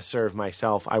I want to serve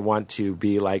myself. I want to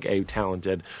be like a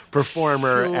talented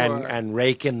performer Sure. and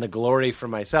rake in the glory for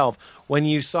myself. When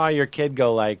you saw your kid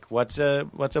go what's a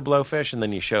blowfish, and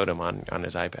then you showed him on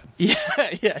his iPad.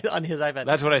 Yeah, on his iPad.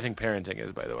 That's what I think parenting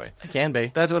is, by the way. It can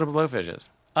be. That's what a blowfish is.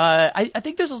 I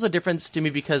think there's also a difference to me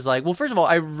because, first of all,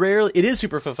 it is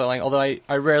super fulfilling, although I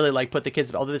rarely, put the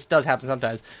kids, although this does happen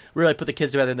sometimes, rarely put the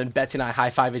kids together, and then Betsy and I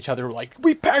high-five each other, we're like,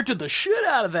 we parented the shit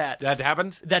out of that. That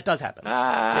happens? That does happen. Yeah,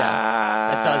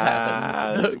 that does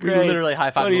happen. That's We great. literally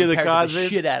high-five What are you, the the Cosbys?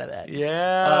 shit out of that.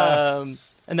 Yeah.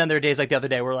 And then there are days like the other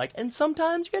day where we're like, and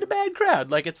sometimes you get a bad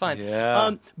crowd. It's fine.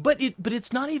 Yeah. But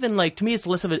it's not even to me, it's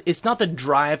less of it's not the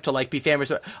drive to be famous.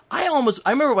 I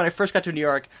remember when I first got to New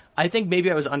York, I think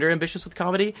maybe I was under ambitious with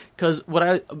comedy because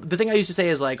the thing I used to say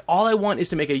is all I want is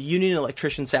to make a union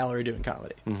electrician salary doing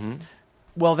comedy. Mm-hmm.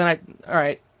 Well, then all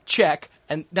right, check.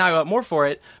 And now I want more for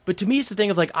it. But to me, it's the thing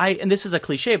of and this is a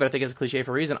cliche, but I think it's a cliche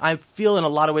for a reason. I feel in a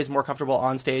lot of ways more comfortable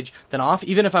on stage than off,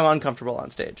 even if I'm uncomfortable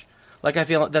on stage. I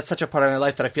feel that's such a part of my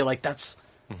life that I feel that's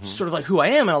sort of who I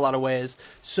am in a lot of ways.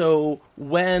 So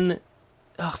when,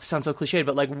 this sounds so cliche,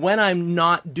 but when I'm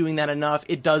not doing that enough,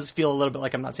 it does feel a little bit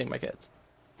like I'm not seeing my kids.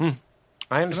 I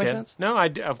understand. Does that make sense? No,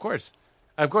 of course.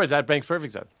 Of course, that makes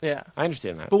perfect sense. Yeah. I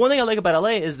understand that. But one thing I like about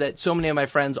LA is that so many of my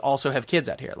friends also have kids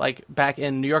out here. Back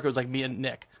in New York, it was me and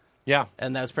Nick. Yeah.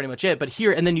 And that was pretty much it. But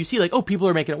here, and then you see people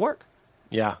are making it work.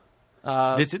 Yeah.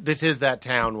 This is that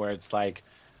town where it's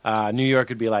New York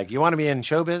would be you want to be in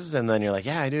showbiz? And then you're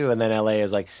yeah, I do. And then LA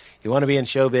is you want to be in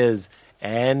showbiz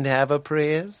and have a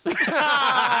Prius?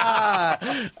 I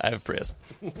have a Prius.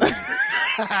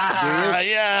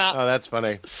 Yeah. Oh, that's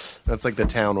funny. That's the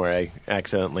town where I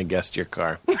accidentally guessed your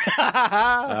car.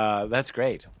 That's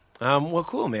great. Well,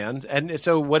 cool, man. And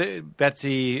so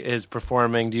Betsy is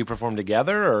performing. Do you perform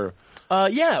together or?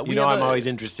 Yeah. I'm always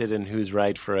interested in who's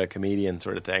right for a comedian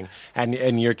sort of thing. And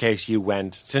in your case, you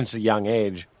went, since a young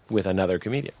age, with another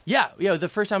comedian. Yeah. The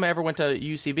first time I ever went to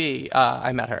UCB,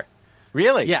 I met her.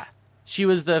 Really? Yeah. She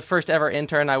was the first ever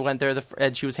intern. I went there,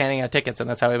 and she was handing out tickets, and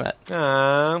that's how we met.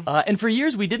 And for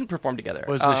years, we didn't perform together.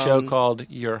 Was the show called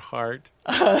Your Heart?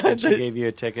 And she gave you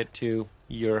a ticket to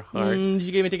Your Heart?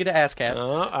 She gave me a ticket to ASCAP,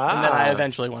 and then I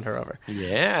eventually won her over.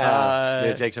 Yeah. Did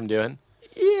it take some doing?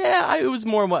 Yeah, it was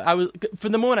more what I was.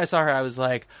 From the moment I saw her, I was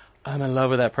like, I'm in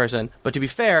love with that person. But to be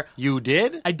fair, You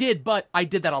did? I did, but I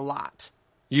did that a lot.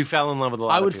 You fell in love with a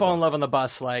lot I of would people. fall in love on the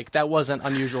bus. That wasn't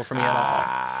unusual for me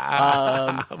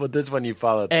at all. But this one you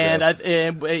followed through. And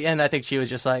I think she was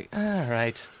just all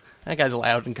right. That guy's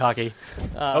loud and cocky.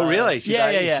 Oh, really?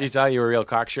 Yeah. She thought you were real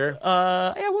cocksure?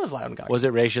 Yeah, I was loud and cocky. Was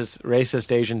it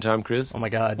racist Asian Tom Cruise? Oh my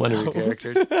God! One of your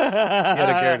characters? He had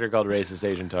a character called racist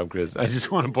Asian Tom Cruise. I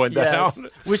just want to point that out.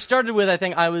 Which started with, I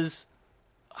think I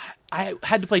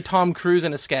had to play Tom Cruise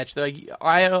in a sketch. Like,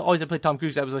 I always had to play Tom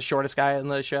Cruise. I was the shortest guy in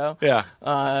the show. Yeah.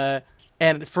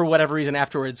 And for whatever reason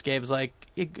afterwards, Gabe was like,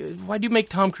 why do you make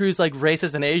Tom Cruise like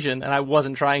racist and Asian? And I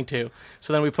wasn't trying to.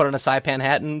 So then we put on a Saipan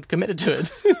hat and committed to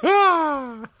it.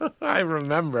 I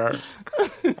remember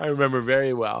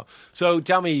very well. So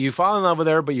tell me, you fall in love with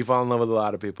her, but you fall in love with a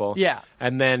lot of people. Yeah.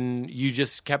 And then you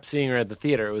just kept seeing her at the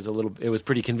theater. It was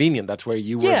pretty convenient. That's where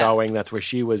you were going. That's where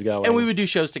she was going. And we would do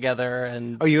shows together.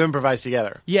 And oh, you improvised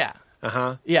together? Yeah.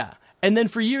 Uh-huh. Yeah. And then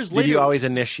for years later... Did you always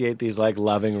initiate these, like,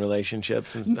 loving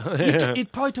relationships and stuff?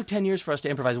 It probably took 10 years for us to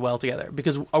improvise well together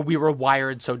because we were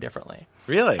wired so differently.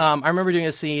 Really? I remember doing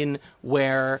a scene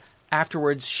where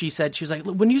afterwards she was like,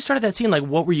 when you started that scene, like,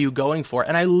 what were you going for?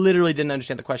 And I literally didn't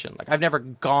understand the question. Like, I've never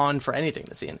gone for anything in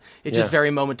the scene. It's just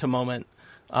very moment to moment.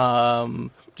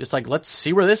 Just like, let's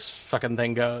see where this fucking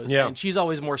thing goes. Yeah. And she's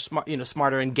always more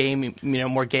smarter in game,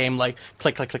 more game, like,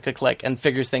 click, click, click, click, click, and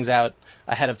figures things out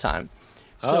ahead of time.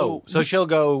 So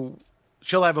she'll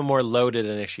have a more loaded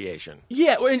initiation.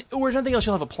 Yeah, or something else,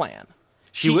 she'll have a plan.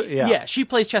 She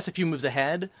plays chess a few moves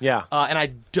ahead. Yeah. And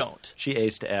I don't. She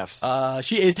aced Fs.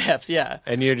 She aced Fs, yeah.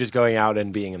 And you're just going out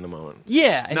and being in the moment.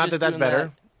 Yeah. And Not that that's doing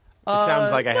better. It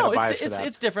sounds like I had a bias for that.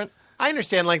 It's different. I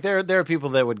understand. Like there are people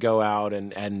that would go out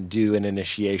and do an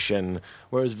initiation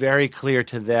where it was very clear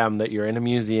to them that you're in a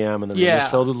museum and the room is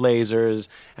filled with lasers,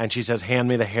 and she says, "Hand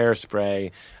me the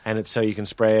hairspray," and it's so you can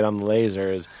spray it on the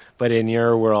lasers. But in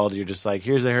your world, you're just like,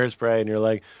 "Here's the hairspray," and you're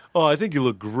like, "Oh, I think you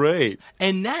look great."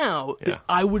 And now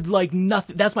I would like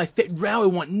nothing. That's my fit. Now I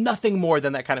want nothing more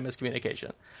than that kind of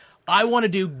miscommunication. I want to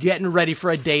do getting ready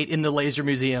for a date in the Laser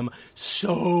Museum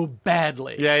so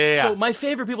badly. Yeah. So my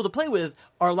favorite people to play with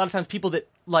are a lot of times people that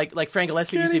like Frank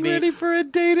Gillespie used to be. Getting ready for a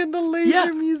date in the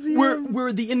Laser Museum.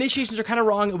 Where the initiations are kind of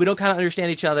wrong and we don't kind of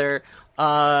understand each other.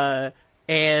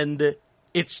 And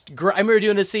it's I remember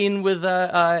doing a scene with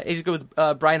ages ago with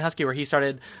Brian Husky where he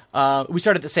started. We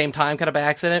started at the same time, kind of by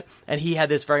accident, and he had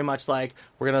this very much like,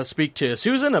 we're going to speak to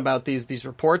Susan about these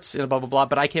reports and blah blah blah.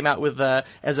 But I came out with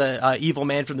as a evil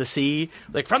man from the sea,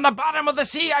 like, from the bottom of the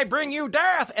sea I bring you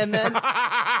death, and then but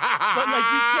like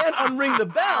you can't unring the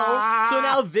bell, so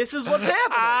now this is what's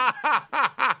happening.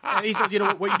 And he says,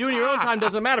 what you do in your own time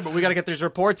doesn't matter, but we got to get these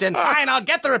reports in. Fine, I'll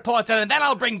get the reports in, and then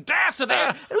I'll bring death to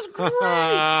them. It was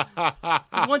great.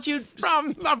 Once you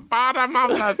from the bottom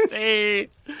of the sea.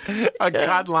 A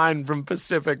cut line from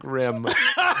Pacific Rim. From the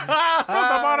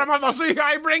bottom of the sea,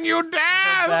 I bring you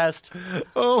death. Best.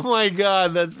 Oh my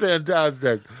God, that's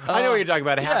fantastic. I know what you're talking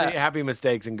about. Happy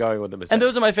mistakes and going with the mistakes. And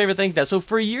those are my favorite things now. So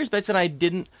for years, Betsy and I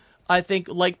didn't, I think,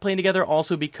 like playing together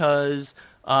also because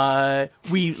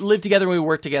we lived together and we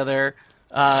worked together.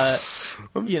 I'm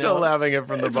still laughing at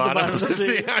from the bottom of the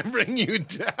sea, I bring you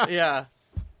death. Yeah.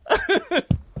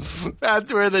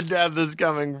 That's where the death is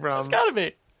coming from. It's gotta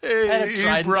be.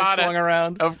 You brought it.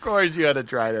 Around. Of course you had a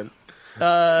trident.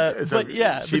 But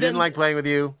yeah. She didn't like playing with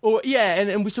you? So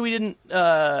we didn't,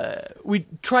 we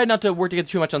tried not to work together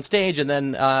too much on stage, and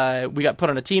then we got put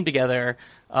on a team together,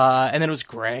 and then it was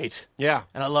great. Yeah.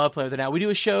 And I love playing with her now. We do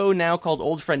a show now called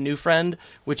Old Friend, New Friend,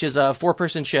 which is a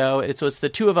 4-person show. So it's the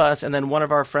two of us, and then one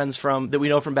of our friends that we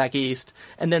know from back east,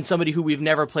 and then somebody who we've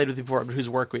never played with before, but whose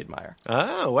work we admire.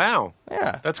 Oh, wow.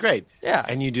 Yeah. That's great. Yeah.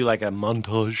 And you do like a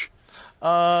montage?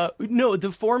 No,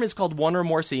 the form is called One or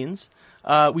More Scenes.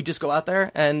 We just go out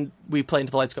there and we play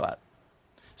until the lights go out.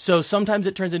 So sometimes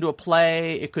it turns into a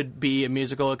play. It could be a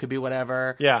musical. It could be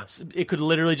whatever. Yeah. It could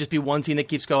literally just be one scene that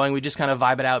keeps going. We just kind of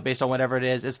vibe it out based on whatever it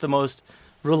is. It's the most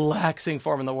relaxing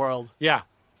form in the world. Yeah.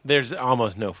 There's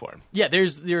almost no form. Yeah,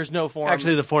 there's no form.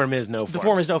 Actually, the form is no form. The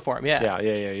form is no form, yeah.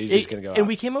 Yeah. You're just going to go out. And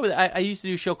we came up with, I used to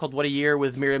do a show called What a Year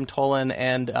with Miriam Tolan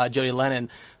and Jody Lennon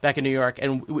back in New York.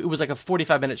 And it was like a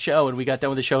 45-minute show, and we got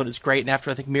done with the show, and it was great. And after,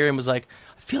 I think Miriam was like,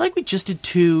 I feel like we just did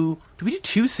did we do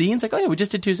 2 scenes? Like, oh yeah, we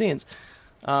just did 2 scenes.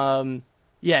 Yeah, and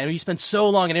we spent so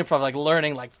long in improv, like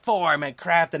learning like form and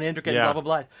craft and intricate and blah, blah,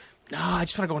 blah. No, I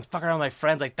just want to go and fuck around with my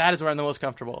friends. Like, that is where I'm the most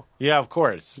comfortable. Yeah, of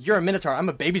course. You're a Minotaur. I'm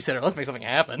a babysitter. Let's make something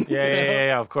happen.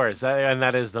 Yeah, of course. And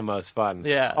that is the most fun.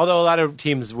 Yeah. Although a lot of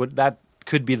teams that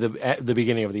could be the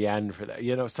beginning of the end for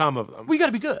that. Some of them. We got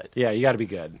to be good. Yeah, you got to be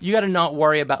good. You got to not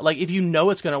worry about, like, if you know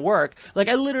it's going to work. Like,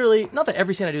 I literally, not that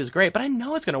every scene I do is great, but I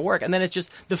know it's going to work. And then it's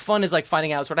just, the fun is, like,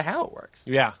 finding out sort of how it works.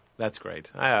 Yeah, that's great.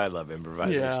 I love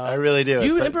improvisers. Yeah. I really do.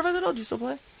 You improvise at all? Do you still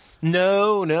play?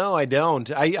 No, I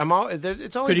don't. I'm all.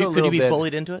 It's always Could a you little be bit.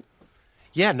 bullied into it?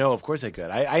 Yeah, no, of course I could.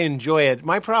 I enjoy it.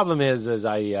 My problem is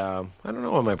I don't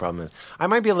know what my problem is. I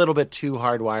might be a little bit too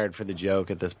hardwired for the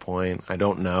joke at this point. I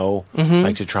don't know.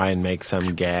 Like to try and make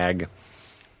some gag.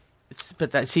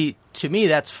 But to me,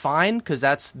 that's fine because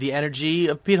that's the energy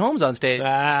of Pete Holmes on stage.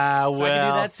 Well, so I can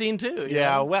do that scene too. you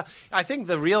Yeah, know? well, I think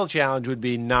the real challenge would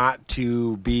be not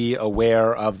to be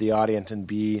aware of the audience and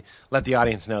let the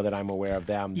audience know that I'm aware of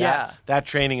them. Yeah. That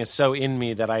training is so in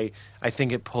me that I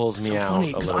think it pulls me so out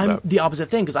funny a because little I'm bit. the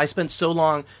opposite thing because I spent so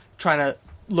long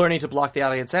learning to block the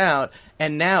audience out,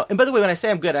 and by the way, when I say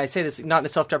I'm good, I say this not in a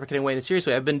self-deprecating way, in a serious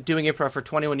way. I've been doing improv for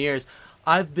 21 years.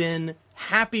 I've been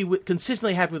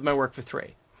consistently happy with my work for 3.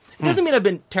 It doesn't mean I've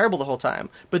been terrible the whole time,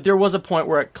 but there was a point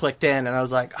where it clicked in, and I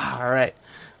was like, all right.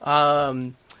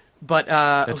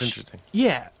 That's interesting.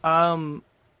 Yeah. Blocking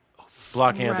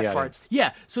out the rat audience. farts.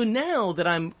 Yeah. So now that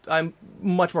I'm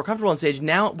much more comfortable on stage,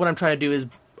 now what I'm trying to do is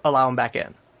allow them back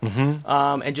in.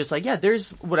 Mm-hmm. And just like, there's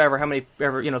whatever, how many,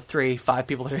 3, 5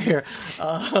 people that are here.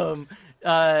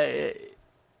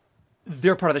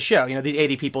 They're part of the show. These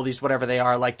 80 people, these whatever they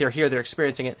are, like they're here, they're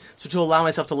experiencing it. So to allow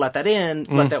myself to let that in,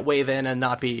 let that wave in and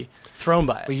not be thrown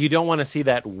by it. But you don't want to see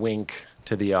that wink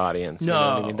to the audience. You know what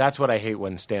I No. mean? That's what I hate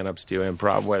when stand-ups do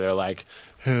improv, where they're like,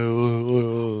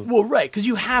 Well, right, because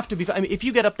you have to be. I mean, if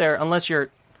you get up there, but you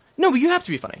have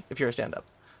to be funny if you're a stand-up.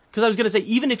 Because I was going to say,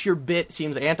 even if your bit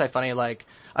seems anti-funny, like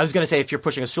I was going to say, if you're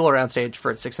pushing a stool around stage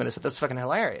for 6 minutes, but that's fucking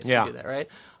hilarious. Yeah. You do that, right?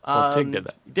 Well, Tig did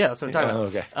that. Yeah, that's what I'm talking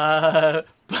about. Okay.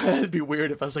 But it'd be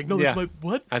weird if I was like, no, Yeah. that's my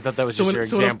what? I thought that was just Someone your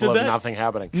else did example of that? nothing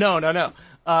happening. No.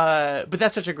 But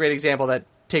that's such a great example, that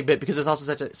Tig bit, because it's also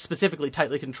such a specifically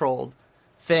tightly controlled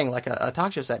thing, like a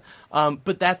talk show set.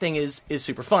 But that thing is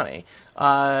super funny.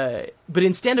 But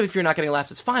in stand-up, if you're not getting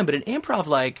laughs, it's fine. But in improv,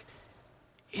 like,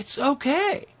 it's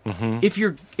okay. Mm-hmm.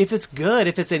 If it's good,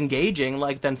 if it's engaging,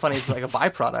 like, then funny is like a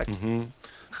byproduct. Mm-hmm.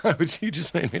 You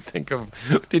just made me think of,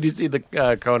 did you see the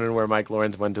Conan where Mike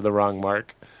Lawrence went to the wrong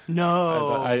mark?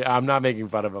 No. I'm not making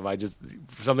fun of him. I just,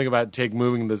 something about Tig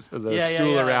moving the stool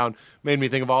yeah. around made me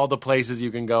think of all the places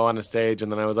you can go on a stage.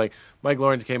 And then I was like, Mike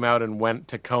Lawrence came out and went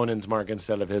to Conan's mark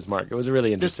instead of his mark. It was a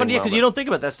really It's interesting funny, because moment. you don't think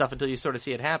about that stuff until you sort of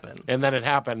see it happen. And then it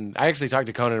happened. I actually talked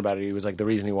to Conan about it. He was like, the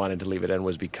reason he wanted to leave it in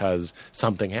was because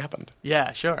something happened.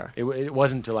 Yeah, sure. It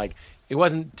wasn't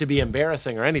to be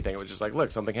embarrassing or anything. It was just like,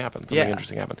 look, something happened. Something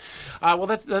interesting happened. Well,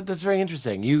 that's very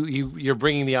interesting. You're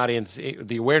bringing the audience,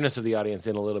 the awareness of the audience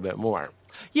in a little bit more.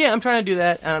 Yeah, I'm trying to do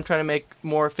that, and I'm trying to make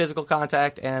more physical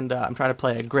contact, and I'm trying to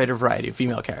play a greater variety of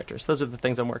female characters. Those are the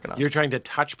things I'm working on. You're trying to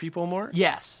touch people more?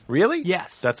 Yes. Really?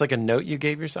 Yes. That's like a note you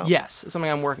gave yourself? Yes, it's something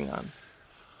I'm working on.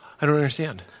 I don't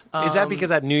understand. Is that because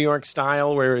that New York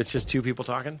style where it's just 2 people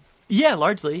talking? Yeah,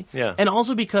 largely. Yeah. And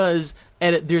also because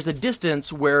there's a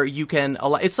distance where you can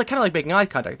allow. It's like kind of like making eye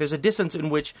contact. There's a distance in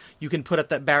which you can put up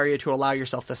that barrier to allow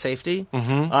yourself the safety.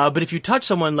 Mm-hmm. But if you touch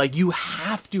someone, like, you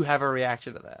have to have a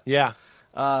reaction to that. Yeah.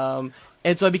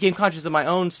 And so I became conscious of my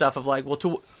own stuff of like,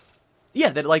 to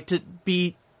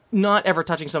be not ever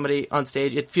touching somebody on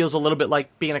stage. It feels a little bit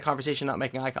like being in a conversation, not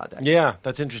making eye contact. Yeah,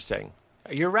 that's interesting.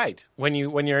 You're right. When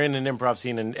you're in an improv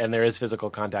scene and there is physical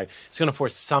contact, it's going to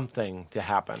force something to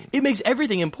happen. It makes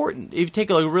everything important. If you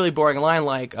take a really boring line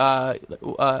like, oh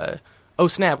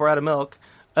snap, we're out of milk.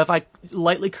 If I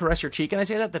lightly caress your cheek and I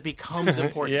say that becomes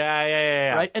important.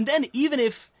 Yeah. Right? And then even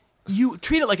if you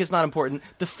treat it like it's not important,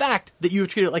 the fact that you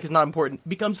treat it like it's not important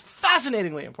becomes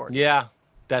fascinatingly important. Yeah,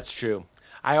 that's true.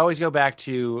 I always go back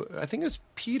to, I think it was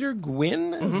Peter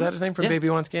Gwynn. Is that his name from Yeah.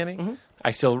 Baby Wants Candy? Mm-hmm. I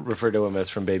still refer to him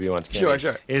as from Baby Wants Candy.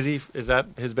 Sure. Is that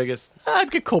his biggest? I'd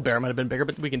get Colbert might have been bigger,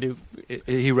 but we can do.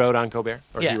 He wrote on Colbert?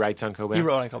 Or Yeah. he writes on Colbert? He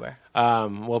wrote on Colbert.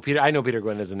 Well, I know Peter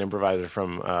Gwynn is an improviser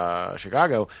from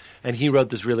Chicago, and he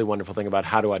wrote this really wonderful thing about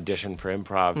how to audition for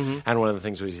improv. Mm-hmm. And one of the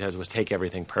things he says was take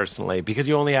everything personally, because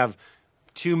you only have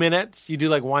 2 minutes. You do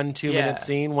like 1 2-minute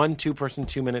scene, 1 2-person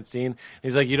 2-minute scene. And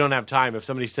he's like, you don't have time. If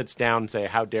somebody sits down and say,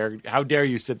 how dare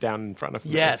you sit down in front of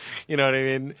me? Yes. You know what I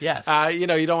mean? Yes. You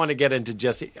don't want to get into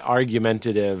just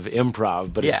argumentative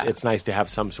improv, but Yeah. it's nice to have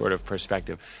some sort of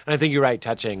perspective. And I think you're right.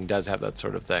 Touching does have that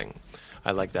sort of thing.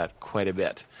 I like that quite a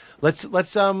bit. Let's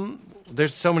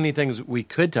there's so many things we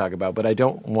could talk about, but I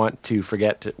don't want to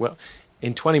forget to, well,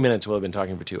 in 20 minutes we'll have been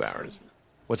talking for 2 hours.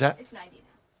 What's that? It's 90 now.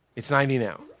 It's 90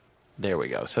 now. There we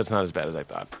go. So it's not as bad as I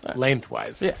thought.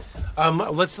 Lengthwise. Yeah.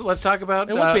 Let's talk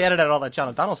about And once we edit out all that John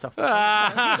O'Donnell stuff. Fuck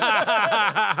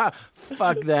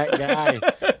that guy.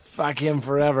 Fuck him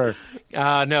forever.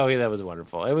 No, that was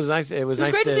wonderful. It was nice. It was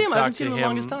nice great to see him. I talk haven't to seen him in the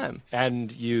longest time.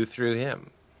 And you through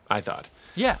him, I thought.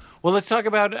 Yeah. Well, let's talk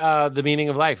about the meaning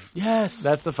of life. Yes.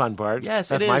 That's the fun part. Yes,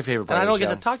 That's it my is. favorite part And I of don't the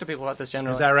get show. to talk to people about this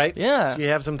generally. Is that right? Yeah. Do you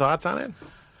have some thoughts on it?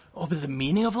 Oh, but the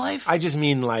meaning of life? I just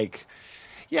mean like,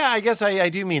 yeah, I guess I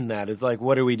do mean that. It's like,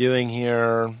 what are we doing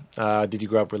here? Did you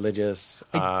grow up religious?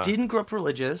 I didn't grow up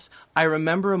religious. I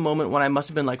remember a moment when I must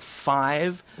have been like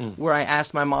 5 where I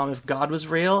asked my mom if God was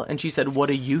real, and she said, "What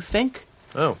do you think?"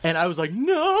 Oh. And I was like,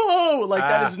 no! Like,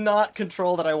 that is not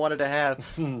control that I wanted to have.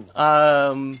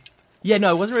 Yeah, no,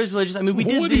 I wasn't raised religious. I mean, we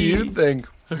did What do you think?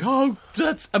 Like, oh,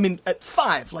 that's... I mean, at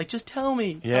 5, like, just tell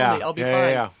me. Yeah. Tell me, I'll be Yeah, fine. yeah,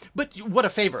 yeah. But what a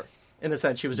favor, in a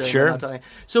sense, she was doing. Sure. Not telling me.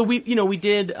 So we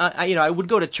did... I would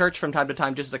go to church from time to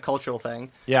time just as a cultural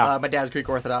thing. Yeah. My dad's Greek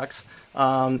Orthodox,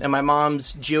 and my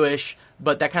mom's Jewish,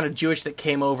 but that kind of Jewish that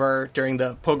came over during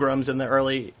the pogroms in the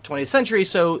early 20th century,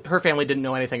 so her family didn't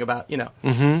know anything about,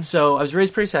 Mm-hmm. So I was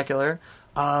raised pretty secular.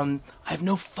 I have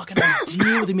no fucking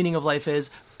idea what the meaning of life is,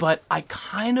 but I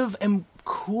kind of am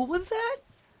cool with that.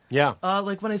 Yeah.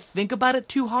 Like, when I think about it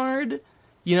too hard,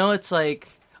 it's like,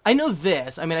 I know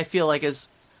this. I mean, I feel like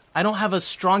I don't have a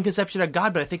strong conception of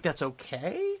God, but I think that's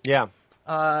okay. Yeah.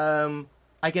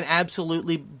 I can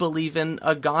absolutely believe in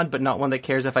a God, but not one that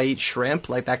cares if I eat shrimp,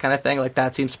 like that kind of thing. Like,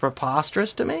 that seems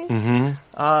preposterous to me.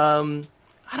 Mm-hmm.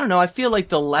 I don't know. I feel like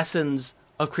the lessons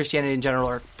of Christianity in general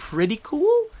are pretty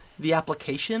cool. The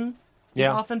application is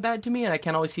Yeah. often bad to me, and I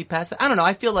can't always see past it. I don't know.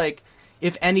 I feel like,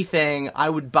 if anything, I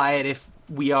would buy it if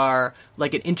we are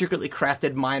like an intricately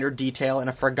crafted minor detail in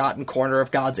a forgotten corner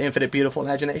of God's infinite, beautiful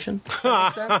imagination. Does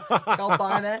that make sense? Like, I'll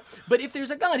buy that. But if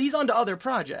there's a God, he's on to other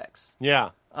projects. Yeah.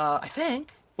 I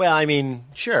think. Well, I mean,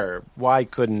 sure. Why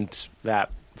couldn't that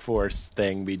force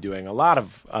thing be doing a lot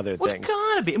of other Well, things? it's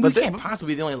gotta be. I mean, But we can't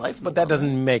possibly be the only life. in But the that world, right?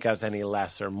 doesn't make us any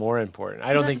less or more important.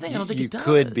 I don't that's think, the thing, I don't think you it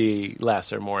could does. be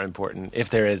less or more important if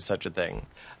there is such a thing.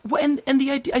 Well, and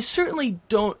the idea, I certainly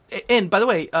don't. And by the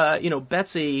way,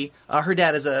 Betsy, her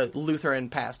dad is a Lutheran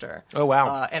pastor. Oh,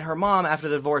 wow. And her mom, after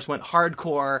the divorce, went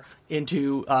hardcore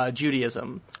into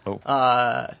Judaism. Oh.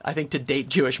 I think to date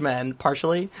Jewish men,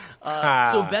 partially.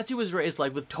 So Betsy was raised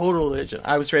like with total religion.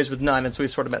 I was raised with none, and so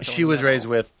we've sort of met. She was raised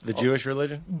with the Jewish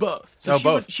religion? both. So Oh, she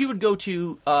both. she would go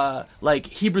to like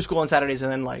Hebrew school on Saturdays,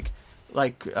 and then like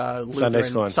Lutheran, Sunday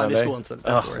school on Sunday? school on Sunday.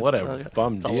 That's Ugh, where what it's- a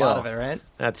bum it's a deal. lot of it, right?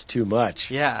 That's too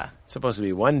much. Yeah, It's supposed to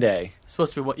be one day. it's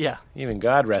supposed to be what? Yeah. Even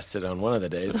God rested on one of the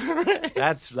days.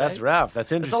 That's rough.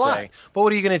 That's interesting. a lot. But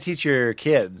what are you going to teach your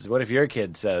kids? What if your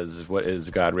kid says, "What is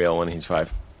God real?" when he's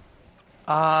 5?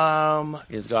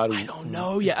 Is God? I don't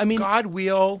know. Yeah, I mean, God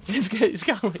real. it's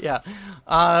got, yeah.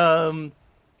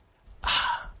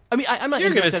 I mean, I'm not. You're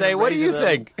going to interested say, in "What do you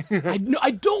raising think?" them.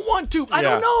 I don't want to. I Yeah,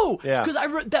 don't know. yeah. Because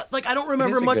I don't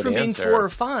remember It's a much good from being answer. 4 or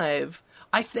 5.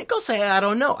 I think I'll say I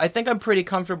don't know. I think I'm pretty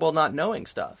comfortable not knowing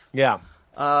stuff. Yeah,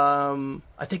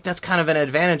 I think that's kind of an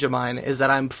advantage of mine, is that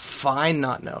I'm fine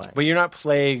not knowing. but you're not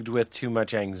plagued with too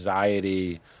much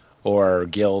anxiety or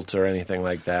guilt or anything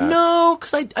like that. No,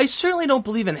 because I certainly don't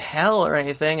believe in hell or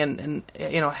anything, and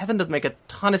heaven doesn't make a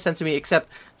ton of sense to me, except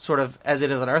sort of as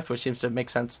it is on Earth, which seems to make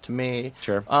sense to me.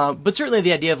 Sure. But certainly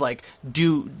the idea of like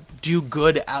do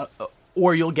good out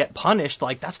or you'll get punished,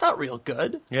 like that's not real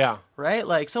good, Yeah. right?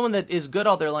 Like someone that is good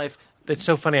all their life. It's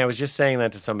so funny. I was just saying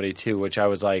that to somebody too, which I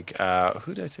was like,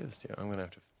 who did I say this to? I'm going to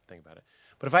have to think about it.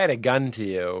 But if I had a gun to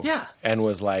you Yeah. and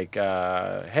was like,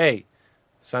 hey,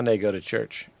 Sunday go to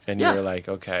church, and you Yeah. were like,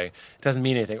 okay, it doesn't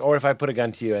mean anything. Or if I put a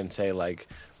gun to you and say like,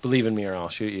 believe in me or I'll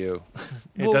shoot you,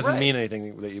 it Well, doesn't right. mean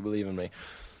anything that you believe in me.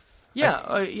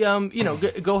 Yeah,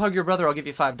 go hug your brother. I'll give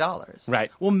you $5. Right.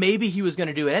 Well, maybe he was going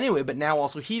to do it anyway, but now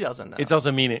also he doesn't know. It's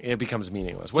also it becomes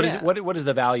meaningless. What is Yeah. what is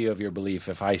the value of your belief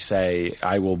if I say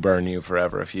I will burn you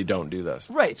forever if you don't do this?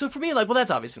 Right. So for me, like, well,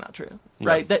 that's obviously not true,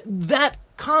 right? That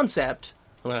concept.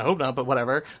 Well, I hope not, but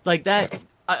whatever. Like that.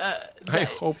 I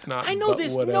hope not. I know but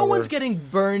this. whatever. No one's getting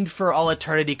burned for all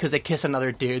eternity because they kiss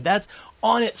another dude. That's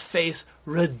on its face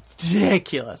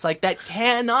ridiculous. Like that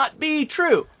cannot be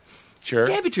true. Sure.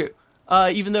 Can't be true.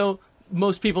 Even though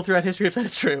most people throughout history have said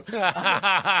it's true.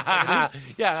 Yeah,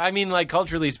 I mean, like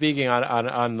culturally speaking,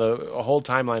 on the whole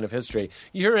timeline of history,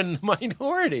 you're in the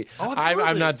minority. Oh, absolutely.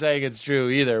 I'm not saying it's true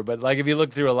either, but like if you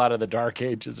look through a lot of the Dark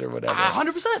Ages or whatever,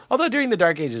 100%. Although during the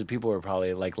Dark Ages, people were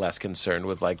probably like less concerned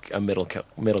with like a middle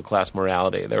class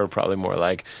morality. They were probably more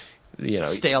like,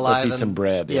 Stay alive. Let's eat and- some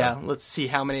bread. Yeah. Let's see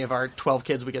how many of our 12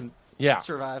 kids we can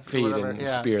survive. or feed whatever. and Yeah.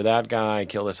 spear that guy,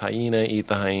 kill this hyena, eat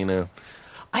the hyena.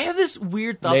 I have this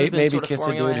weird thought that's been Maybe sort of kiss a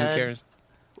forming in dude. my Who head. cares?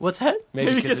 What's that?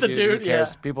 Maybe kiss a dude. Who cares?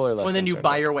 Yeah. People are less. And then you concerned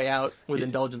buy with your way out with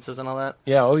indulgences and all that.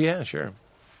 Yeah. Oh yeah. Sure.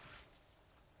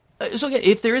 So yeah,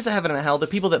 if there is a heaven and a hell, the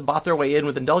people that bought their way in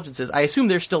with indulgences, I assume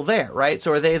they're still there, right?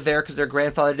 So are they there because their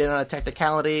grandfather did on a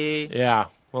technicality? Yeah.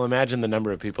 Well, imagine the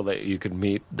number of people that you could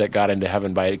meet that got into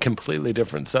heaven by a completely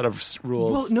different set of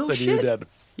rules Well, no than shit. you did.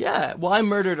 Yeah. Well, I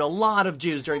murdered a lot of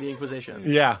Jews during the Inquisition.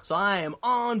 Yeah. So I am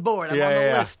on board. I'm Yeah, on the yeah,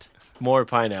 yeah. list. More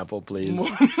pineapple, please.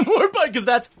 More because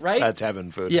that's right. That's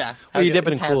heaven food. yeah. Well, you How dip it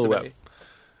good in has Cool to Whip. be.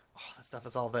 Oh, that stuff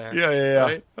is all there. Yeah, yeah, yeah.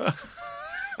 Right?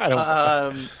 I don't.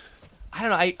 I don't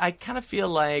know. I kind of feel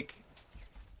like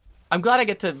I'm glad I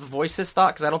get to voice this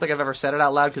thought because I don't think I've ever said it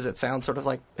out loud because it sounds sort of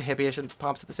like hippie-ish and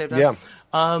pops at the same time. Yeah.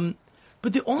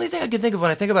 But the only thing I can think of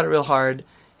when I think about it real hard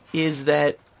is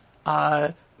that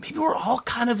maybe we're all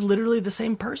kind of literally the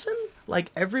same person,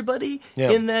 like everybody, Yeah.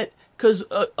 in that because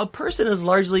a person is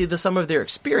largely the sum of their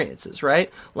experiences,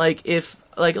 right? Like if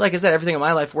like I said, everything in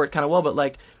my life worked kind of well, but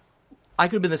like I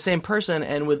could have been the same person,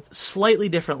 and with slightly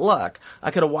different luck,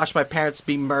 I could have watched my parents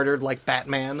be murdered like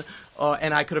Batman,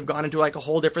 and I could have gone into like a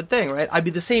whole different thing, right? I'd be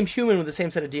the same human with the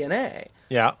same set of DNA.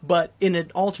 Yeah. But in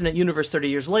an alternate universe 30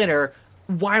 years later,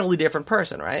 wildly different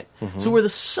person, right? Mm-hmm. So we're the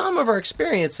sum of our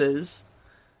experiences.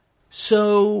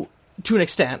 So, to an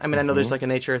extent, I mean, I know there's like a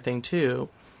nature thing too,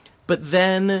 but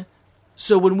then,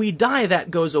 so when we die,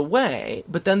 that goes away,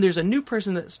 but then there's a new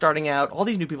person that's starting out, all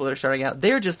these new people that are starting out,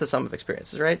 they're just the sum of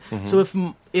experiences, right? So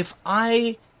if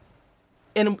I,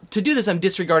 and to do this, I'm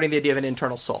disregarding the idea of an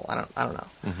internal soul. I don't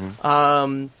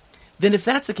know. Then if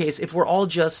that's the case, if we're all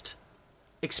just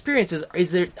experiences,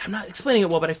 is there, I'm not explaining it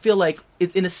well, but I feel like,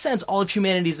 in a sense, all of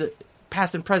humanity's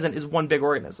past and present is one big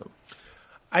organism.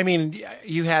 I mean,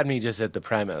 you had me just at the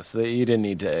premise that you didn't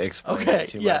need to explain Okay, it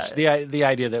too yeah. much. The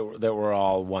idea that we're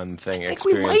all one thing I think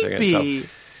we experiencing might itself. be.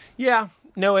 Yeah.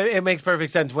 No, it makes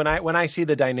perfect sense. When I see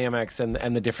the dynamics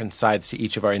and the different sides to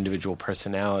each of our individual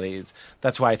personalities,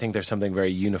 that's why I think there's something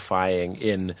very unifying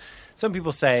in. Some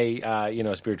people say,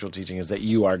 spiritual teaching is that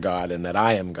you are God and that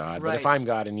I am God. But if Right. I'm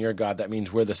God and you're God, that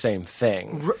means we're the same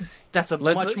thing. That's a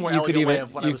much more elegant way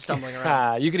of what I was stumbling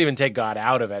around. You could even take God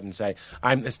out of it and say,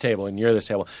 I'm this table and you're this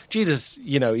table. Jesus,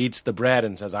 eats the bread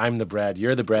and says, I'm the bread,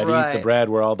 you're the bread, eat Right. the bread,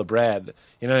 we're all the bread.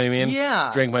 You know what I mean?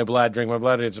 Yeah. Drink my blood,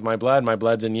 it's my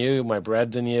blood's in you, my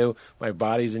bread's in you, my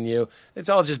body's in you. It's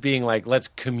all just being like, let's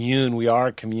commune, we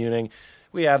are communing.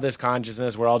 We have this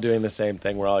consciousness, we're all doing the same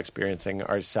thing, we're all experiencing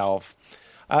ourself.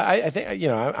 I think,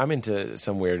 I'm into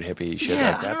some weird hippie shit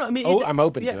Yeah, like that. I don't know. I mean, I'm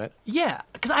open to it. Yeah,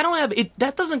 because I don't have it.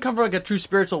 That doesn't come from like a true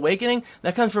spiritual awakening.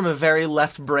 That comes from a very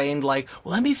left-brained, like,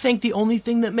 well, let me think the only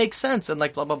thing that makes sense, and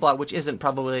like blah blah blah, which isn't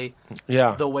probably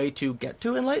Yeah. the way to get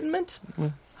to enlightenment.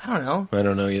 I don't know. I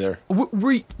don't know either.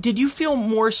 Did you feel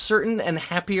more certain and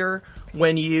happier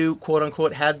when you quote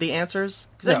unquote had the answers?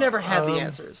 Because I've No, never had the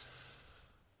answers.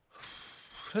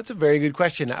 That's a very good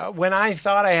question. When I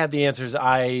thought I had the answers,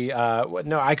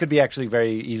 I could be actually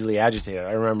very easily agitated.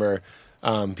 I remember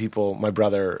my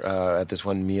brother at this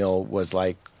one meal was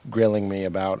like grilling me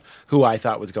about who I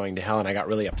thought was going to hell, and I got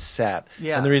really upset.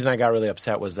 Yeah. And the reason I got really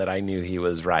upset was that I knew he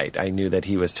was right. I knew that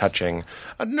he was touching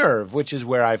a nerve, which is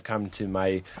where I've come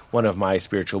to one of my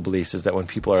spiritual beliefs is that when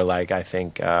people are like, I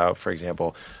think, for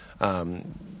example,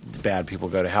 bad people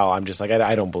go to hell, I'm just like,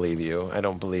 I don't believe you. I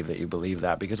don't believe that you believe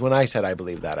that, because when I said I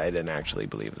believe that, I didn't actually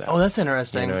believe that. Oh, that's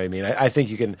interesting. You know what I mean? I think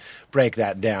you can break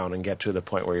that down and get to the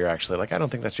point where you're actually like, I don't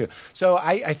think that's true. So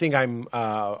I think I'm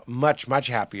much, much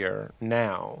happier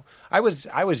now. I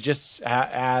was just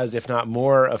as, if not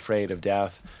more, afraid of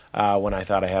death when I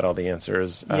thought I had all the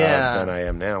answers than I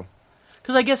am now.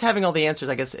 Because I guess having all the answers,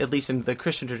 I guess at least in the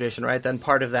Christian tradition, right? Then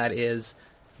part of that is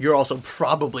you're also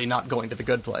probably not going to the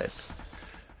good place.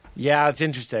 Yeah, it's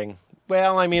interesting.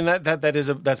 Well, I mean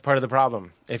that's part of the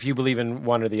problem. If you believe in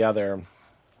one or the other,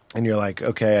 and you're like,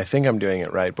 okay, I think I'm doing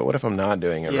it right, but what if I'm not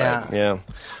doing it right? Yeah.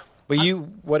 But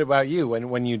what about you?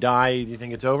 When you die, do you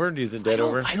think it's over? Do you think dead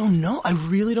over? I don't know. I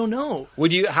really don't know.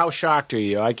 How shocked are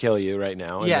you? I kill you right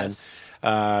now, and Yes.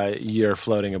 then you're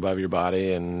floating above your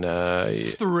body, and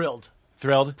Thrilled.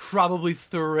 thrilled. Probably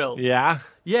thrilled. Yeah.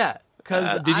 Yeah.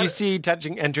 Because Did you see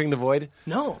Entering the Void?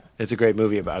 No. It's a great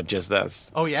movie about just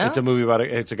this. Oh, yeah? It's a movie about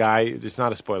it's a guy. It's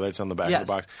not a spoiler. It's on the back Yes. of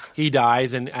the box. He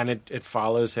dies, and it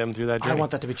follows him through that journey. I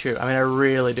want that to be true. I mean, I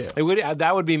really do.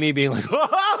 That would be me being like,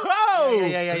 whoa!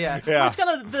 Yeah. Well, it's kind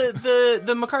of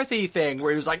the McCarthy thing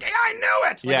where he was like, hey, I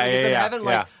knew it! Like, Yeah, when he gets yeah, into yeah, heaven,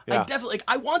 like, yeah. I definitely,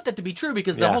 I want that to be true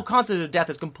because the Yeah. whole concept of death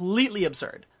is completely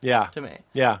absurd. Yeah. To me.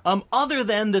 Yeah. Other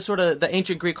than the sort of the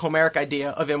ancient Greek Homeric idea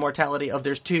of immortality, of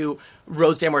there's two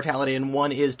roads to immortality, and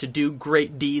one is to do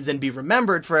great deeds and be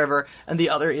remembered forever, and the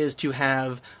other is to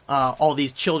have all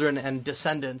these children and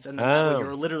descendants, and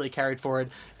you're literally carried forward.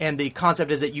 And the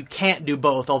concept is that you can't do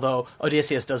both, although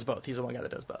Odysseus does both. He's the one guy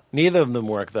that does both. Neither of them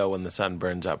work, though, when the sun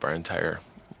burns up our entire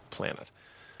planet.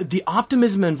 The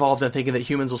optimism involved in thinking that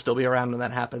humans will still be around when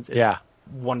that happens is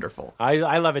wonderful.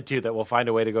 I love it, too, that we'll find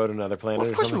a way to go to another planet Well,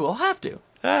 of or course something. we will have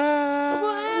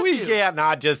to. We We can't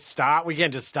not just stop. We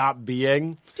can't just stop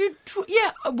being. Dude,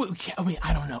 yeah. I mean,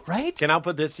 I don't know, right? Can I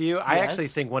put this to you? I Yes. actually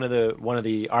think one of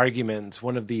the arguments,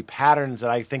 one of the patterns that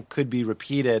I think could be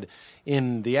repeated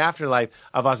in the afterlife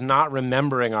of us not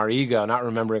remembering our ego, not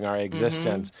remembering our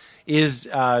existence, is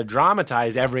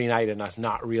dramatized every night in us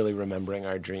not really remembering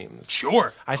our dreams.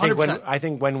 Sure. I think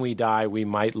 100%. when we die, we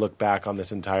might look back on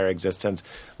this entire existence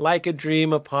like a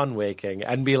dream upon waking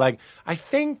and be like, I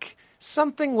think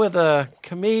something with a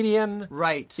comedian.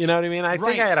 Right. You know what I mean? I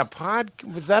think I had a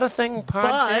was that a thing?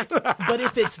 Podcast? But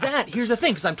if it's that, here's the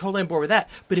thing, because I'm totally on board with that.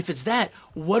 But if it's that,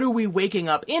 what are we waking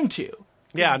up into?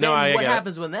 Yeah, Then I what get it.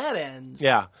 happens when that ends?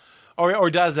 Yeah. Or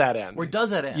does that end? Or does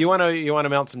that end? You want to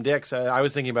melt some dicks? I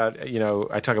was thinking about,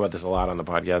 I talk about this a lot on the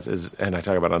podcast, and I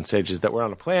talk about it on stage, is that we're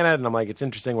on a planet, and I'm like, it's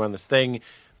interesting, we're on this thing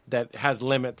that has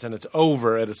limits, and it's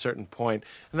over at a certain point.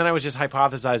 And then I was just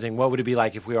hypothesizing, what would it be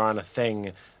like if we were on a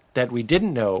thing that we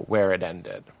didn't know where it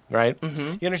ended, right?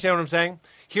 Mm-hmm. You understand what I'm saying?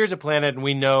 Here's a planet, and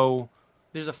we know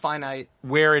There's a finite...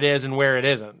 where it is and where it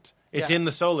isn't. It's Yeah. in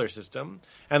the solar system,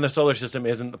 and the solar system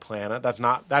isn't the planet.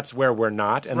 That's where we're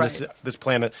not, and Right. this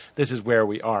planet, this is where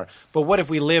we are. But what if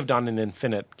we lived on an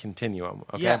infinite continuum?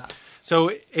 Okay, Yeah.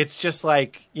 so it's just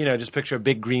like just picture a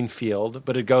big green field,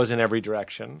 but it goes in every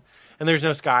direction, and there's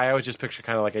no sky. I would just picture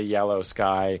kind of like a yellow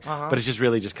sky, but it's just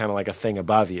really just kind of like a thing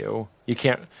above you. You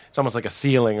can't. It's almost like a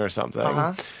ceiling or something.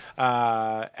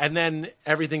 And then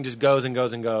everything just goes and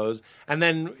goes and goes, and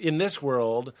then in this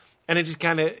world, and it just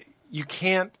kind of you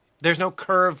can't. There's no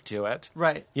curve to it.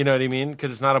 Right. You know what I mean? Because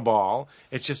it's not a ball.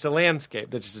 It's just a landscape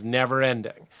that's just never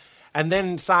ending. And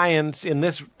then science, in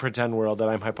this pretend world that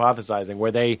I'm hypothesizing,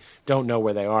 where they don't know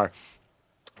where they are,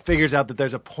 figures out that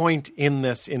there's a point in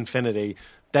this infinity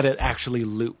that it actually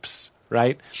loops,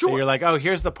 right? Sure. So you're like, oh,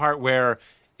 here's the part where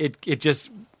it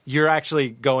just, you're actually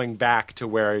going back to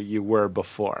where you were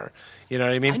before. You know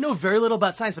what I mean? I know very little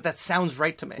about science, but that sounds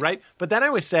right to me. Right? But then I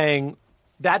was saying,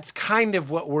 that's kind of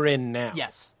what we're in now.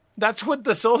 Yes. That's what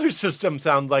the solar system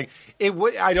sounds like.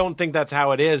 I don't think that's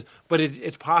how it is, but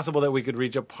it's possible that we could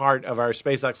reach a part of our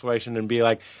space exploration and be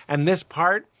like, and this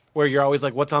part where you're always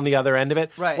like, what's on the other end of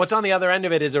it? Right. What's on the other end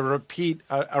of it is a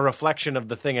reflection of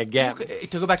the thing again.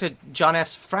 To go back to John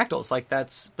F's fractals,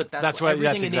 that's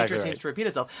everything in nature seems to repeat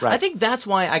itself. Right. I think that's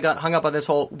why I got hung up on this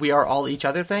whole "we are all each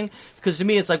other" thing, because to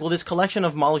me it's like, well, this collection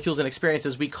of molecules and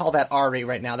experiences, we call that Ari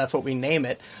right now. That's what we name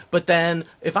it. But then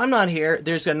if I'm not here,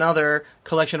 there's another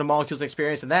collection of molecules and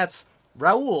experience, and that's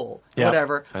Raoul, Yeah,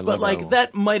 whatever. I But love Raoul.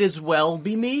 that might as well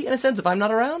be me in a sense if I'm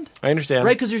not around, I understand.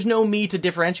 right? Because there's no me to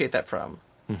differentiate that from.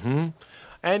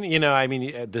 And,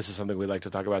 this is something we like to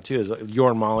talk about, too, is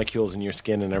your molecules in your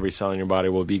skin and every cell in your body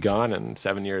will be gone in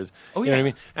 7 years. Oh, You know what I yeah.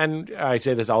 mean? And I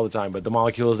say this all the time, but the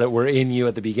molecules that were in you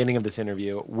at the beginning of this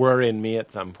interview were in me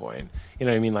at some point. You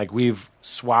know what I mean? Like, we've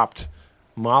swapped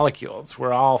molecules.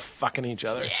 We're all fucking each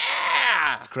other.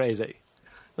 Yeah! It's crazy.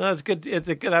 Well, that's good.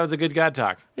 That was a good God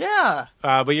talk. Yeah.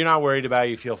 But you're not worried about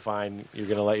it. You feel fine. You're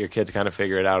going to let your kids kind of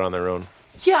figure it out on their own.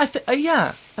 Yeah,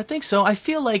 I think so. I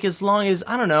feel like as long as,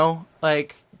 I don't know,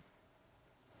 like,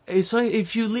 so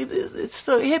if you leave, it's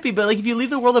so hippie, but like if you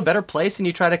leave the world a better place and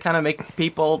you try to kind of make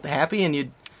people happy and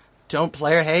you don't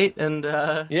player hate and,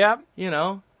 Yeah.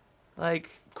 like,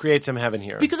 Create some heaven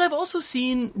here. because I've also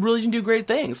seen religion do great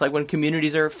things, like when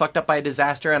communities are fucked up by a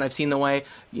disaster, and I've seen the way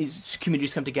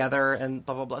communities come together and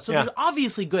blah, blah, blah. So Yeah. there's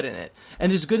obviously good in it. And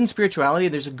there's good in spirituality,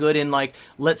 and there's a good in, like,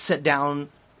 let's set down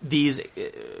these,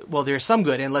 there's some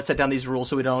good in let's set down these rules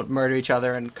so we don't murder each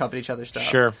other and covet each other's stuff.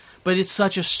 Sure. But it's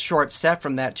such a short step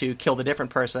from that to kill the different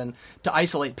person, to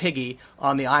isolate Piggy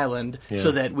on the island Yeah.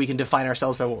 so that we can define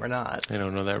ourselves by what we're not. I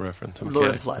don't know that reference. I'm Lord kidding.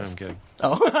 of the Flies. I'm kidding.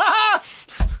 Oh.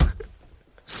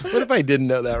 What if I didn't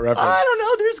know that reference? I don't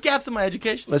know. There's gaps in my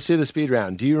education. Let's do the speed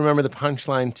round. Do you remember the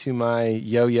punchline to my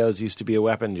yo-yos used to be a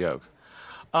weapon joke?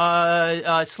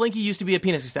 Slinky used to be a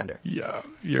penis extender. Yeah,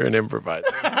 you're an improviser.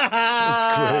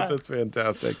 That's great. That's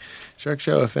fantastic. Shark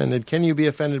Show offended. Can you be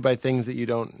offended by things that you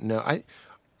don't know?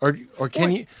 Or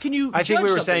can you? Can you I think judge we were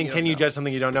something saying, you can don't you know? judge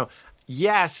something you don't know?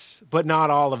 Yes, but not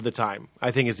all of the time.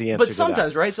 I think is the answer. But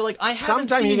sometimes, to that. right? So, like, I haven't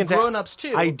Sometimes you seen can say, grown-ups,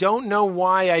 too. I don't know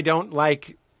why I don't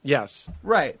like. Yes.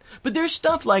 Right. But there's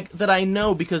stuff, like, that I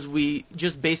know because we,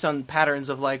 just based on patterns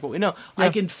of, like, what we know, I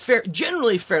can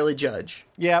generally fairly judge.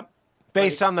 Yep.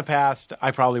 Based on the past,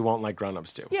 I probably won't like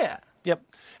grown-ups too. Yeah. Yep.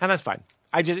 And that's fine.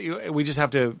 We just have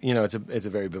to, it's a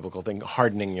very biblical thing,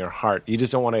 hardening your heart. You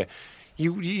just don't want to,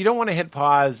 You don't want to hit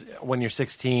pause when you're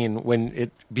 16 when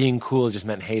it being cool just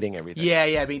meant hating everything.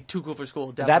 Yeah, being too cool for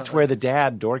school. Definitely. That's where the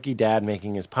dorky dad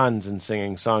making his puns and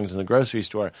singing songs in the grocery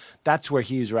store, that's where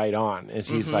he's right on. Is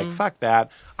he's like, fuck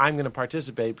that, I'm going to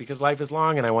participate because life is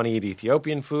long and I want to eat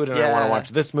Ethiopian food and I want to watch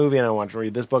this movie and I want to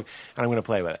read this book and I'm going to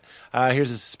play with it.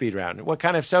 Here's a speed round. What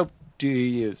kind of soap do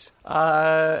you use?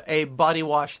 A body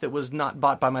wash that was not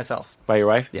bought by myself. By your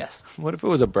wife? Yes. What if it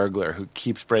was a burglar who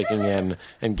keeps breaking in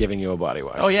and giving you a body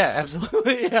wash? Oh, yeah,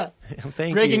 absolutely, yeah.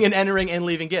 Thank Breaking you. and entering and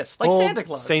leaving gifts. Like Old Santa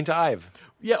Claus. Saint Ive.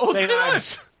 Yeah, old Saint Saint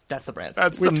Ives. Ives. That's the brand.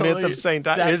 That's the myth of Saint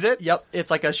Ives. Is it? Yep. It's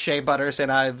like a shea butter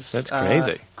Saint Ives. That's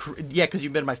crazy. Yeah, because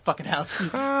you've been in my fucking house.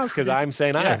 Because I'm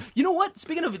Saint Yeah. Ive. You know what?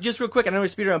 Speaking of, just real quick, I know we're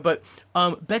speeding around, but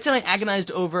Betsy and I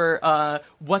agonized over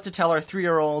what to tell our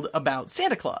 3-year-old about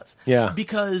Santa Claus. Yeah.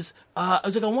 Because I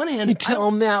was like, on one hand, You tell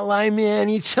him that lie, man.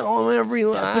 You tell him every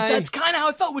lie. but that's kind of how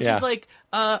I felt, which Yeah. is like,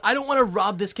 I don't want to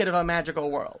rob this kid of a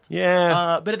magical world.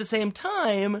 Yeah. But at the same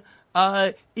time,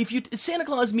 Santa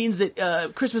Claus means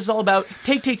that Christmas is all about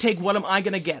take. What am I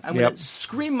going to get? I'm going to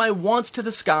scream my wants to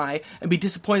the sky and be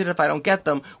disappointed if I don't get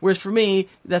them. Whereas for me,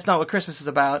 that's not what Christmas is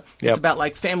about. Yep. It's about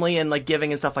like family and like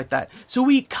giving and stuff like that. So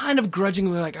we kind of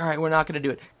grudgingly were like, all right, we're not going to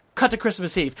do it. Cut to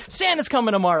Christmas Eve. Santa's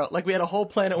coming tomorrow. Like we had a whole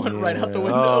plan. It went right out the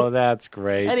window. Oh, that's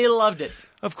great. And he loved it.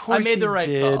 Of course, I made the he right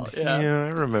did. call. Yeah. I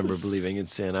remember believing in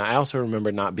Santa. I also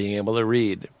remember not being able to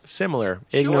read. Similar,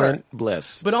 ignorant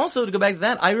bliss. But also, to go back to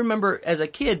that, I remember as a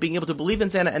kid being able to believe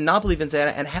in Santa and not believe in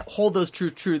Santa and hold those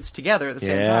two truths together at the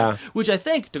same time. Which I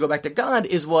think, to go back to God,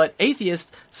 is what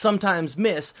atheists sometimes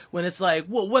miss when it's like,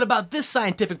 well, what about this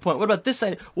scientific point? What about this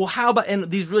science? Well, how about, and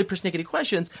these really persnickety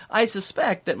questions, I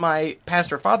suspect that my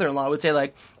pastor father-in-law would say,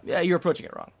 like, yeah, you're approaching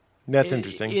it wrong. That's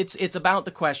interesting. It's about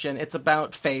the question. It's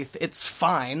about faith. It's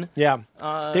fine. Yeah.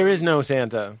 There is no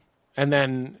Santa. And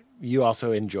then you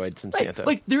also enjoyed some Right. Santa.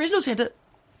 Like, there is no Santa,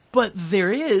 but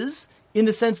there is in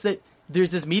the sense that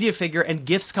there's this media figure and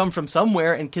gifts come from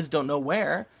somewhere and kids don't know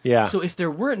where. Yeah. So if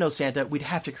there weren't no Santa, we'd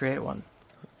have to create one.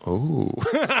 Ooh.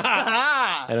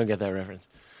 I don't get that reference.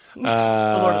 The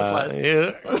Lord of the Flies.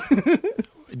 Yeah.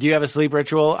 Do you have a sleep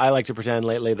ritual? I like to pretend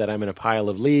lately that I'm in a pile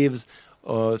of leaves.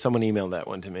 Oh, someone emailed that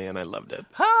one to me, and I loved it.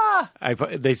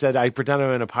 They said, I pretend I'm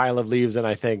in a pile of leaves, and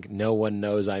I think no one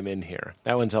knows I'm in here.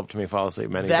 That one's helped me fall asleep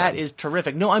many times. That is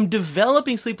terrific. No, I'm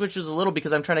developing sleep rituals a little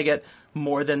because I'm trying to get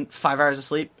more than 5 hours of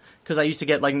sleep. Because I used to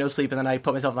get like no sleep, and then I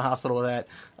put myself in the hospital with that.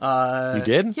 You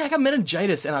did? Yeah, I got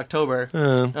meningitis in October,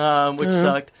 which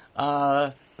sucked.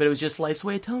 But it was just life's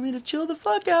way of telling me to chill the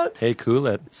fuck out. Hey, cool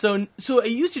it. So I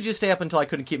used to just stay up until I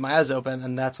couldn't keep my eyes open,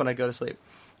 and that's when I'd go to sleep.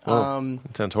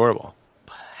 It sounds horrible.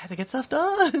 I had to get stuff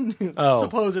done. Oh.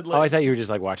 Supposedly. Oh, I thought you were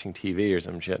just like watching TV or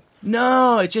some shit.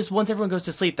 No, it's just once everyone goes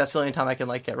to sleep, that's the only time I can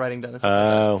like get writing done. And stuff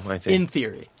Oh, like I that. see. In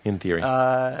theory. In theory.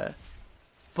 But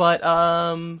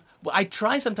well, I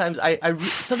try sometimes.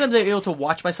 Sometimes I'm able to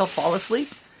watch myself fall asleep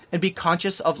and be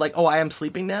conscious of like, oh, I am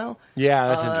sleeping now. Yeah,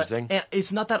 that's interesting. And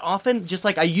it's not that often. Just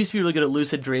like I used to be really good at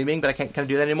lucid dreaming, but I can't kind of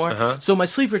do that anymore. So my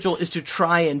sleep ritual is to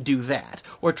try and do that,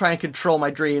 or try and control my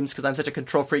dreams because I'm such a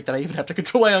control freak that I even have to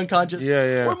control my unconscious.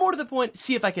 Yeah. Or more to the point,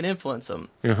 see if I can influence them.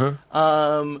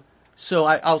 So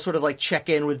I'll sort of like check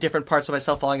in with different parts of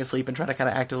myself falling asleep and try to kind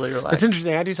of actively relax. It's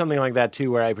interesting. I do something like that too,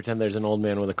 where I pretend there's an old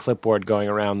man with a clipboard going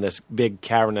around this big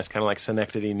cavernous, kind of like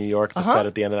Synecdoche, New York, the set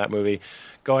at the end of that movie,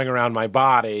 going around my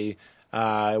body with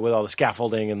all the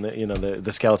scaffolding and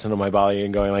the skeleton of my body,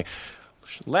 and going like,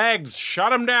 legs,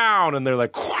 shut them down, and they're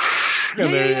like, whoosh,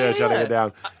 and they're shutting it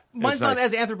down. Mine's It's not nice.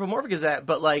 as anthropomorphic as that,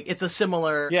 but like it's a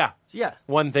similar. Yeah. Yeah.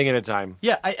 One thing at a time.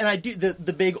 Yeah, I do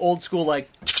the big old school like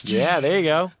Yeah, there you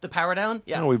go. the power down.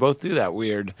 Yeah. Oh, we both do that.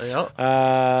 Weird. Yep.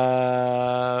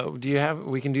 Do you have?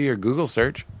 We can do your Google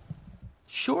search.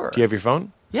 Sure. Do you have your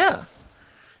phone? Yeah.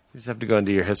 You just have to go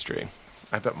into your history.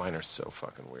 I bet mine are so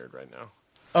fucking weird right now.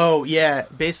 Oh yeah,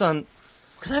 based on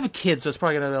because I have a kid, so it's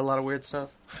probably gonna be a lot of weird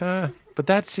stuff.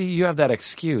 But you have that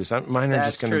excuse. Mine are That's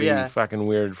just going to true, be yeah. fucking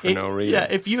weird for no reason. Yeah,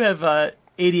 if you have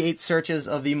 88 searches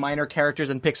of the minor characters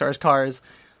in Pixar's Cars,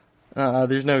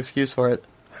 there's no excuse for it.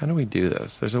 How do we do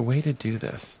this? There's a way to do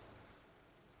this.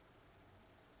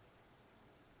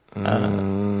 For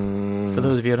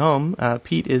those of you at home,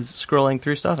 Pete is scrolling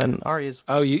through stuff, and Ari is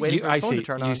waiting for his I phone see. to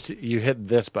turn on. You hit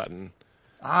this button.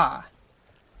 Oh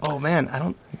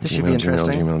man, this should be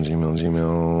interesting.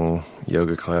 Gmail.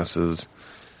 Yoga classes.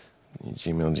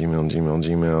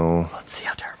 Gmail. Let's see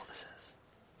how terrible this is.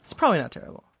 It's probably not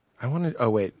terrible. I want to. Oh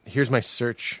wait, here's my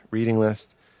search reading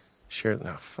list. Share.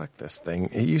 Oh fuck this thing.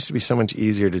 It used to be so much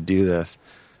easier to do this.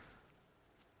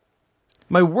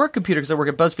 My work computer, because I work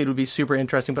at BuzzFeed, would be super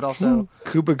interesting, but also...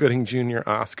 Cuba Gooding Jr.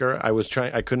 Oscar.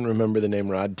 I couldn't remember the name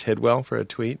Rod Tidwell for a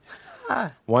tweet.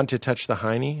 Want to touch the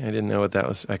hiney? I didn't know what that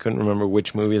was. I couldn't remember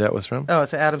which movie that was from. Oh,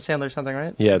 it's Adam Sandler or something,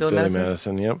 right? Yeah, it's Billy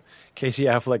Madison. Yep. Casey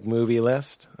Affleck movie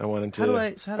list. I wanted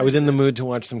to. I was in the mood to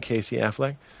watch some Casey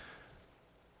Affleck.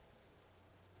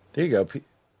 There you go.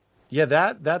 Yeah,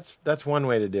 that's one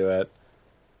way to do it.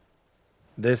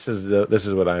 This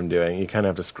is what I'm doing. You kind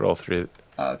of have to scroll through.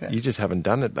 Oh, okay. You just haven't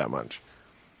done it that much.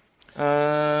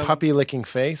 Puppy licking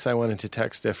face. I wanted to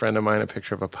text a friend of mine a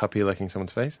picture of a puppy licking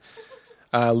someone's face.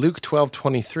 Luke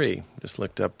 12:23. Just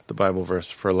looked up the Bible verse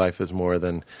for life is more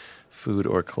than food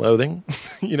or clothing.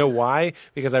 You know why?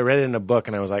 Because I read it in a book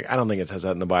and I was like, I don't think it says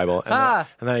that in the Bible. And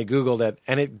then I Googled it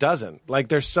and it doesn't. Like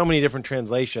there's so many different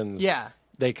translations. Yeah.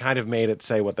 They kind of made it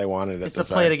say what they wanted it it's to the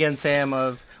say. play it again, Sam,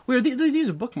 of... These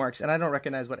are bookmarks, and I don't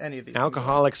recognize what any of these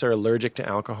Alcoholics are allergic to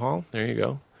alcohol. There you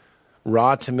go.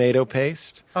 Raw tomato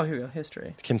paste. Oh, here we go.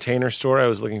 History. Container store. I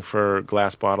was looking for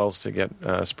glass bottles to get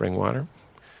spring water.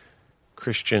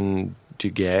 Christian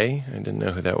Duguay. I didn't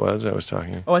know who that was. I was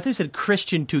talking. Oh, I think you said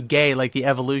Christian to gay, like the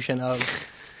evolution of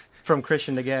from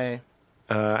Christian to gay.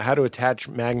 How to attach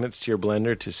magnets to your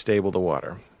blender to stable the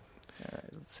water.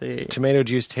 Let's see. Tomato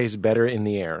juice tastes better in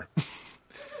the air.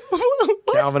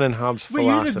 Calvin and Hobbes' Wait,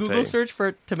 philosophy. you did a Google search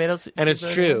for tomatoes? And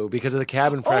it's true, because of the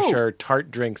cabin pressure, tart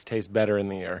drinks taste better in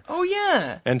the air. Oh,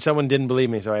 yeah. And someone didn't believe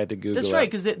me, so I had to Google it. That's right,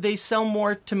 because they sell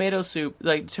more tomato soup,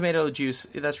 like tomato juice.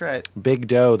 That's right. Big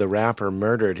Doe, the rapper,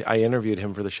 murdered. I interviewed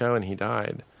him for the show, and he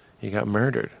died. He got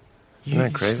murdered. Isn't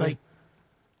that crazy?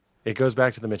 It goes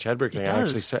back to the Mitch Hedberg thing. It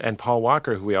does. And Paul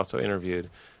Walker, who we also interviewed,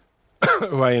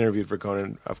 who I interviewed for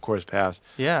Conan, of course, passed.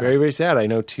 Yeah. Very, very sad. I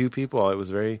know two people. It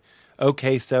was very...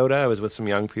 OK Soda. I was with some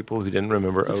young people who didn't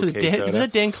remember OK Soda. Was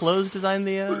that Dan Close designed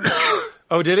the...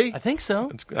 Oh, did he? I think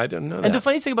so. I didn't know that. And the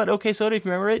funny thing about OK Soda, if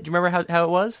you remember it, do you remember how it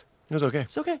was? It was okay.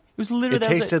 It's okay. It was literally... It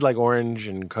tasted like orange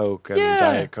and Coke and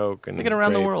Diet Coke. And like an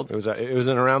around the grape. world. It was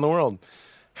an around the world.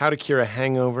 How to cure a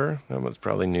hangover. That was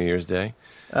probably New Year's Day.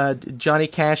 Johnny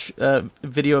Cash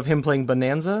video of him playing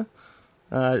Bonanza.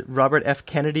 Robert F.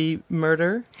 Kennedy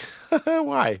murder.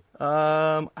 Why?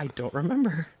 I don't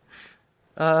remember.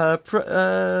 Carl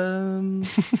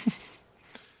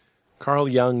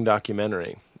Jung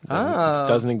documentary.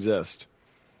 Doesn't exist.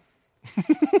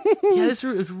 Yeah, this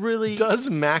is really... Does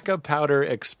maca powder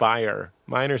expire?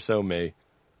 Mine are so me.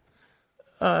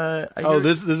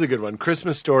 This is a good one.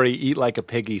 Christmas Story, eat like a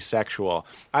piggy, sexual.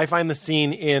 I find the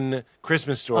scene in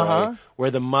Christmas Story where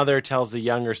the mother tells the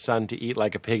younger son to eat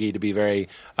like a piggy to be very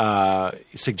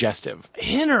suggestive.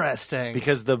 Interesting.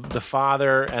 Because the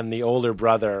father and the older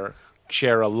brother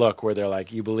share a look where they're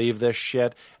like, you believe this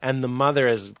shit? And the mother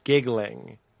is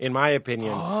giggling, in my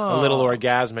opinion, a little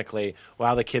orgasmically,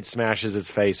 while the kid smashes its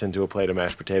face into a plate of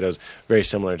mashed potatoes, very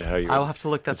similar to how you... I'll have to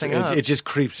look that thing up. It just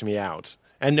creeps me out.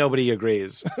 And nobody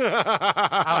agrees.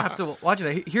 I'll have to watch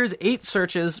it. Here's 8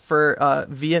 searches for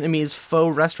Vietnamese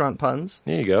faux restaurant puns.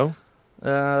 There you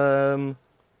go.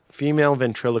 Female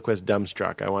ventriloquist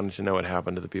dumbstruck. I wanted to know what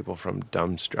happened to the people from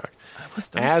Dumbstruck.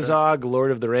 Azog,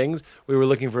 Lord of the Rings. We were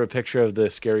looking for a picture of the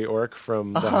scary orc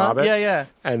from The Hobbit. Yeah.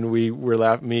 And we were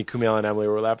laughing. Me, Kumail, and Emily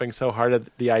were laughing so hard at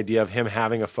the idea of him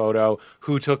having a photo.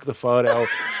 Who took the photo?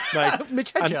 Like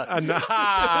Mitch Hedges.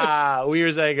 we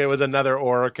were saying it was another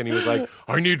orc, and he was like,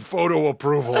 "I need photo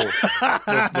approval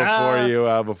before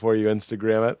you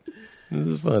Instagram it." This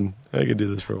is fun. I could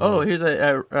do this for a while. Oh, here's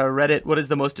a Reddit. What is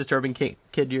the most disturbing thing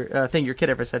your kid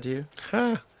ever said to you?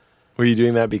 Were you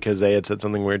doing that because they had said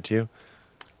something weird to you?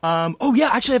 Oh yeah,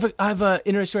 actually, I have an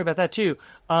interesting story about that too.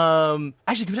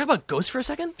 Actually, can we talk about ghosts for a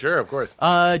second? Sure, of course.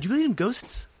 Do you believe in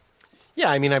ghosts?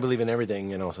 Yeah, I mean, I believe in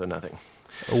everything and also nothing.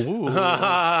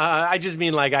 I just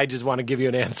mean, like, I just want to give you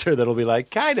an answer that'll be like,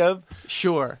 kind of.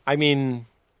 Sure. I mean,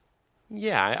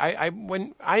 yeah,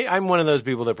 I'm one of those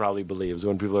people that probably believes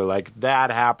when people are like,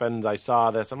 that happened, I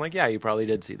saw this. I'm like, yeah, you probably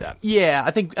did see that. Yeah,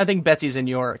 I think Betsy's in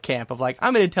your camp of like,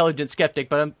 I'm an intelligent skeptic,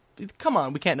 but come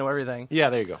on, we can't know everything. Yeah,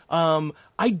 there you go.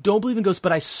 I don't believe in ghosts,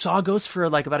 but I saw ghosts for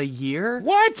like about a year.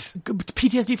 What?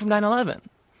 PTSD from 9/11.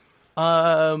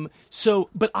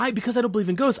 Because I don't believe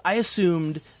in ghosts, I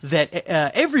assumed that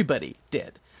everybody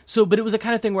did. So, but it was the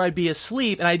kind of thing where I'd be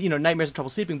asleep and I'd, nightmares and trouble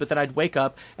sleeping, but then I'd wake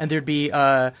up and there'd be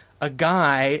a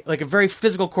guy, like a very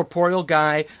physical, corporeal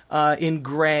guy in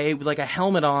gray with like a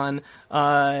helmet on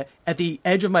at the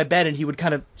edge of my bed, and he would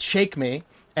kind of shake me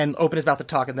and open his mouth to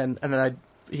talk, and then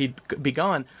he'd be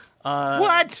gone.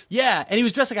 What? Yeah, and he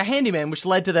was dressed like a handyman, which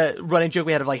led to the running joke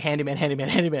we had of like handyman.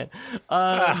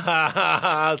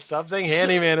 Stop saying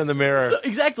handyman in the mirror.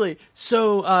 Exactly.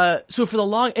 So for the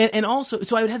long and also,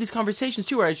 so I would have these conversations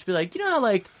too, where I'd just be like, you know how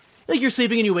like you're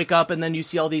sleeping and you wake up and then you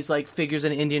see all these like figures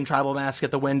in Indian tribal masks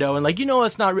at the window, and like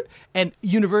it's not, and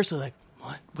universally like,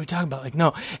 what are you talking about? Like,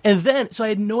 no. And then so I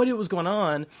had no idea what was going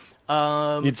on.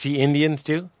 You'd see Indians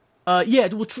too. Yeah,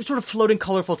 well, sort of floating,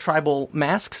 colorful tribal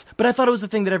masks. But I thought it was the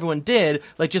thing that everyone did,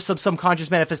 like just some subconscious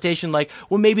manifestation. Like,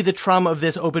 well, maybe the trauma of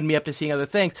this opened me up to seeing other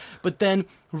things. But then,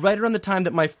 right around the time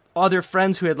that my other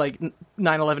friends who had like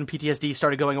 9/11 PTSD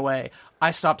started going away,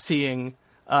 I stopped seeing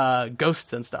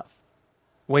ghosts and stuff.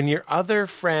 When your other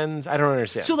friends, I don't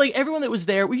understand. So, like everyone that was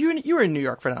there, you were in New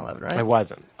York for 9/11, right? I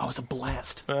wasn't. Oh, it was a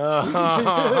blast.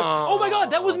 Oh my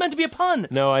God, that was meant to be a pun.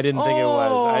 No, I didn't think it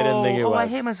was. I didn't think it was. Oh, I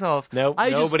hate myself. Nope,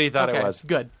 nobody thought it okay, was.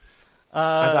 Good.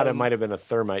 I thought it might have been a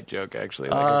thermite joke, actually,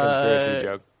 like a conspiracy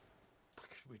joke.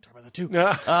 We talk about that too.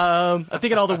 I'm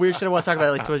thinking all the weird shit I want to talk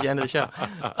about like towards the end of the show.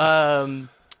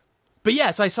 But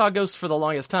yeah, so I saw ghosts for the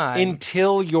longest time.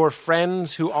 Until your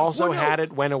friends who also had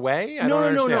it went away? I don't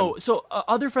understand. No. So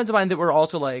other friends of mine that were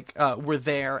also like, were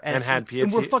there And had PTSD?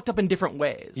 and were fucked up in different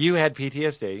ways. You had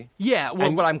PTSD. Yeah, well,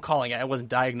 And- what I'm calling it. I wasn't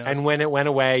diagnosed. And when it went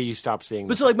away, you stopped seeing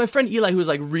But them. so like my friend Eli, who was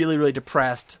like really, really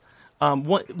depressed,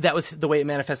 that was the way it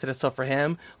manifested itself for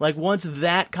him. Like once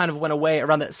that kind of went away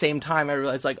around that same time, I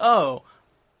realized like, oh,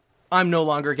 I'm no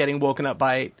longer getting woken up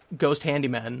by ghost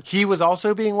handymen. He was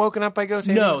also being woken up by ghost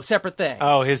handymen? No, separate thing.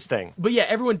 Oh, his thing. But yeah,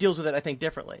 everyone deals with it, I think,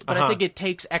 differently. But I Uh-huh. think it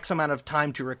takes X amount of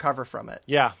time to recover from it.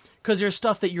 Yeah. Because there's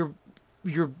stuff that your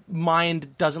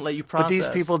mind doesn't let you process. But these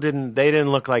people didn't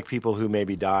look like people who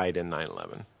maybe died in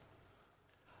 9/11.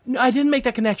 No, I didn't make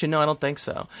that connection. No, I don't think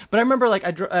so. But I remember, like,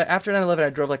 after 9/11, I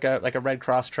drove like a Red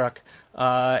Cross truck,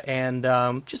 and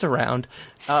just around.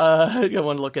 I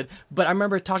wanted to look at. But I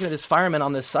remember talking to this fireman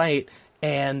on this site,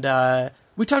 and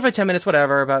we talked for 10 minutes,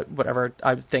 about whatever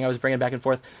thing I was bringing back and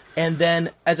forth. And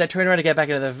then, as I turned around to get back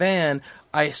into the van,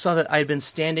 I saw that I had been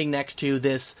standing next to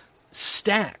this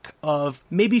stack of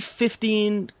maybe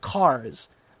 15 cars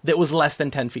that was less than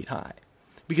 10 feet high.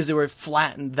 Because they were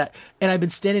flattened, and I've been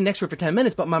standing next to it for 10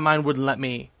 minutes, but my mind wouldn't let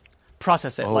me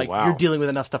process it. Oh, like, wow. you're dealing with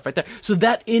enough stuff right there. So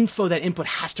that input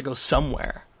has to go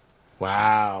somewhere.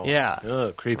 Wow. Yeah.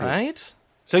 Ugh, creepy. Right?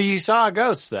 So you saw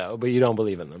ghosts, though, but you don't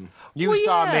believe in them. You Well,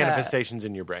 saw yeah. manifestations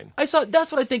in your brain. That's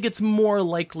what I think it's more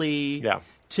likely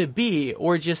to be,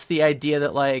 or just the idea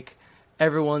that, like,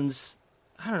 everyone's,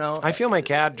 I don't know. I feel my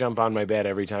cat jump on my bed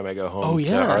every time I go home Oh, to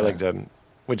yeah. Arlington,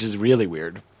 which is really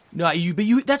weird. No,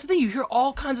 that's the thing, you hear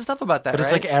all kinds of stuff about that, But it's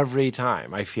right? like every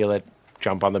time I feel it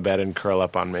jump on the bed and curl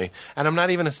up on me. And I'm not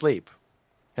even asleep.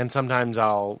 And sometimes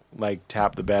I'll, like,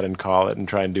 tap the bed and call it and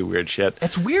try and do weird shit.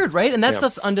 It's weird, right? And that Yeah.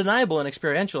 stuff's undeniable and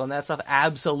experiential, and that stuff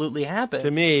absolutely happens.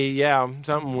 To me, yeah,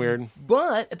 something weird.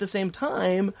 But at the same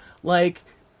time, like,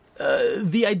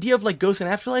 the idea of like ghosts and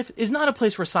afterlife is not a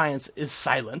place where science is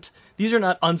silent. These are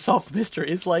not unsolved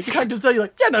mysteries. Like, I can just tell you,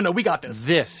 like, yeah, no, we got this.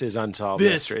 This is Unsolved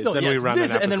Mysteries. Then we run an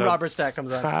episode. and then Robert Stack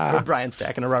comes on, or Brian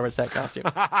Stack in a Robert Stack costume.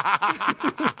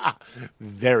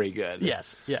 Very good.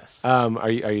 Yes. Are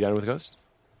you done with ghosts?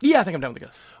 Yeah, I think I'm done with the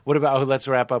ghosts. What about, let's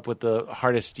wrap up with the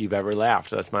hardest you've ever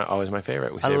laughed. That's always my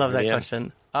favorite. We I save it love for that the end.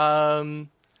 question. I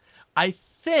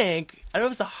don't know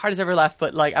if it's the hardest I've ever laughed,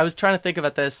 but like I was trying to think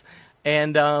about this,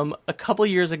 and a couple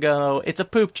years ago, it's a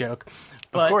poop joke.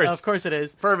 But, Of course it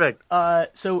is. Perfect.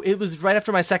 So it was right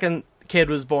after my second kid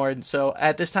was born. So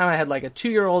at this time, I had like a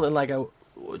 2-year-old and like a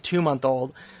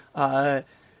 2-month-old. And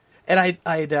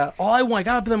I got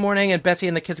up in the morning, and Betsy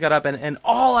and the kids got up, and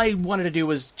all I wanted to do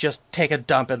was just take a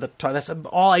dump in the toilet. That's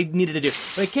all I needed to do.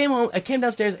 But I came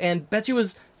downstairs, and Betsy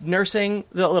was nursing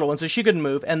the little one, so she couldn't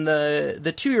move, and the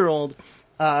 2-year-old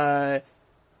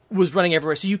was running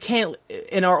everywhere. So you can't.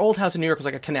 In our old house in New York was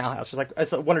like a canal house.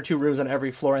 There's like 1 or 2 rooms on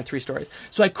every floor and 3 stories.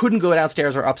 So I couldn't go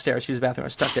downstairs or upstairs. She was in the bathroom. I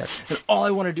was stuck there. And all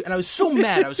I wanted to do, and I was so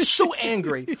mad. I was so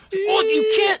angry. Oh,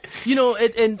 you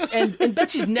can't. And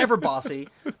Betsy's never bossy,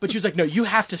 but she was like, no, you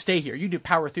have to stay here. You need to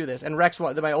power through this. And Rex,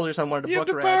 my older son, wanted to You book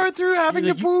have to her out. power through having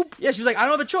He's to like, poop. Yeah, she was like, I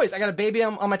don't have a choice. I got a baby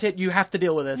on my tit. You have to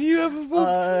deal with this. You have a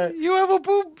poop. You have a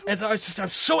poop. And so I was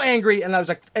so angry, and I was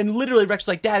like, and literally Rex was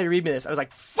like, Daddy, read me this. I was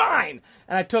like, fine.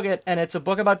 And I took it, and it's a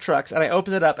book about trucks, and I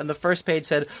opened it up, and the first page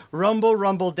said, rumble,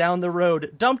 rumble down the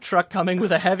road, dump truck coming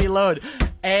with a heavy load.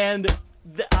 And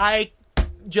I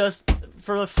just,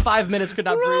 for 5 minutes, could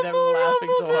not breathe. I was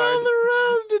laughing so hard.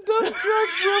 The dump truck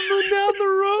rumbling down the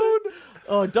road.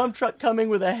 Oh, dump truck coming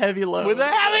with a heavy load. With a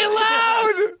heavy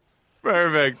load.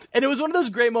 Perfect. And it was one of those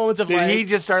great moments of Did like... he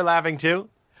just start laughing too?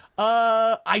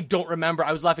 I don't remember.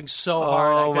 I was laughing so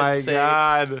hard. I Oh couldn't my say.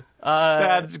 god,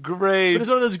 that's great. But it's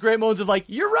one of those great moments of like,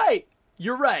 you're right.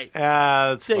 You're right.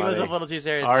 That's Taking funny. myself a little too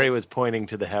seriously. Ari was pointing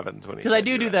to the heavens when he Because I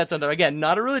do that sometimes. Again,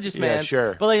 not a religious man.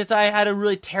 sure. But like, I had a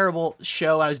really terrible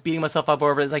show. I was beating myself up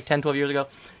over it. It was like 10, 12 years ago.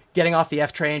 Getting off the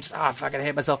F train, just, I fucking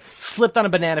hate myself. Slipped on a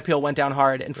banana peel, went down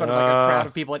hard in front of like a crowd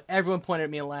of people, and everyone pointed at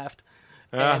me and laughed.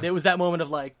 And it was that moment of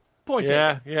like, point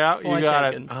taken. Yeah, you Point got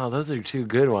taken. it. Oh, those are two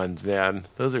good ones, man.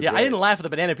 Those are Yeah, great. I didn't laugh at the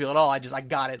banana peel at all. I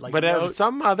got it. Like, But note if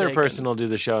some other taken. person will do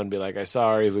the show and be like, I saw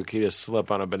Ari Vukitas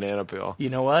slip on a banana peel. You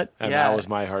know what? And yeah, that was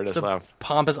my hardest Some laugh.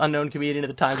 pompous unknown comedian at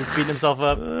the time just beating himself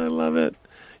up. I love it.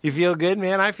 You feel good,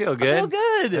 man? I feel good. feel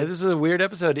good. This is a weird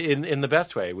episode in the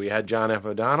best way. We had John F.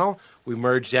 O'Donnell. We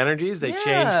merged energies. They Yeah.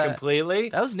 changed completely.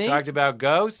 That was neat. Talked about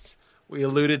ghosts. We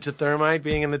alluded to Thermite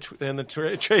being in the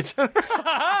trade center.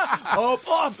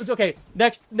 Oh, it's okay.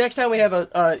 Next time we have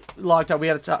a log talk, we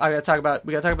got to talk about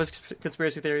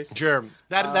conspiracy theories. Sure.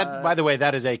 That by the way,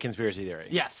 that is a conspiracy theory.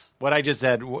 Yes. What I just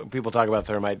said, people talk about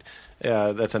Thermite,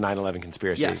 that's a 9/11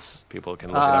 conspiracy. Yes. People can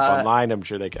look it up online. I'm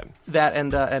sure they can. That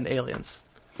and aliens.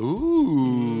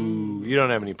 Ooh. You don't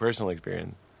have any personal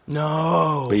experience,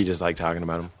 No. but you just like talking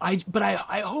about them.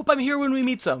 I hope I'm here when we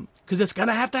meet some, because it's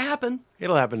gonna have to happen.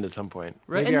 It'll happen at some point.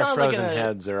 Right, Maybe and our not like frozen a-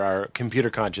 heads or our computer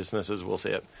consciousnesses will see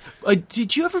it.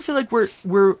 Did you ever feel like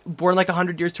we're born like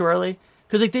 100 years too early?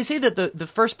 Because like they say that the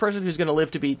first person who's gonna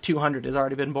live to be 200 has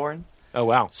already been born. Oh,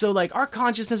 wow. So like our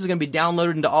consciousness is gonna be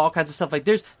downloaded into all kinds of stuff. Like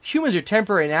humans are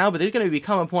temporary now, but there's gonna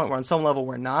become a point where on some level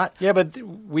we're not. Yeah, but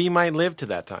we might live to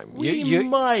that time. We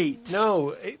might.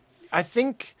 No, I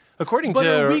think, according But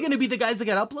to are we gonna be the guys that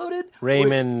get uploaded?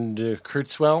 Raymond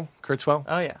Kurzweil,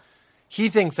 Oh yeah. he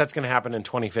thinks that's going to happen in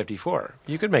 2054.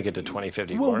 You could make it to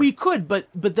 2054. Well, we could, but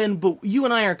you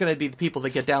and I aren't going to be the people that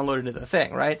get downloaded into the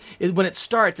thing, right? When it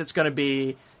starts, it's going to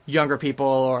be younger people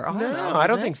or No, I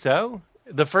don't think so.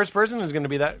 The first person is going to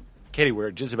be that. Katie,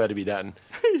 we're just about to be done,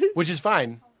 which is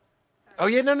fine. Oh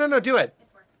yeah, no, do it.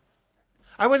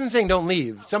 I wasn't saying don't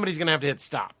leave. Somebody's going to have to hit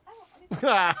stop.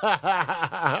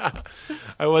 I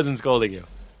wasn't scolding you.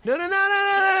 No.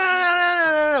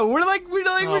 We're like,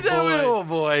 oh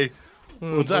boy.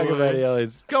 We'll talk about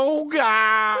aliens. Go,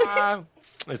 God.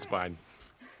 It's fine.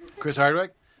 Chris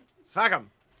Hardwick? Fuck him.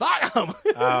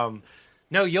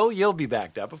 No, you'll be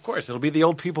backed up. Of course, it'll be the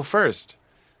old people first.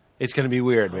 It's going to be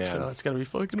weird, man. So it's going to be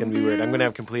fucking. It's going to be weird. I'm going to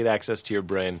have complete access to your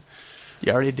brain.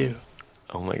 You already do.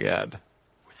 Oh my God.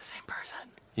 We're the same person.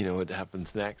 You know what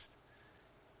happens next?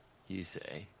 You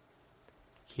say,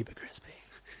 Keep it crispy.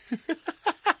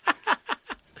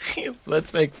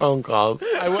 let's make phone calls.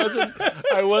 I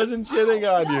wasn't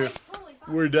shitting on you.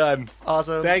 We're done.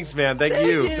 Awesome. Thanks, man. Thank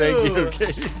you. Thank you.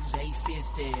 Katie.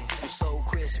 I'm so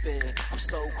crispy. I'm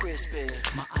so crispy.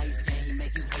 My ice game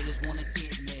make you haters wanna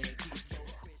get me.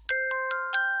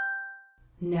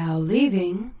 Now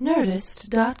leaving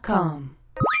Nerdist.com.